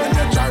 when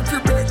you try to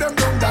break them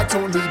down, that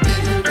only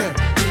build them.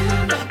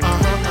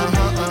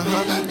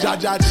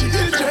 Jaja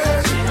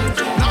children,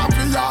 now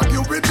we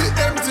argue with the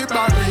empty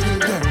barrel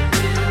them.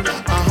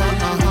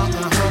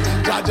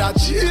 Jaja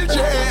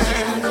children,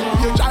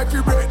 you try to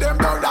break them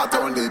down, that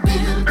only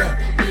build them.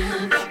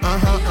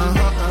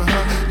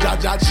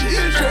 Jaja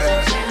children,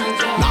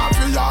 now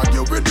we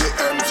argue with the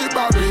empty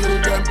barrel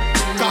them.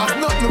 Cause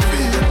nothing to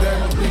feel them.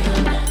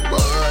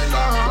 Boy,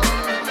 Lord.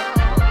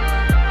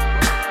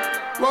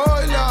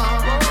 Boy,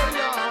 Lord.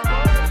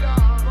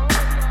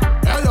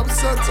 Hey,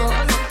 Upsetta.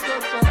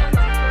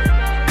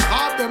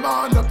 Have them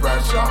under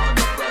pressure.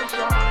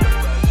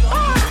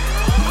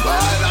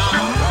 Boy,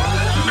 Lord.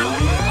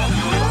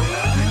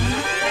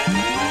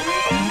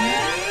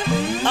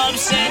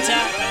 Upsetta.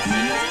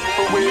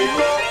 We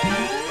go.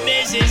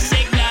 Busy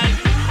signal.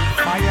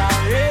 Fire.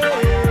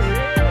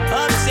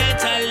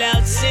 Upsetta,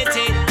 loud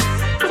city.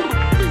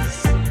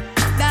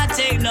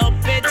 Take no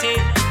pity.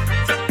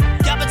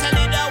 Capital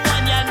in the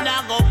one you're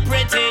not go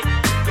pretty.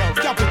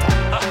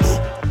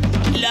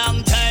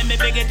 Long time me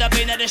big it up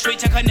in the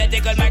streets. I connect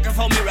the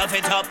microphone, me rough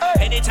it up.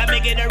 Anytime I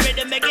get a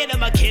rhythm, I get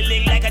him a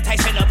killing like a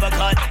Tyson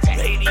uppercut.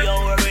 Radio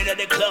or in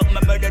the club,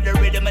 my murder the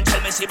rhythm and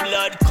tell me see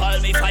blood. Call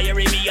me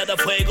fiery, me or the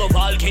fuego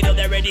volcano,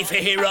 they're ready for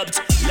erupt.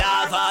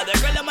 Lava, the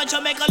girl I'm a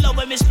Jamaica love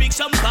when me speak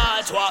some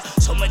patois.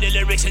 Some of the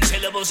lyrics and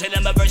syllables in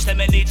my verse, them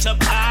I need some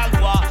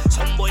agua.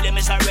 Some boy them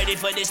is not ready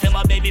for this, them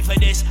a baby for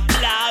this.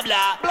 Blah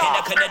blah. In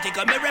the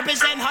Connecticut, me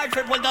represent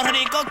Hartford, Puerto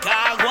Rico,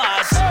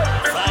 Caguas.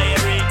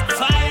 Fiery,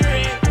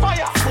 fiery,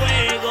 fire,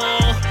 fuego.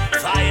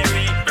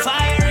 Fiery,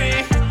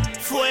 fiery,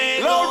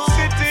 fuego. Loud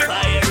city.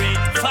 Fiery,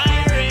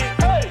 fiery,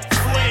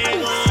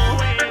 fuego,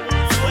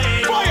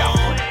 fuego.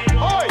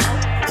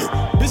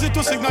 Fire. Busy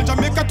to signal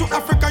Jamaica to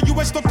Africa,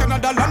 US to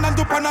Canada, London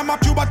to Panama,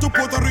 Cuba to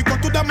Puerto Rico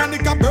to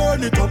Dominica.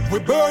 Burn it up, we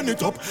burn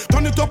it up.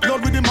 Turn it up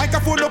loud with the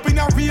microphone up in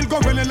a real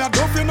gorilla.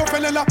 Don't feel no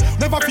fella.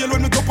 Never feel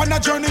when we go on a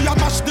journey. I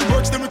mash the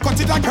words, then we cut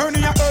it like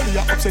hernia.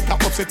 Earlier,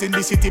 upset in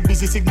the city.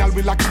 Busy signal,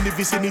 we like in the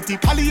vicinity.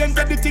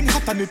 Caliente the thing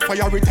hot and it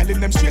fire. We telling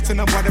them straight and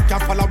boy them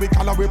can't follow. We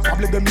call away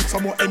probably them need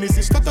some more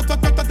energy.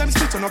 Them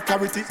speech on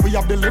clarity. We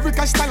have the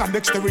lyrical style and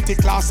dexterity,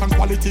 class and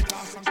quality.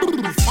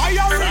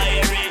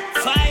 Fiery,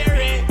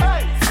 fiery,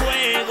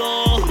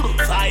 fuego.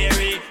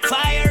 Fiery,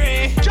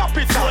 fiery, chop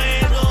it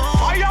fuego.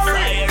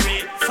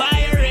 Fiery,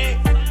 fiery,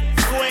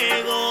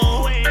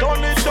 fuego.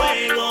 Turn it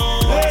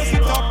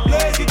up,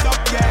 blaze it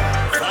up,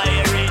 yeah.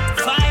 Fiery,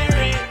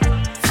 fiery,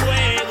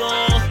 fuego.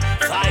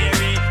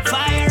 Fiery,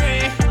 fiery,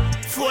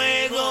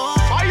 fuego.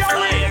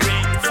 Fiery,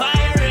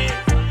 fiery,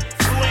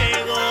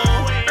 fuego.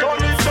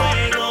 Turn it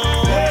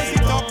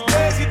up,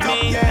 blaze it up,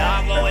 yeah.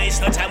 Now go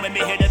waste no time when me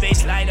hear the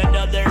bass line.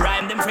 Another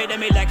rhyme, them afraid of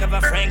me like of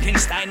a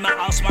Frankenstein. My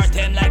house smart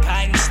them like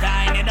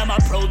Einstein. And I'm a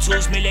Pro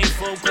Tools, me lay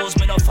focus.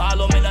 Me no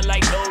follow, me no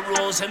like no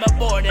rules. I'm a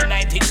born in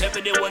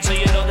 1971, so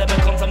you know that I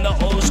come from the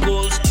old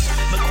schools.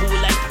 Me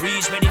cool like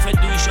breeze, ready for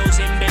do shows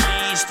in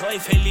Belize. Toy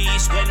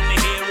Felice, when me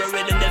hear a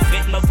rhythm that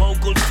fit my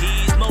vocal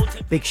keys.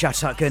 Big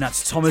shout out going out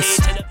to Thomas.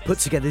 Put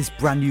together this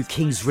brand new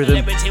King's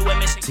rhythm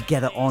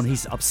together on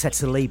his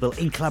Upsetta label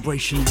in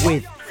collaboration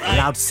with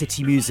Loud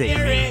City Music.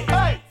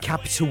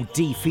 Capital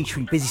D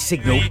featuring Busy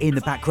Signal in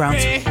the background.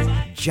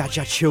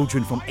 Jaja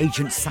Children from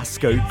Agent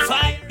Sasko.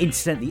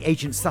 Incidentally,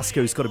 Agent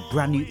Sasko's got a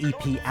brand new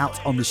EP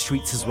out on the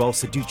streets as well,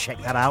 so do check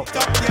that out.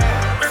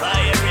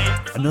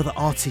 Another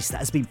artist that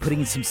has been putting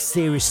in some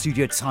serious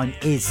studio time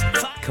is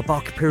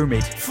Kabaka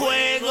Pyramid.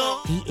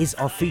 He is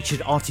our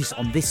featured artist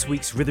on this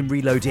week's Riddim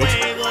Reloaded,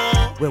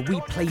 where we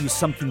play you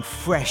something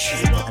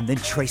fresh and then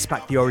trace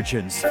back the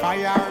origins.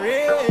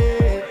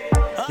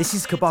 This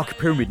is Kabaka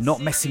Pyramid not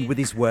messing with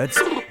his words,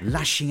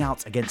 lashing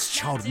out against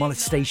child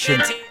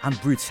molestation and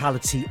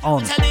brutality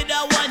on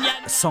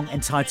a song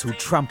entitled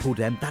Trample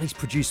Them. That is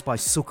produced by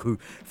Suku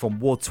from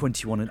Ward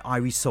 21 and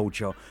Irie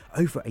Soldier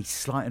over a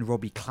Sly and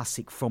Robbie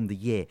classic from the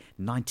year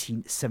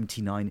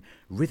 1979.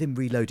 Riddim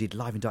Reloaded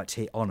live and direct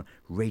here on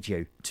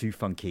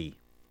Radio2Funky.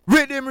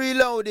 Riddim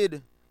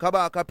Reloaded.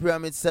 Kabaka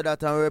Pyramid said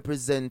that I'm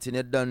representing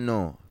it, don't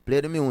know.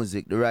 Play the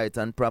music the right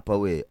and proper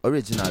way,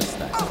 original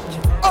style.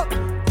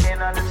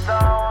 Inna the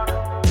town,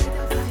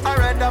 I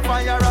read the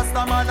fire,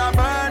 Rasta man a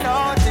burn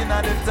out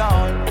inna the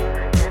town.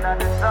 Inna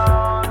the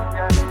town,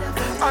 yeah.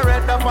 I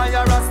read the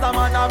fire, Rasta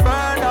man a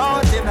burn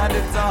out inna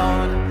the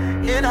town.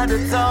 Inna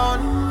the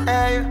town,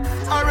 hey.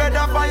 I read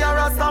the fire,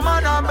 Rasta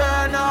man a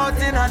burn out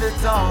inna the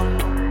town.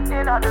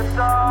 Inna the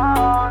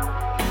town,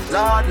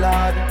 Lord,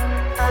 Lord,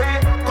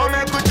 hey. Come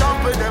and go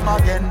jump with them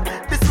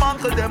again,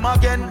 dismantle them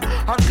again,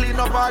 and clean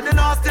up all the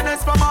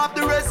nastiness from off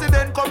the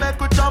resident. Come and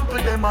go jump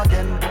with them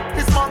again,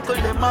 dismantle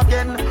them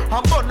again,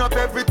 and burn up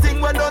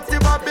everything when dirty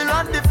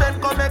Babylon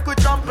defend. Come and go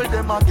jump with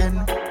them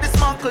again,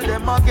 dismantle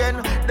them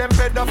again. Them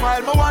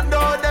pedophile, me wonder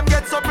how them get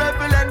get so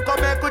prevalent,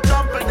 come make we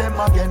trample them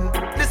again.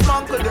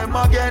 Dismantle them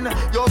again.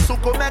 Yo,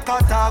 suko make a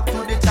talk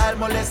to the child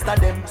molester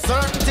them.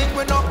 Certain thing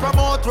we not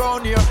promote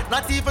round here,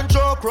 not even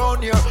joke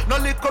round here. No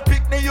liquor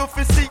picnic you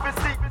fi see.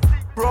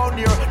 Round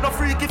here, no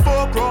freaky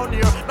folk round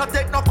here, no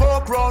take no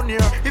coke round here.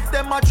 If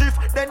them a drift,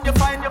 then you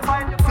find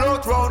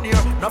float round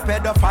here. No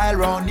pedophile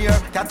round here,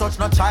 can't touch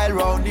no child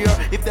round here.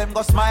 If them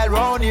go smile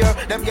round here,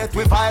 them get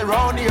we vile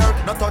round here.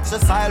 No touch the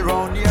style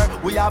round here,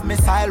 we have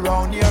missile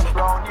round here.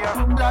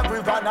 Like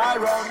river Nile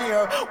round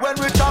here. When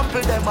we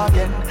trample them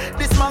again,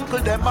 dismantle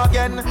them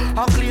again,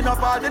 and clean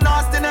up all the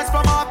nastiness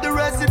from off the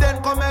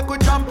resident. Come make we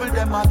trample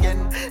them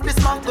again,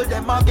 dismantle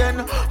them again,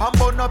 and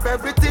burn up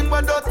everything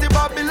when dirty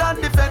Babylon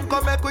defend.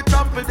 Come make we trample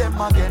them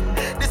again,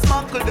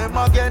 dismantle them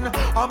again.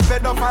 I'm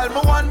pedophile,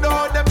 me wonder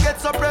how them get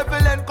so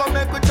prevalent. Come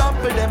make we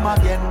trample them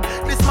again,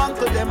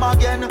 dismantle them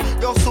again.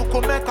 Yo,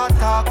 suku make a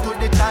talk to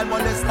the child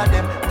molester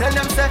them. Tell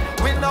them say,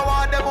 we no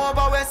want them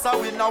over west,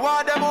 we no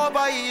want them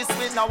over east,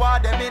 we no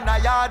want them in a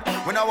yard,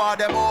 we no want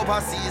them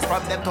overseas.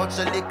 From them touch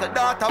a little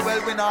data,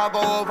 well we no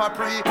go over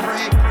pre.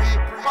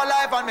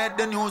 Alive and made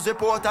the news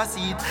reporter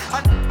see it.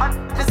 And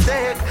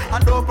mistake,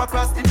 and don't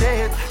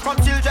procrastinate. From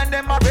children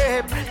them a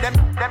rape, them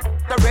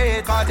the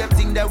rape. Cause them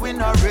think they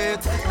win a rate.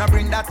 Now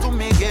bring that to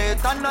me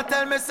gate. And not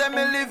tell me say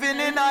me living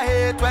in a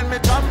hate. When me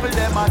trample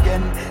them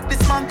again,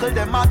 dismantle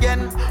them again,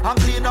 and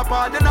clean up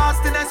all the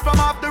nastiness from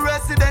off the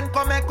resident.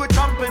 Come make we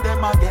trample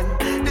them again,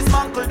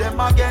 dismantle them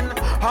again,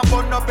 and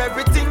burn up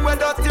everything where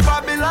dirty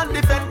Babylon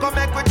defend. Come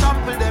make we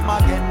trample them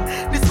again,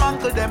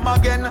 dismantle them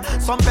again.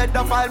 Some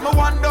pedophile me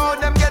wonder how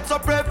them get so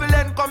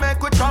prevalent. Come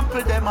make we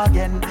trample them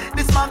again,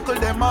 dismantle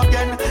them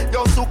again.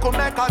 Yo, suku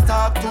make a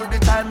talk to the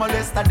child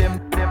molester them,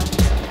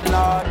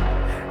 Lord,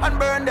 and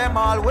burn them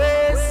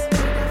always.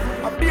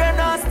 A beer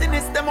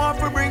nastiness them off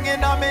for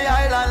bringing on me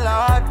island,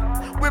 Lord.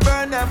 We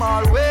burn them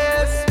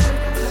always.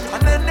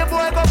 And then the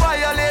boy go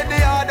violate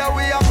the order,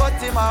 we a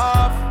cut him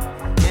off.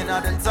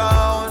 Inna the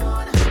town,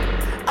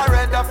 I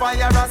read the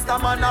fire Rasta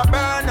man a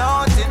burn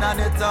out. Inna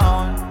the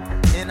town,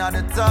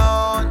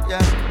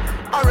 yeah.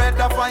 I read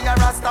the fire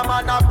Rasta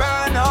man a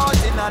burn out.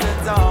 Inna the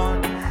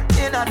town.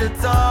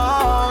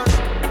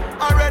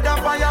 I read the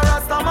fire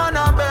Rasta man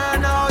a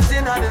burn out.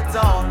 Inna the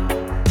town,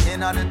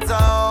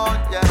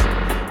 yeah.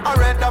 I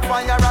read the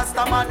fire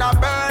Rasta man a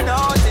burn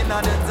out.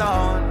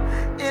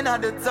 Inna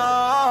the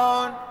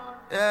town,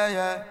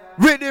 yeah.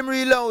 Riddim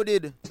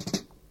Reloaded.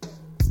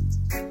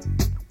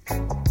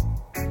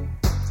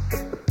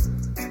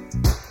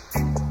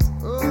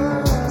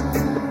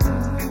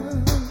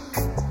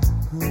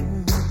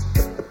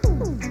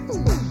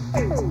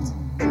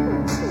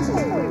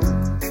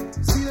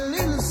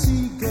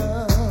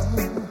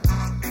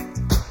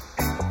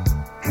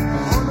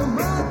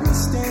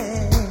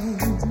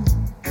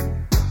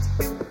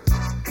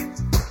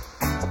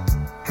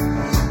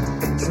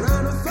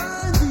 Trying to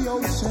find the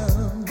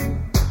ocean.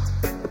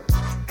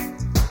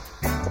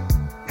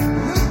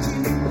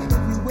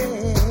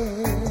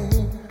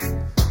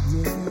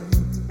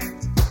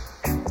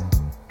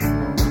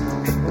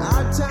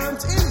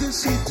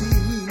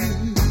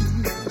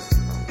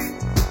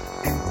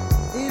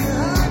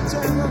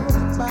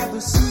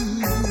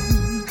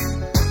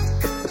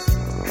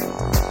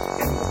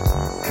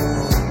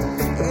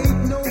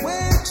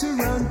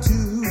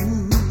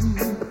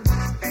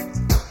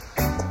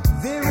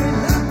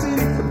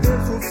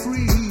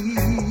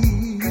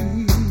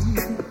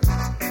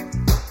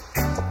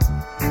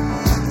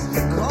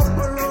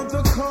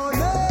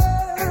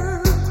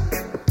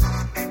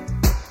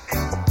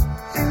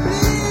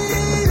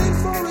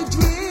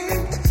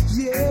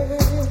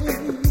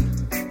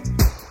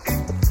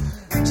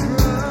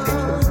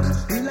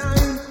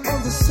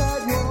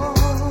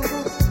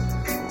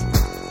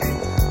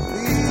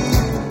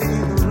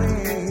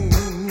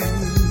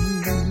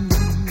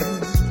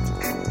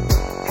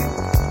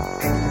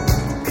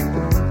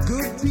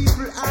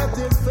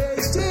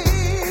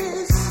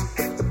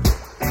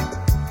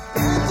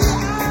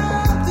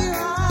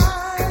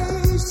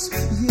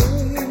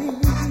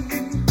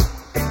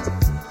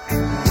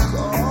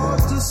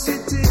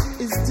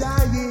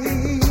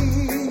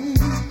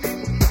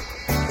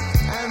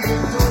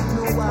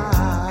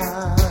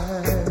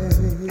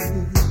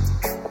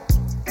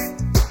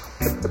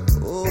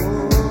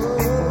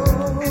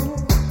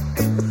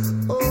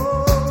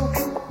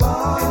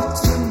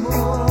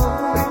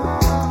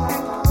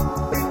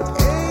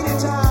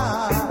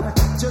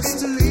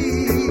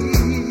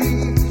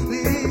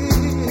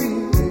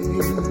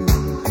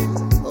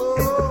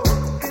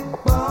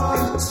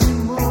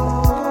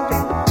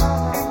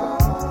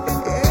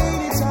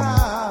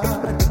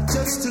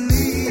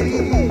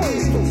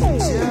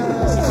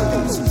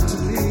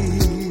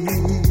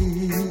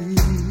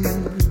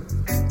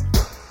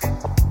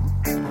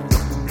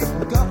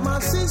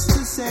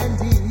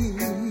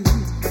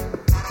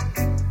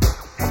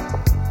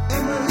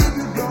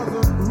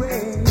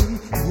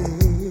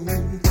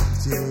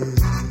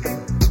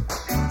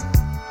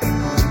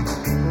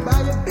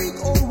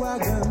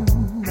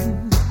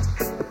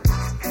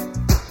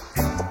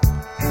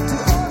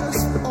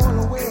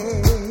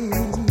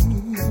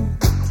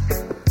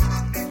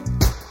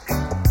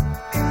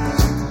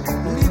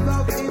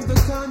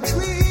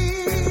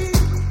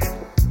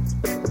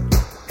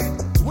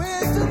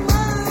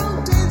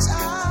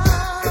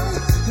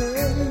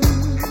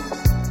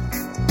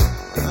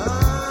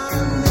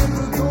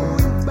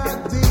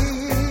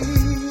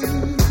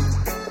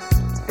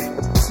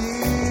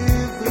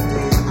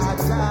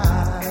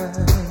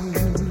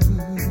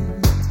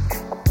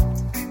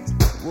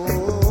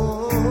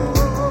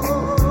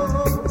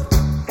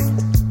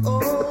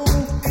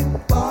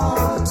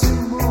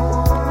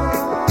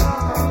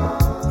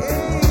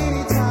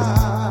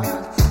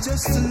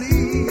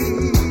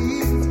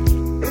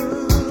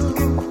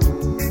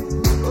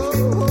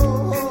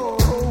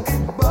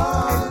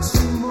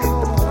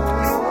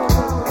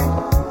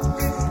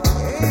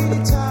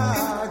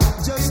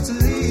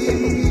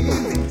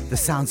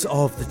 sounds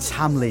of the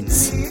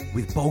Tamlins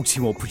with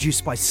Baltimore,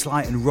 produced by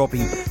Sly and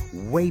Robbie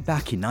way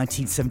back in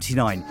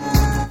 1979.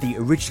 The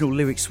original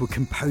lyrics were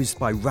composed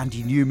by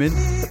Randy Newman,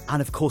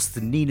 and of course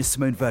the Nina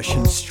Simone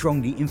version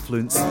strongly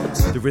influenced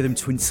the rhythm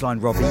between Sly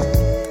and Robbie.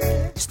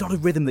 It's not a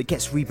rhythm that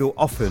gets rebuilt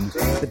often,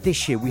 but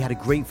this year we had a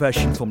great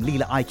version from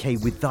Lila IK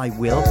with Thy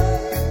Will.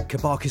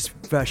 Kabaka's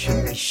version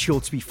is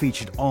sure to be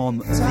featured on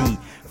the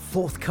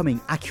forthcoming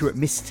Accurate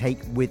Mistake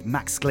with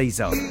Max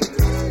Glazer.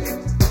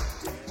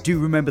 Do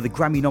remember the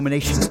Grammy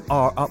nominations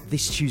are up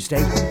this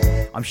Tuesday.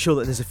 I'm sure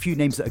that there's a few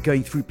names that are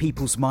going through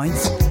people's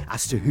minds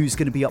as to who's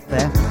going to be up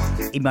there.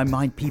 In my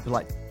mind, people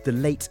like the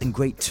late and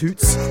great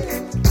Toots,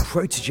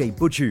 Protege,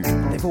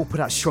 Buju. They've all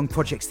put out strong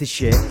projects this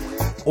year.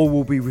 All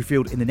will be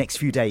revealed in the next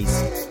few days.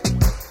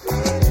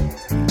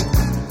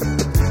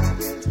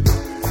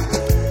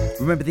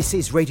 Remember, this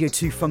is Radio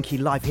 2 Funky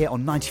live here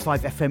on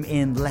 95 FM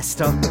in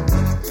Leicester.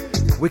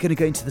 We're going to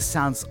go into the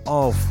sounds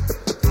of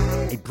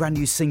a brand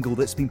new single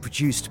that's been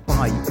produced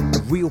by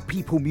Real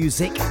People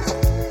Music.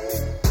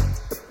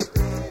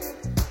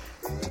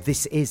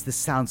 This is the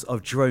sounds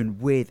of Jerone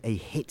with a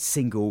hit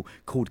single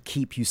called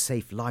Keep You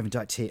Safe, live and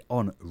direct here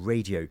on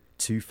Radio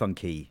 2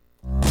 Funky.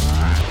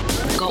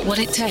 Got what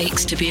it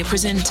takes to be a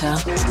presenter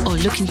or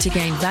looking to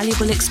gain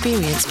valuable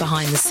experience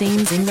behind the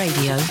scenes in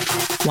radio?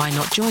 Why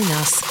not join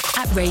us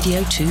at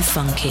Radio 2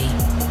 Funky?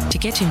 To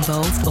get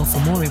involved or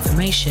for more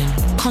information,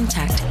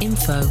 contact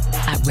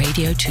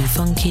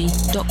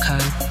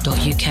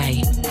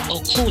info@radio2funky.co.uk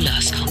or call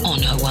us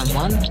on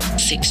 011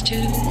 62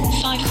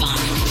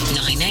 55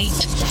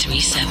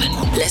 9837.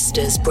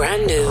 Leicester's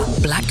brand new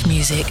black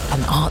music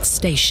and arts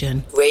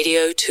station,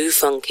 Radio 2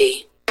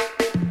 Funky.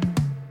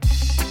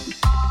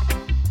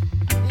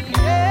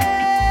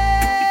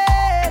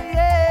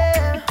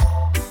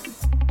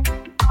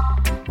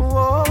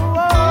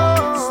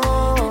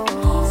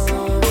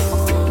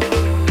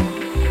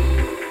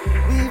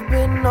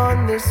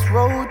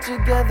 Road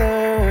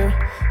together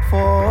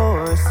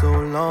for so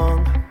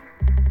long,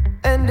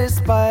 and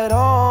despite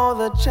all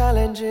the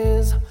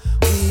challenges,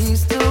 we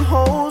still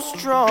hold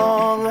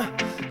strong.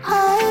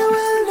 I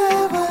will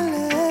never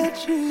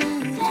let you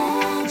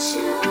down,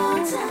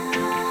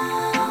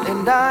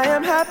 and I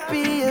am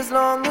happy as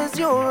long as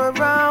you're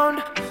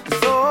around.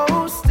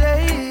 So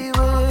stay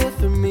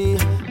with me,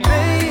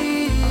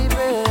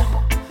 baby.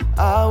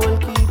 I will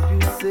keep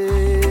you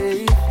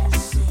safe.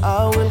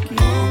 I will keep you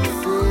safe.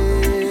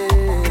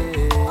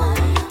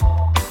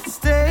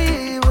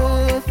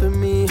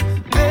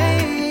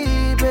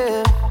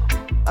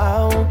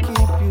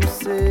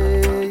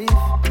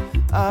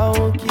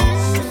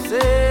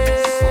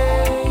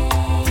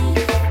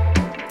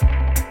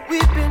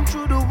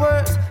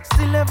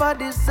 Never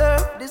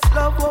deserve this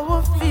love, what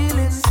we feel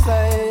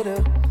inside.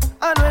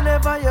 And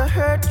whenever you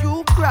hurt,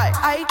 you cry,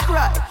 I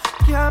cry.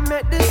 Can't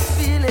make this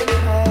feeling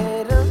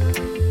hide.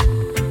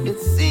 It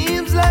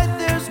seems like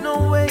there's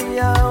no way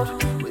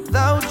out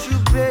without you,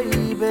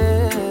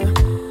 baby.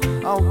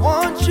 I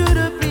want you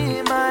to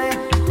be my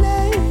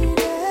lady.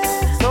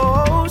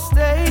 So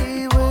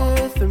stay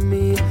with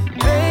me,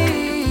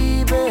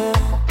 baby.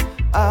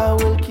 I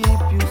will keep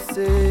you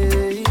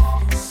safe.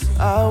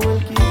 I will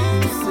keep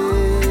you safe.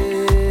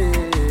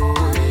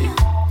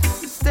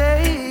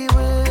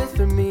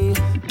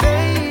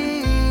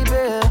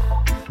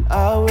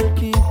 I will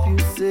keep you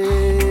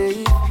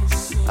safe.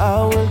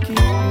 I will keep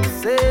you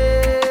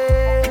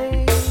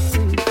safe.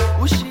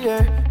 We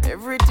share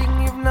everything,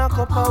 you've knocked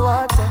up a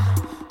water.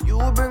 You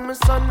bring me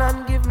sun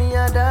and give me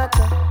a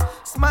daughter.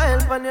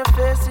 Smile on your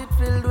face, it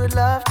filled with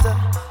laughter.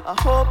 I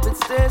hope it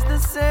stays the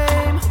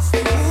same.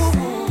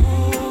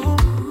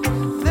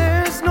 Ooh,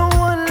 there's no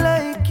one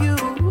like you,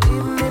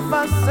 even if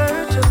I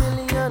search a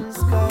million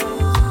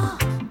skies.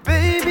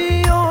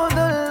 Baby, you're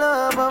the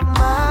love of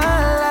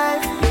my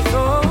life.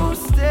 So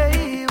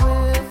stay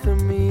with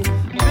me,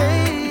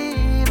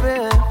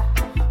 baby.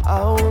 I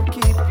will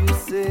keep you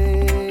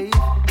safe.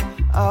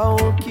 I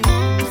will keep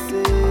you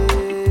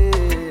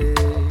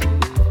safe.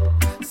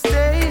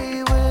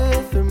 Stay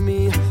with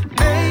me,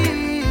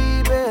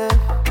 baby.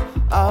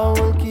 I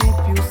will keep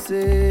you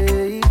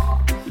safe.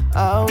 I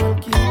will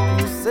keep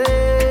you safe.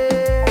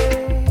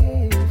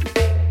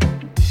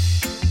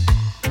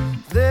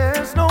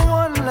 There's no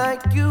one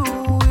like you,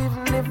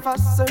 even if I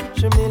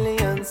search a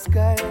million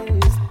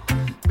skies.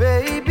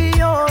 Baby,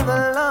 you're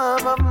the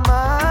love of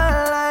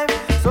my life.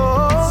 So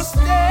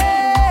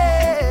stay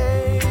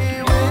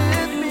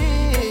with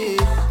me.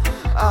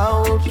 I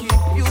will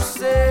keep you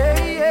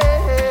safe. Yeah,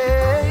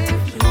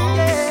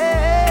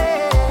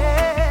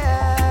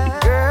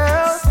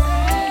 girl.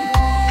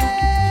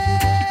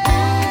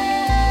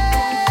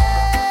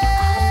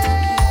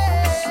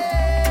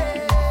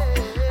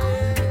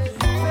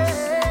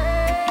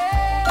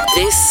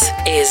 This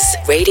is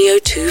Radio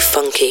 2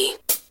 Funky.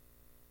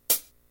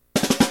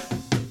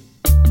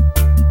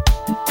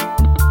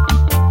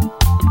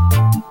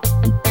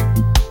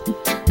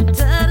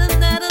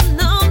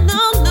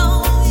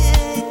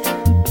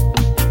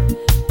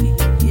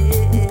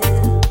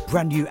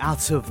 Brand new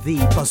out of the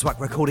Buzzwhack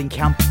recording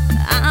camp.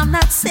 I'm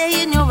not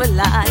saying you're a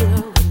liar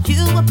when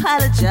you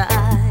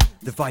apologize.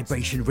 The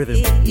vibration rhythm.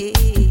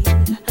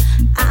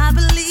 I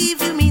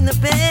believe you mean the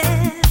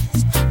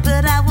best,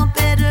 but I want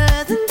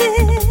better than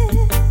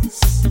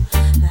this.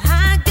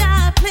 I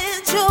got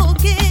plans, you're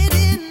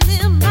getting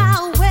in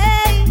my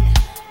way.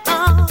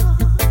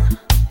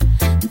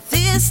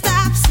 This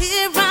stops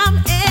here, I'm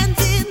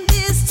ending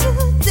this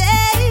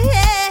today.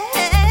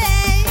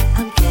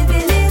 I'm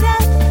giving it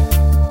up.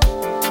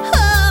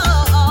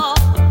 Oh,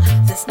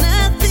 there's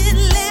nothing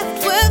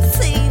left worth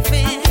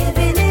saving. I'm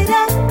giving it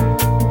up.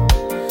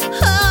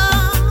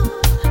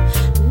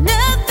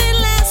 Nothing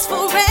lasts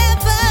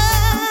forever.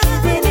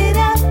 Giving it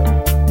up.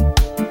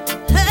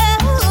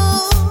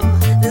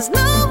 There's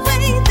no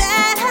way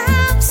that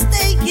I'm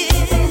staying.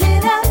 Giving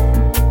it up.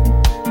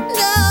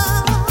 No.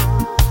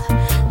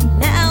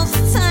 Now's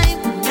the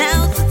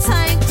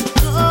time to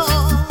go.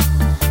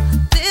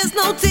 There's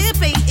no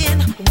debating,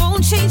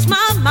 won't change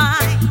my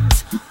mind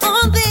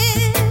on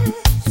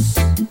this.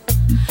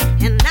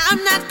 And I'm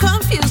not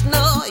confused,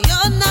 no,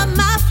 you're not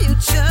my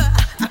future.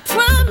 I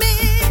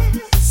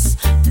promise.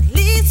 At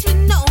least we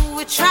know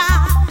we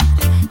tried.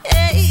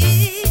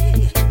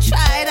 Hey,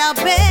 tried our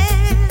best.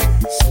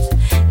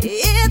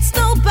 It's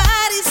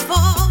nobody's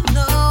fault,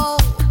 no.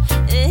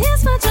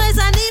 It's my choice,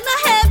 I need my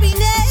happiness.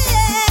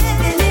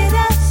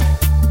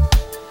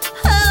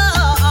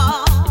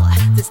 Oh,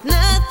 there's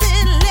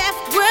nothing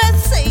left worth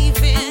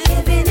saving.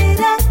 Giving it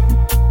up.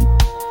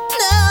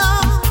 No,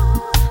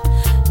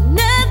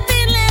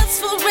 nothing lasts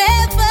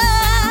forever.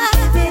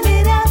 Giving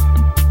it up.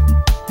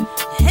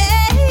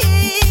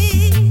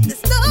 Hey,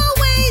 there's no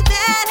way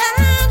that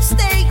I'm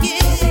staying.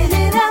 Giving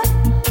it up.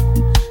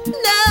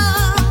 No,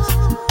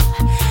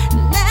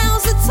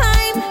 now's the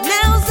time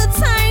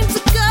to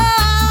go.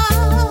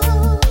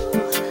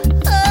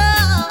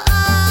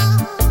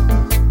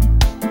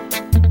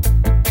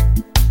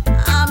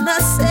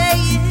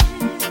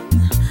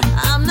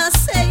 I'm not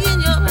saying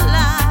you're a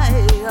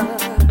liar,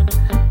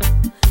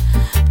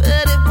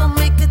 but it won't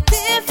make a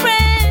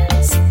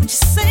difference what you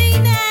say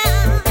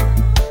now.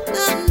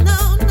 No,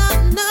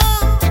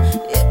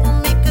 it won't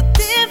make a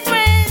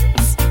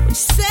difference what you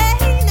say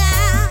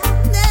now.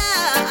 No,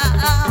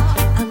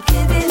 I'm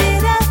giving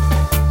it up.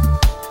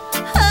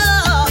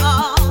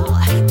 Oh,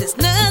 there's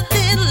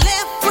nothing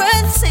left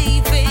worth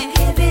saving.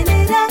 Giving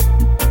it up.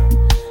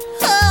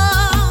 Oh,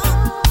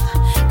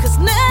 'cause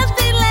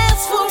nothing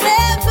lasts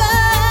forever.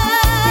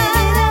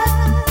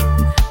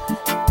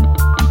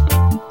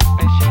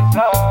 She's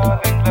all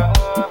in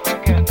love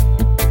again.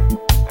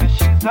 And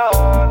she's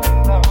all in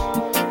love.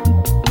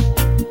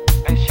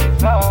 And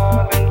she's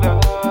all in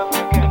love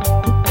again.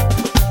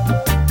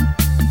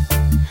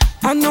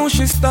 I know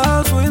she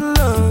starts with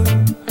love.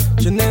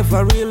 She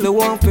never really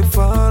want to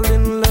fall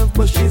in love,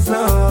 but she's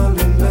all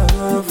in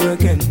love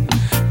again.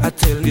 I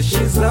tell you,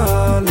 she's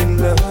all in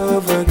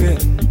love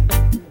again.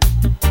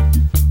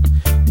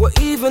 Well,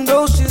 even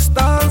though she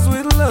starts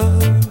with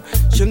love,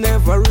 she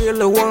never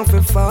really want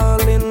to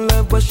fall in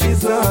love, but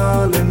she's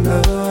all in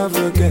love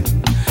again.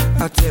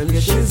 I tell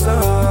you, she's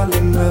all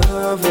in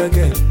love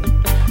again.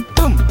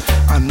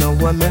 I know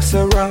I mess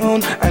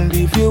around and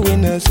leave you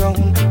in a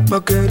zone,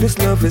 but girl, this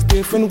love is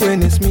different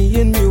when it's me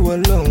and you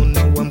alone.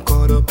 Now I'm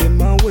caught up in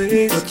my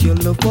ways, but your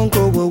love won't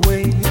go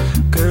away.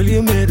 Girl,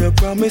 you made a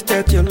promise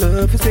that your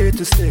love is here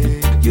to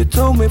stay. You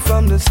told me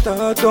from the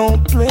start,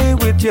 don't play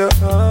with your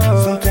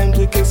heart. Sometimes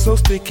it gets so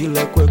sticky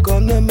like we're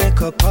gonna make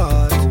a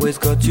part. Always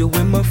got you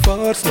in my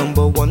thoughts,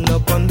 number one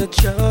up on the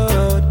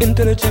chart.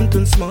 Intelligent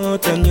and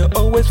smart, and you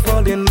always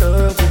fall in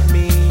love with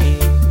me.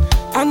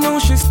 I know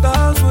she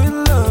starts with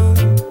love.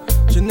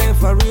 She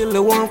never really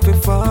want to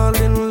fall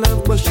in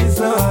love, but she's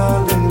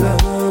all in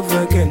love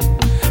again.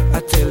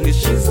 I tell you,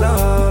 she's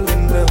all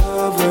in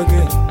love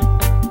again.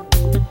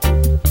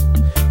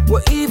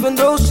 Well, even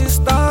though she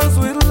starts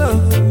with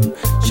love,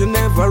 she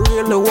never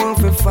really want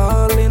to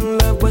fall in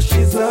love, but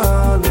she's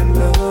all in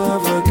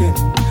love again.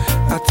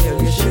 I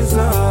tell you, she's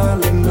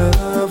all in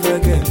love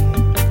again.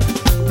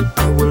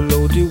 I will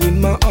load you in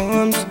my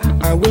arms,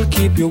 I will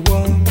keep you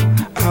warm.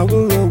 I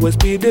will always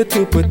be there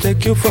to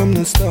protect you from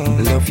the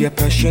storm. Love your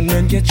passion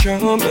and your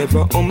charm,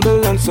 ever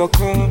humble and so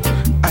calm.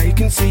 I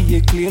can see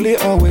it clearly,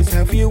 always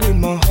have you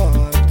in my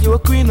heart. You're a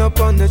queen up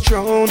on the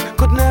throne,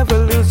 could never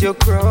lose your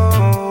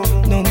crown.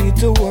 No need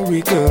to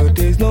worry, girl,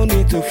 there's no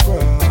need to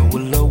frown. I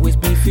will always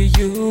be for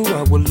you,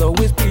 I will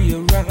always be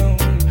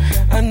around,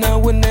 and I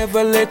will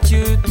never let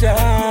you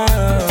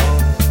down.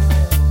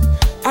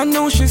 I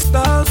know she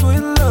starts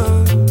with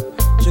love.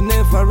 She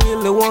never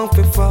really want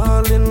to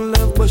fall in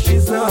love, but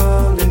she's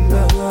all in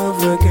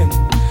love again.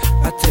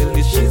 I tell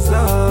you, she's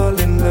all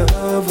in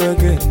love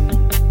again.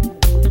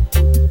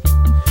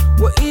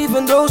 Well,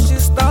 even though she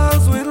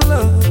starts with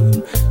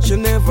love, she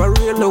never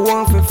really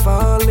want to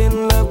fall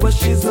in love, but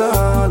she's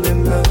all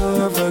in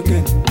love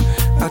again.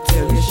 I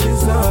tell you,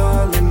 she's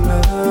all in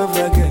love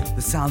again.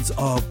 The sounds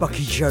of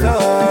Bucky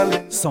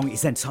Jerone. Song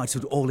is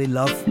entitled All in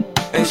Love.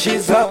 and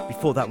she's up.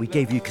 Before that, we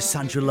gave you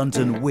Cassandra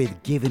London with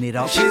Giving It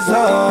Up. She's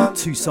up.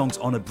 2 songs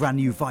on a brand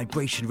new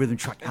vibration rhythm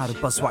track out of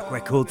Buzzwhack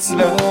Records.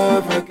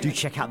 Do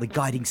check out the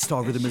Guiding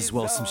Star rhythm as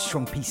well. Some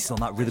strong pieces on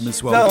that rhythm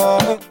as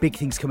well. Big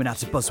things coming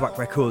out of Buzzwhack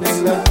Records.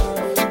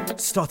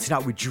 Started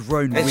out with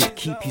Jerone with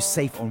Keep You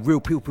Safe on Real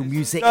People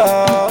Music.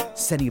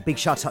 Sending a big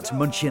shout out to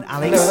Munchie and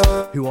Alex,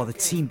 who are the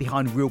team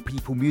behind Real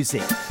People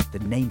Music. The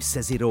name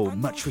says it all.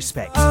 Much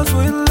respect.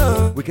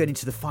 We're going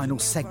into the final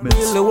segment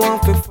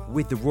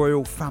with the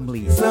Royal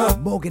Family,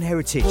 Morgan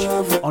Heritage,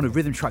 on a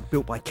rhythm track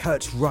built by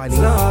Kurt Riley.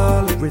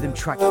 The rhythm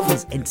track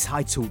is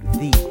entitled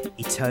The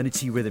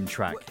Eternity Rhythm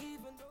Track.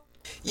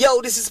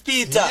 Yo, this is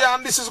Peter. Yeah,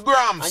 and this is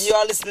Grams. And you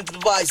are listening to the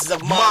voices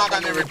of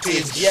Morgan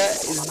Heritage. Yeah,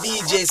 it's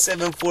DJ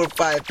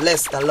 745.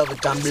 Blessed, I love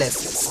it, and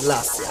blessed.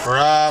 Last year.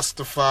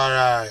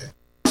 Rastafari.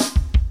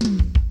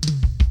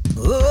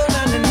 Oh,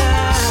 na na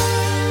na.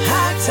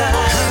 High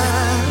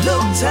tide,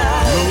 low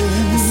tide.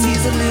 The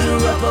sea's a little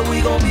rough, but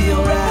we gon' be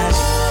alright.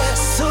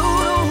 So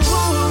don't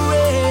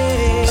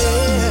worry.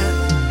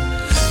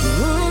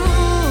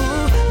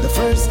 Ooh, the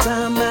first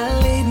time I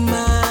laid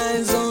my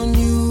eyes on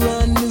you,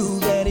 I knew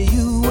that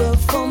you were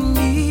for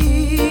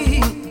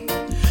me.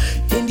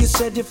 And you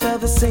said you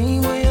felt the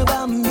same way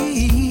about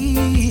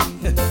me.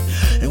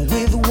 And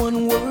with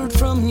one word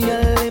from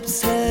your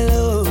lips,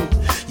 hello,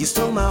 you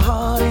stole my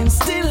heart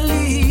instantly.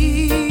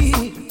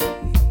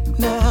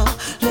 Now,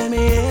 let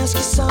me ask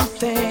you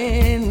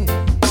something.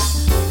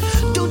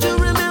 Don't you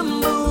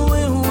remember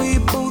when we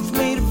both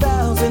made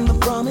vows and the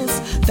promise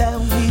that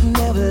we'd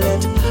never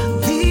let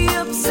the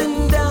ups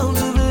and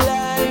downs of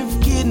life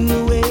get in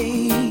the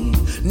way?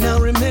 Now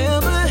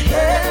remember,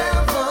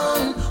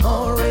 heaven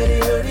already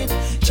heard it.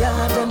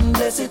 God and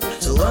bless it,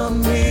 so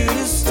I'm here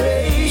to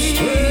stay.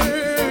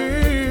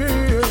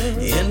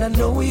 And I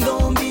know we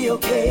gon' be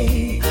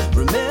okay.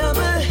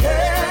 Remember,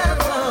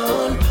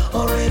 heaven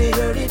already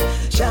heard it.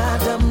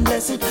 God and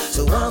bless it,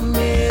 so I'm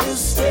here to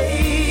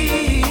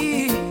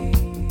stay.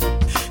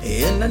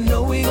 And I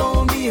know we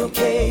gon' be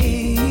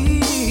okay.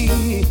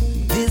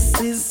 This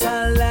is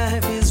how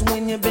life is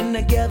when you've been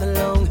together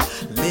long.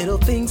 Little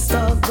things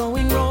start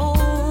going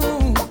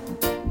wrong,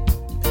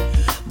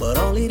 but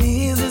all it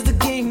is the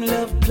game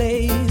love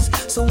plays.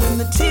 So when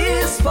the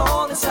tears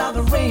fall, it's how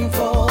the rain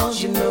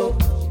falls, you know.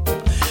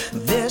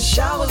 There's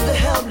showers to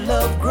help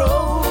love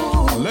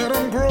grow. Let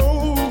them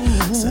grow.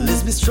 So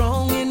let's be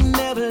strong and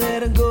never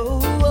let it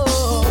go.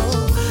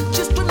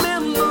 Just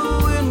remember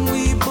when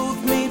we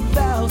both made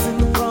vows and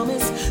the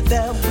promise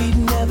that we'd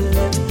never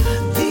let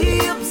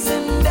the ups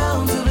and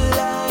downs of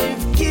life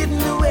get in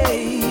the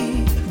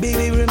way.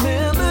 Baby,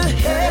 remember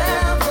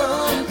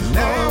heaven.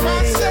 Now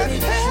I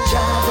said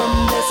God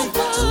and bless it,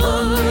 so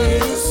I'm here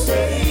to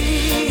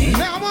stay.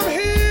 Now I'm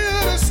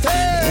here to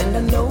stay. And I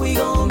know we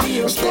gon'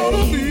 be okay.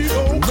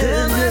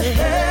 Remember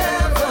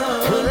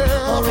heaven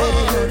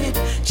already heard it.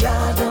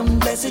 God and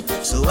bless it,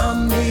 so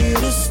I'm here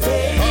to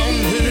stay. I'm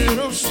here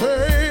to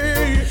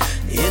stay.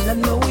 And I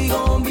know we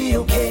gon' be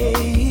okay.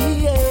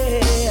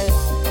 Yeah.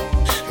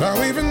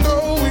 Now even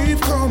though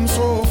we've come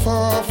so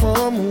far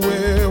from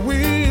where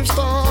we've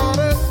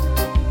started,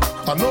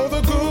 I know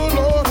the good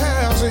Lord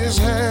has his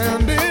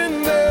hand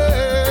in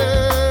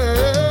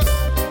there.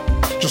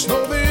 Just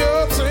know the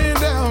ups and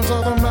downs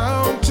are the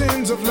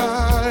mountains of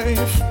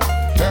life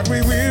that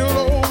we will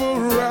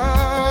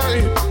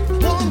override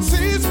once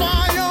he's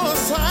by your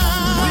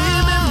side.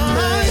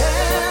 Remember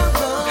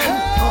heaven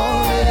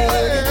already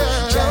heard it.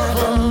 God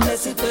and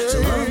bless it, so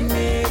I'm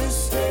here to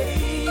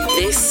stay.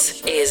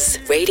 This is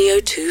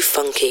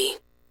Radio2Funky.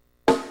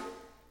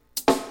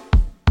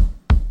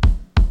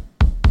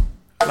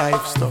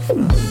 Life stuff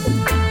now.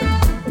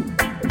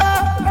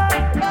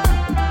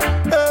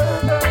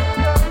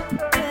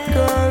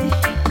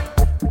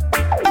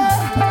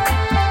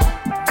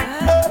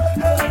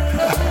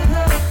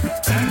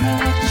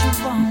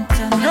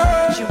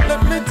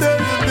 Let me tell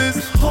you this.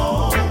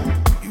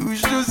 You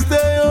should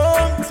stay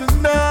home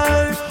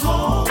tonight.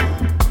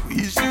 We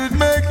should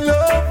make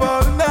love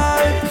all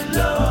night.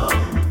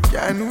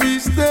 Can we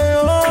stay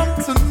home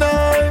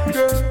tonight,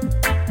 girl?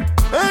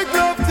 Make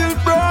love till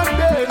broad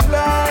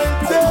daylight.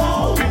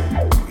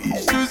 We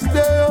should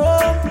stay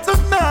home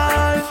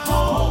tonight.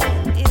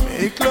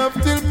 Make love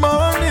till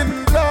morning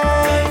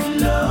light.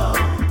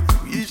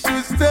 We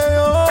should stay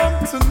home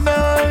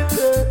tonight.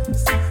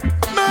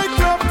 Make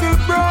love till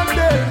broad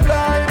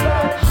daylight.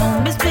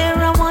 Home is where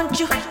I want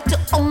you to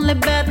only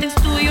bad things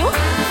to you.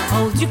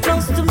 Hold you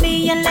close to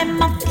me and let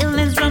my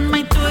feelings run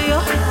right through you.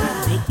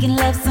 Making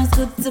love sounds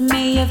good to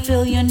me. I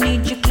feel you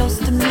need you close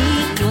to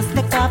me. Close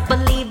the cup, but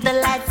leave the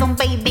lights on,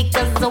 baby,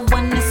 cause I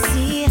wanna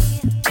see it.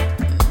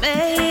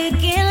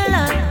 Making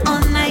love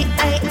all night,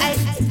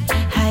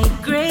 high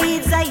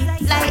grades,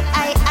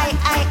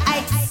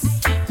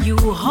 you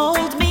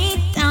hold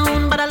me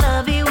down, but I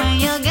love you when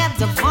you get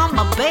the phone,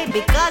 my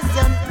baby, cause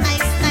you're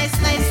nice, nice,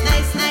 nice,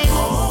 nice, nice.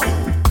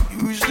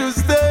 You should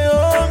stay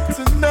home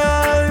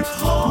tonight.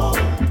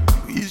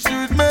 We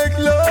should make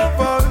love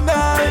all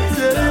night,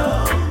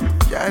 yeah.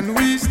 Can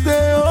we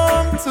stay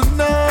home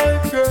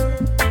tonight, girl?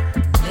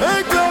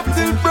 Make love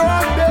till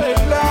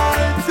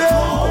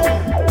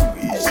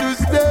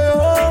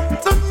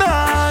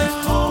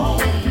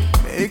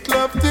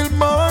love till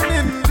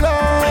morning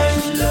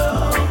light.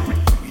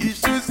 You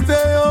should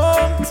stay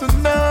home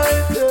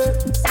tonight.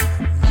 Yes.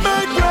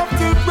 Make love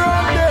till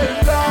broad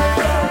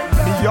daylight.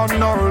 Me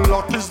and our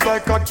luck is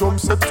like a drum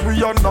set.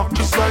 We are knock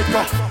is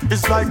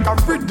like a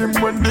rhythm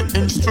when the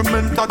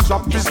instrument a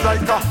drop. It's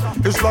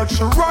like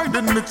she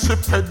riding it, she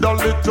pedal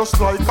it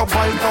just like a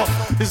biker.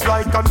 It's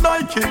like a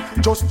Nike,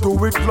 just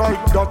do it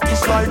like that.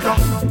 It's like a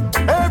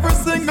every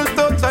single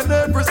touch and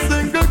every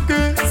single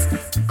kiss.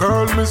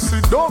 Girl, me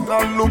sit down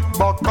and look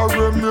back and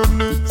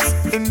reminisce.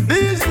 In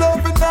these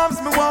loving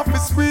arms, me want to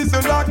squeeze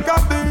you like a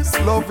this.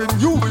 Loving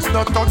you is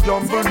not a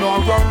gamble nor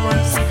a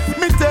risk.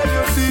 Me tell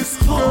you this,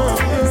 girl,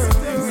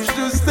 you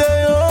should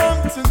stay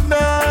home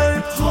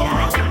tonight.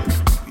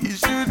 You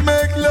should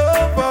make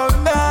love all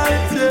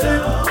night,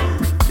 yeah.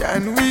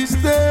 Can we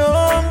stay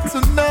home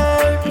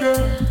tonight,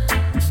 girl?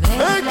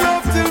 Make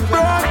love till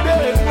broad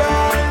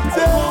daylight,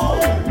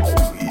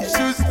 yeah. You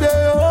should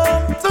stay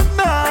home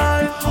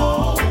tonight.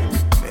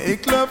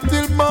 Make love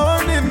till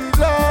morning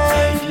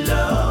light.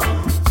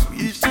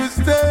 You should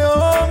stay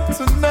home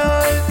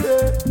tonight,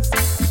 yeah.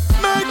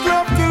 Make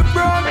love till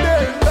broad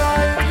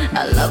daylight. I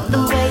love the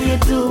way you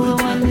do it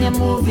when you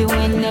move it,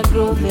 when you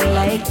groove it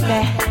like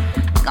that.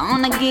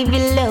 Gonna give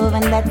you love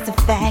and that's a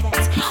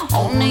fact.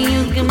 Only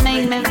you can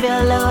make me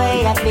feel the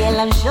way I feel,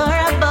 I'm sure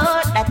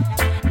about that.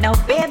 Now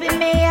baby,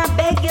 may I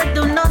beg you,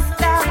 do not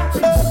stop.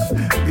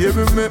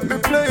 Baby, make me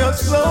play a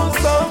slow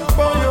song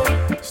for you.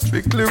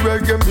 Strictly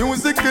reggae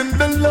music and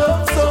the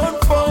love song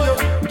for you.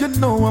 You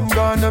know I'm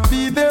gonna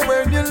be there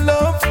when you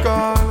love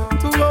call.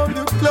 To hold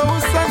you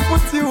close and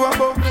put you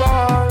above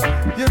all.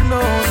 You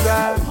know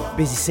that.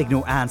 Busy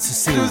Signal and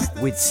Cecile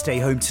with Stay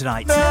Home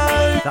Tonight.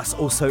 That's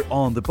also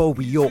on the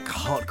Bulby York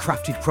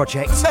Heartcrafted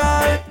project.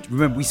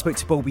 Remember, we spoke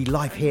to Bulby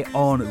live here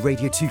on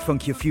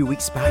Radio2Funky a few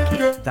weeks back.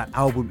 That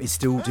album is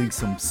still doing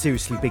some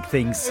seriously big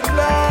things.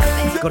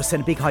 Got to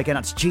send a big hi going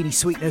out to Jeannie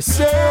Sweetness.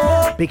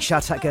 Big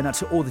shout out going out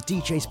to all the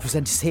DJs,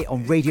 presenters here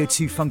on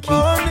Radio2Funky.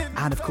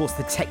 And of course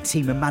the tech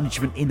team and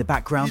management in the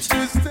background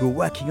who are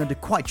working under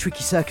quite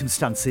tricky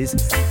circumstances.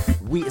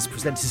 We as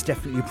presenters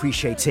definitely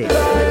appreciate it.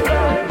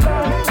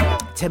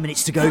 10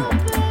 minutes to go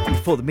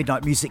before the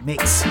midnight music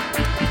mix.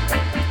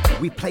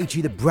 We played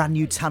you the brand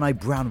new Tanni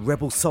Browne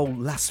Rebel Soul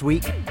last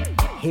week.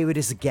 Here it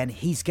is again.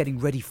 He's getting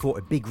ready for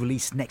a big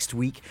release next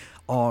week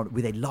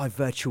with a live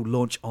virtual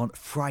launch on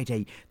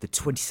Friday, the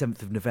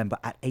 27th of November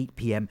at 8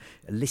 p.m.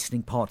 A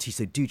listening party.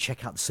 So do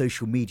check out the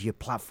social media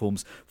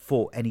platforms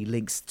for any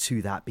links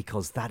to that,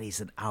 because that is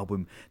an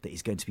album that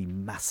is going to be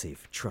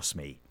massive. Trust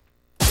me.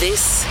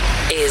 This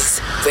is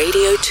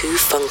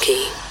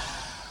Radio2Funky.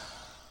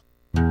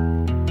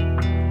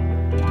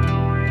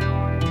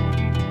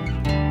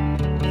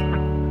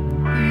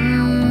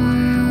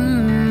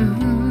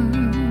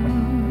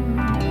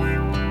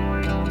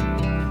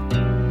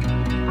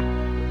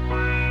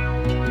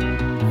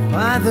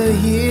 Father,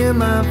 hear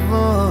my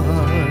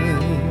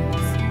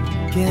voice.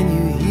 Can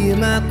you hear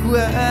my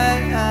cry?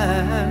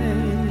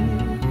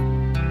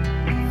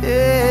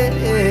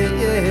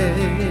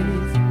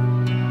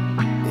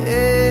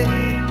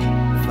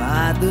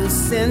 Father,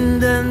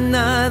 send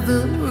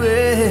another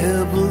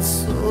rebel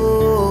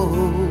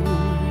soul.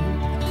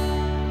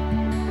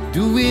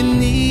 Do we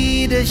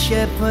need a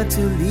shepherd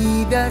to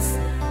lead us?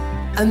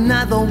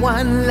 Another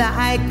one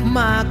like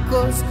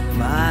Marcos.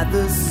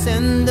 Father,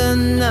 send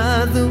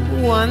another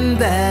one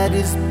that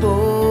is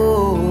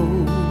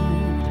bold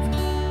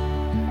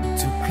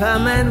to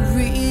come and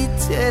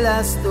retell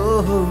our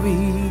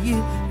story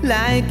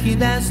like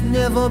it has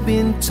never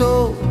been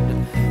told.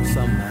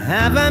 Some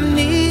have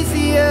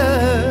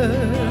amnesia,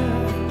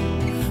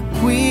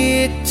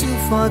 quick to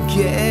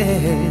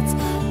forget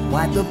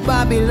what the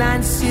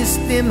Babylon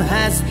system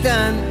has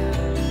done,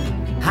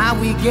 how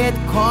we get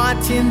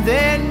caught in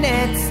their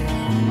nets.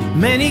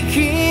 Many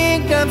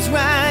kingdoms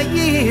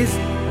rise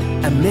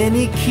and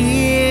many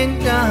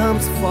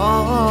kingdoms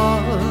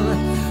fall.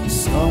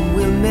 Some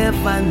will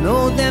never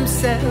know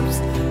themselves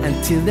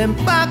until them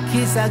back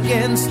is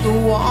against the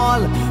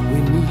wall.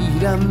 We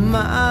need a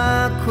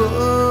Marcos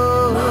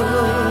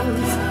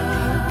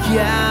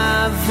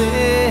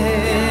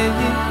Gavin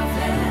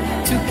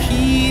to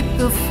keep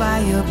the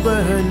fire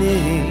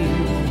burning,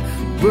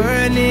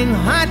 burning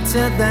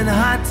hotter than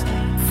hot.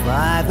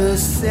 Father,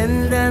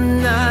 send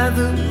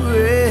another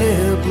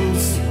rebel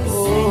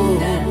soul.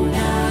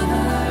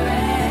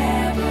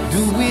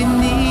 Do we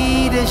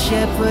need a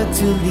shepherd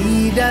to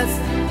lead us?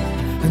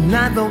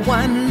 Another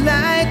one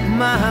like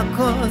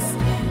Marcos.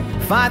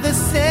 Father,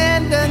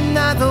 send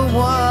another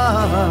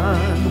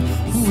one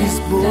who is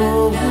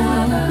bold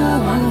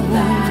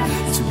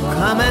to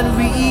come and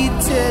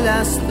retell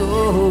our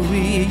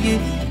story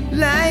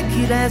like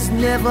it has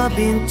never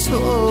been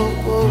told.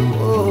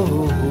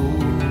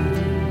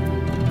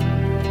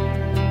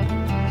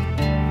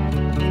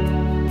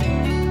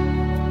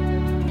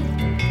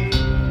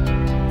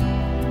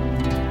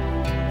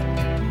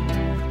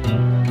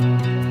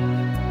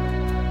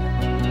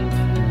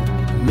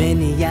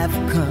 Many have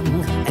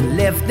come and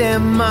left their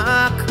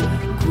mark,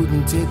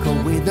 couldn't take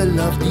away the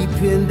love deep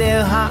in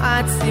their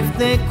hearts. If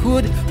they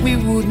could, we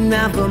would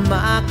never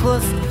mark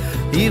us.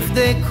 If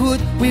they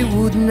could, we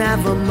would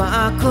never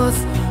mark us.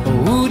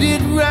 Who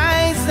did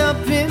rise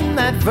up in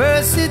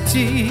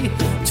adversity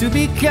to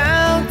be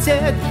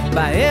counted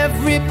by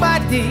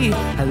everybody?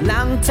 A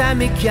long time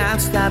it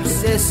can't stop,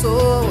 say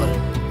so.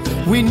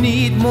 We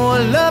need more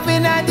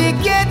loving at the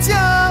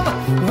ghetto.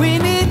 We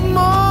need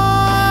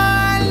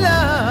more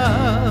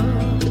love.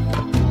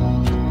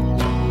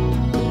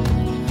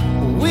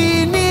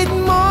 We need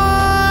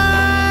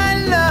more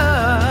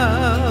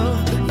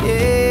love.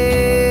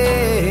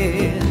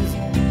 Yes.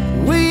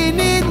 We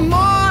need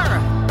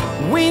more.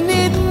 We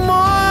need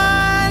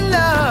more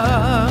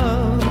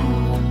love.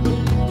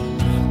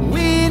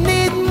 We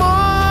need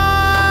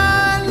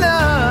more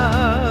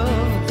love.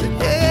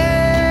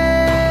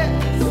 Yes.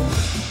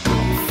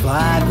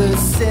 Father,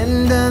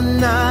 send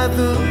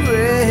another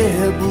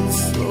rebel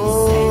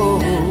soul.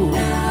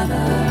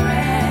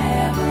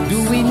 Do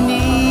we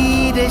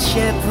need a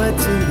shepherd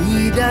to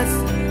lead us?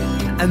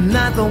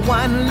 Another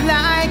one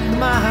like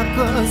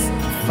Marcus.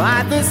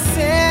 Father,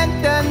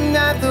 send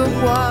another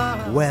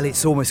one. Well,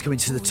 it's almost coming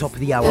to the top of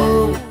the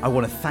hour. I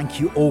want to thank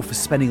you all for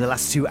spending the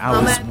last 2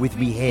 hours with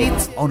me here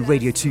on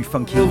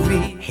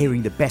Radio2Funky,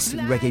 hearing the best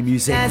in reggae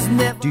music.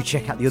 Do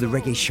check out the other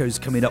reggae shows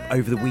coming up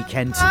over the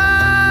weekend.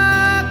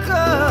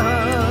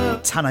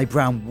 Tanni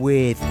Browne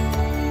with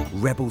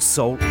Rebel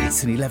Soul.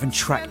 It's an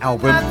 11-track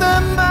album.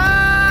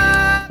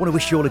 I want to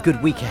wish you all a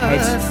good week ahead.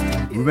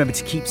 Remember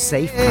to keep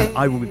safe, and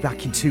I will be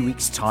back in 2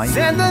 weeks' time.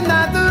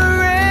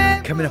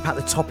 Coming up at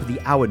the top of the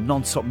hour,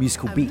 non-stop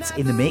musical beats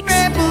in the mix.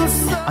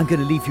 I'm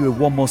going to leave you with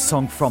one more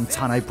song from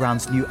Tanni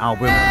Browne's new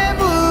album.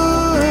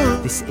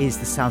 This is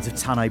the sounds of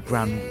Tanni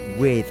Browne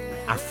with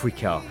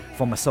Africa.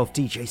 From myself,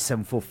 DJ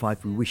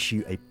 745, we wish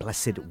you a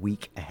blessed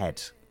week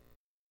ahead.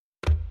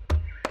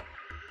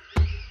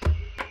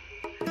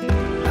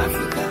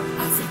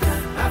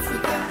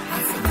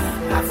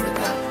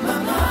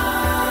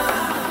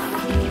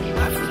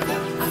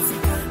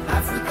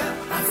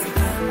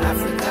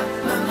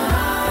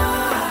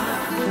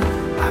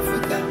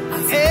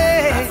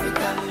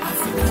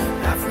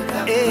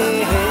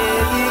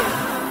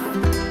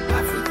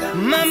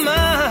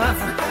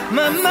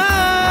 Mama,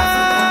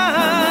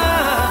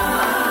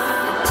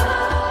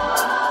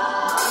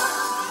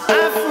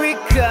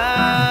 Africa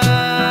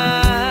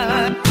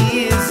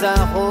is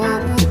a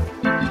home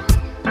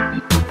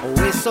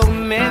where so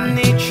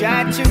many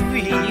try to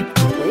reap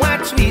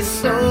what we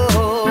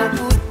sowed.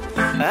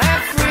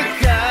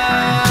 Africa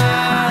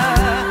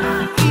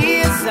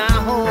is a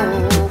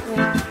home.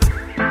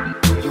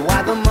 You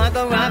are the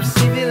mother of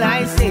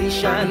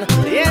civilization.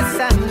 Yes,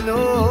 I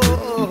know.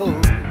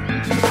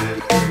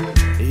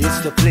 It's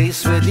the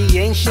place where the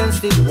ancients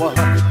did walk.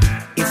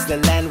 It's the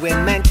land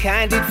where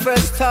mankind did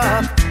first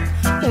talk.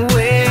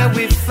 Where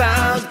we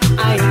found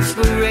our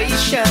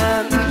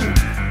inspiration.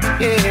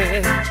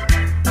 Yeah.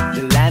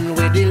 The land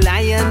where the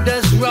lion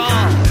does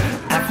roar.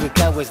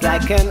 Africa was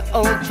like an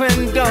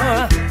open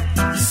door.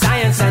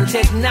 Science and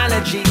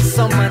technology,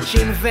 so much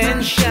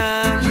invention.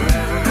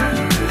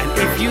 And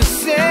if you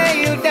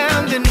sail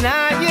down the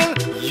Nile,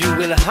 you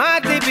will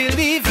hardly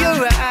believe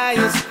your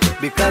eyes.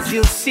 Because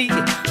you'll see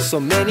so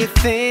many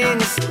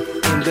things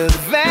in the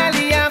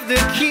Valley of the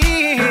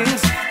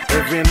Kings.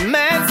 Every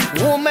man,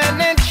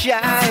 woman, and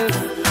child,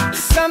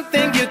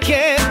 something you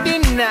can't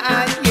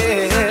deny,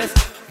 yes.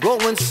 Go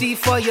and see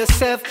for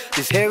yourself,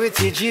 this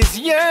heritage is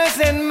yours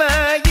and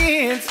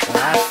mine.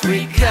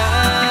 Africa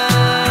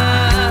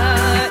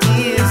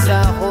is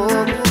a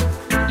home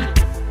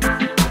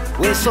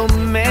where so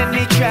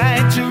many try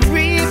to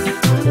reap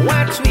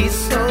what we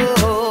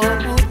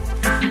sowed.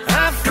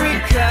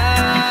 Africa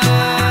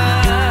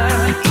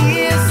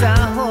is a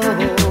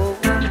home.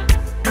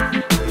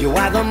 You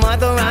are the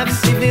mother of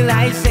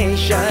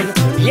civilization.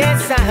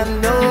 Yes, I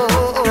know,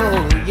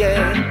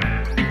 yeah.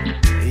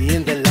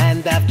 In the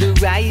land of the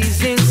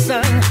rising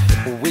sun,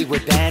 we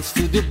would dance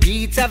to the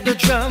beat of the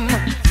drum.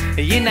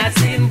 In a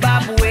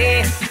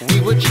Zimbabwe, we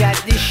would chat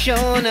the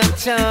Shona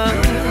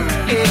tongue.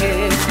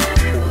 Yes,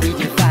 we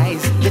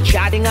devised the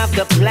charting of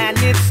the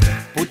planets,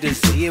 put the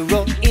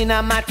zero in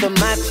our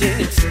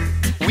mathematics.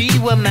 We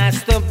were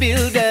master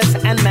builders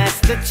and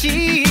master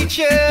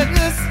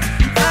teachers.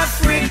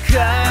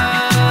 Africa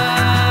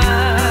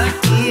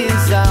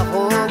is a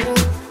home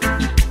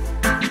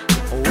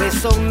where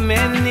so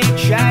many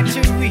try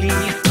to reap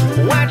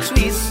what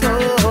we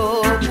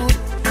sowed.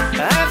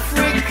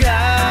 Africa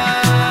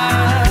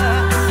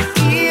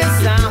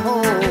is a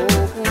home.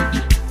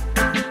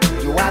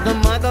 You are the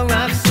mother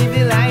of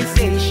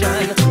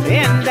civilization,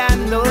 and I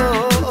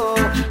know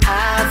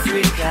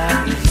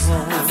Africa is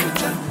home.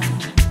 Africa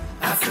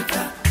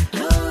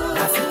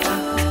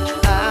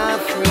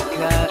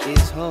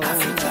is home.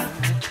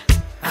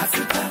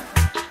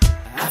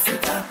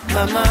 Africa.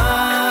 Mama,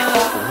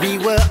 we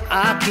were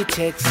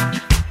architects,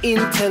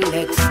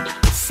 intellects,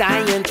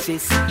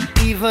 scientists,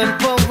 even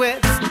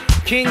poets.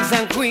 kings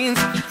and queens,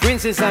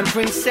 princes and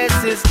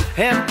princesses,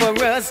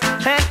 emperors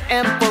and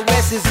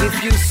empresses.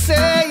 If you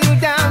sail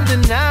down the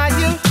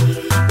Nile,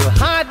 you'll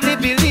hardly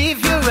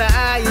believe your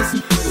eyes.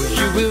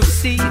 You will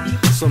see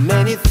so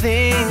many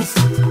things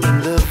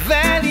in the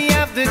valley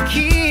of the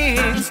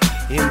kings,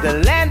 in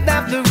the land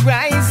of the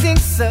rising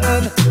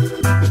sun.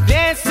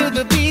 Dance to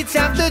the beat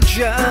of the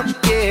drum,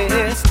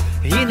 yes.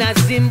 In a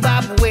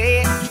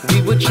Zimbabwe,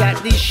 we would chat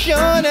the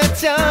Shona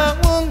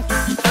tongue.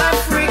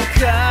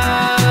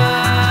 Africa.